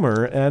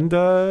humor, and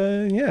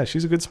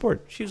she's a good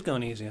sport. She was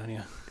going easy on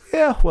you.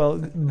 Yeah, well,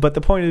 but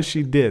the point is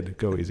she did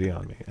go easy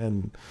on me,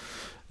 and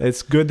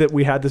it's good that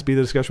we had this be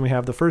the discussion we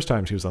have the first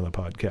time she was on the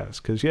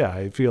podcast. Because,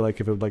 I feel like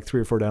if it was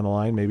 3 or 4 down the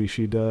line, maybe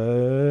she'd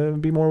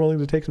be more willing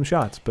to take some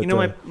shots. But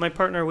my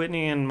partner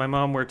Whitney and my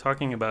mom were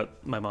talking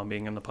about my mom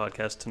being on the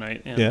podcast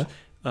tonight. And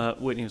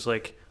Whitney was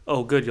like,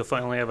 oh, good, you'll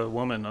finally have a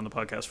woman on the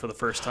podcast for the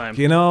first time.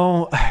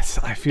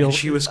 I feel... And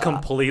she was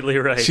completely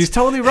right. She's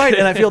totally right,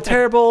 and I feel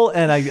terrible,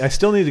 and I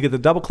still need to get the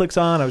double clicks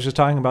on. I was just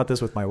talking about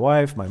this with my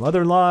wife, my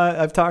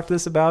mother-in-law I've talked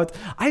this about.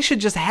 I should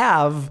just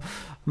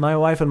have my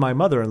wife and my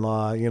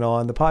mother-in-law,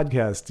 on the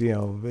podcast,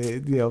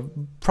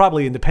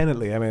 probably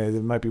independently. I mean,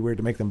 it might be weird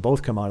to make them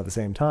both come on at the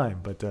same time,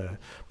 but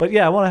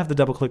yeah, I want to have the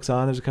double clicks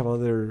on. There's a couple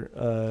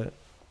other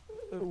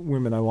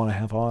women I want to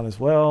have on as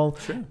well.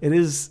 Sure. It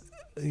is,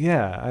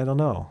 I don't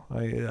know.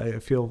 I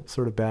feel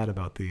sort of bad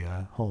about the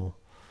whole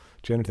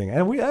gender thing,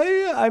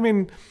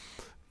 and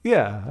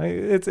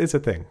it's a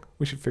thing.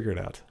 We should figure it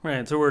out.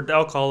 Right. So we're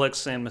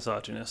alcoholics and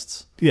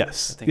misogynists.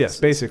 Yes. Yes.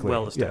 Basically.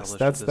 Well established.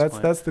 Yes.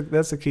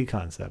 That's the key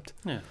concept.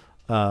 Yeah.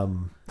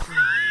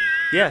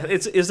 Yeah.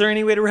 Is there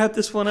any way to wrap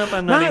this one up?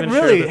 I'm not even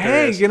really. sure.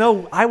 Hey,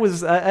 I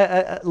was.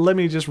 Let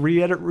me just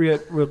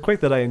reiterate real quick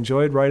that I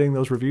enjoyed writing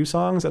those review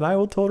songs, and I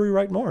will totally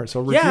write more.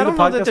 So review I don't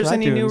the know that there's on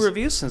any iTunes. new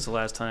reviews since the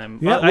last time.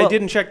 Yeah, I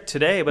didn't check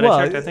today, but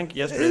I checked I think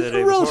yesterday. It's the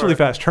day a relatively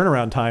before. fast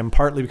turnaround time,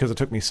 partly because it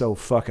took me so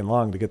fucking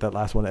long to get that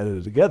last one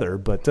edited together.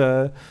 But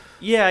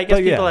yeah, I guess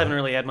people haven't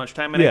really had much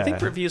time, and I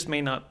think reviews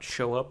may not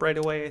show up right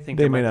away. I think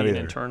there might be an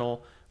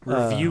internal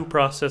review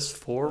process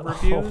for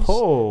reviews.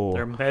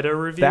 They're meta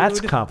reviewed. That's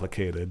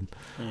complicated.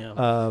 Yeah.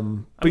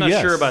 I'm not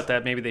sure about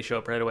that. Maybe they show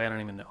up right away. I don't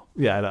even know.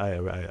 Yeah, I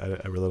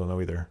really don't know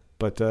either.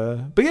 But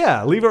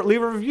yeah, leave a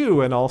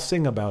review and I'll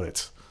sing about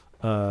it.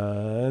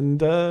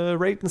 And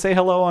rate and say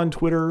hello on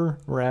Twitter.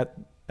 We're at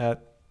the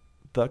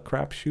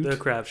Crapshoot. The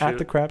Crapshoot. At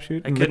the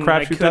Crapshoot.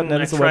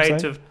 I tried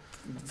to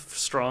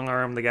strong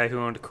arm the guy who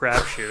owned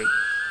Crapshoot.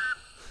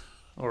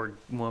 Or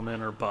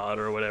woman or bot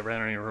or whatever. I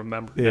don't even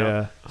remember. Yeah.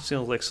 Now. It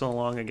feels like so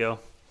long ago.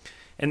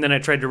 And then I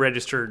tried to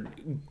register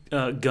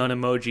gun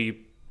emoji,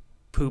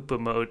 poop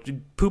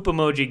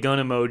emoji, gun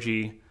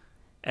emoji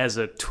as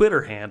a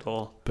Twitter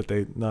handle. But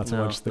they won't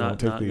take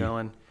the...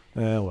 going.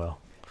 Well.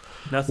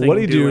 Nothing what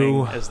do you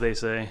doing, do? As they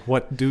say.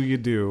 What do you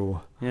do?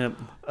 Yep.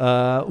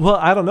 Well,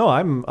 I don't know.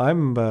 I'm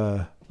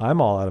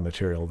all out of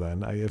material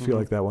then. I feel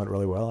like that went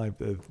really well.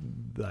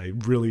 I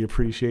really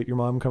appreciate your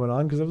mom coming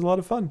on because it was a lot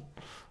of fun.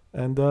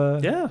 And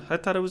yeah, I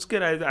thought it was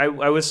good.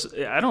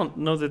 I don't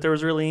know that there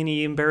was really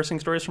any embarrassing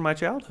stories from my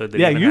childhood.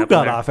 Yeah, you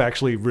got off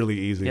actually really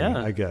easy.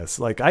 Yeah. I guess.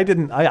 Like I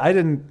didn't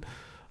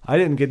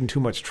get in too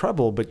much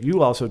trouble, but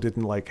you also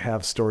didn't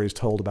have stories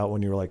told about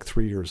when you were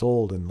 3 years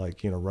old and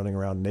running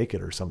around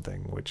naked or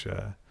something. Which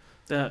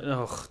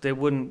They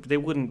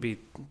wouldn't be.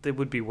 They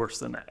would be worse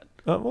than that.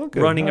 Well,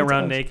 good. Running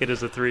around naked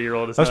as a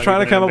 3-year-old. I was trying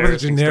to come up with a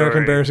generic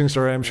embarrassing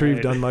story. I'm sure Right.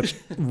 you've done much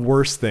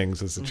worse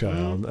things as a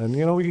child, and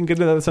we can get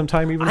into that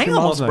sometime. Even if I your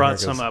mom's almost not brought here,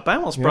 'cause- some up. I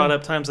almost brought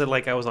up times that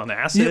I was on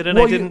acid, and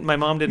well, I didn't. My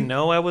mom didn't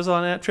know I was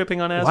on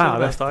tripping on acid. Wow,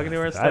 when I was talking to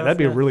her. And stuff. That'd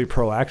be a really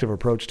proactive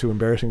approach to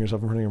embarrassing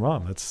yourself in front of your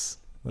mom. That's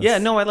yeah.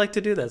 No, I like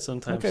to do that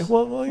sometimes. okay.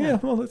 Well, yeah.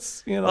 Well,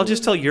 let's I'll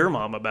just tell your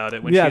mom about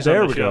it when yeah. she's on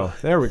There the we show. go.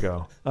 There we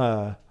go.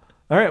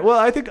 All right. Well,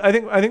 I think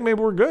maybe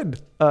we're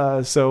good.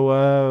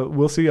 So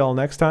we'll see y'all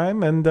next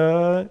time, and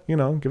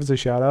give us a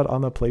shout out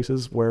on the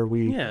places where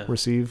we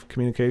receive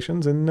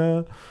communications,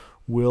 and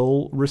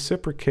we'll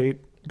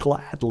reciprocate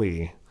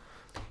gladly.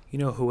 You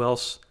know who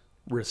else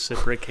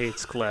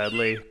reciprocates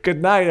gladly?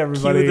 Good night,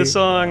 everybody. Cue the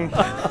song.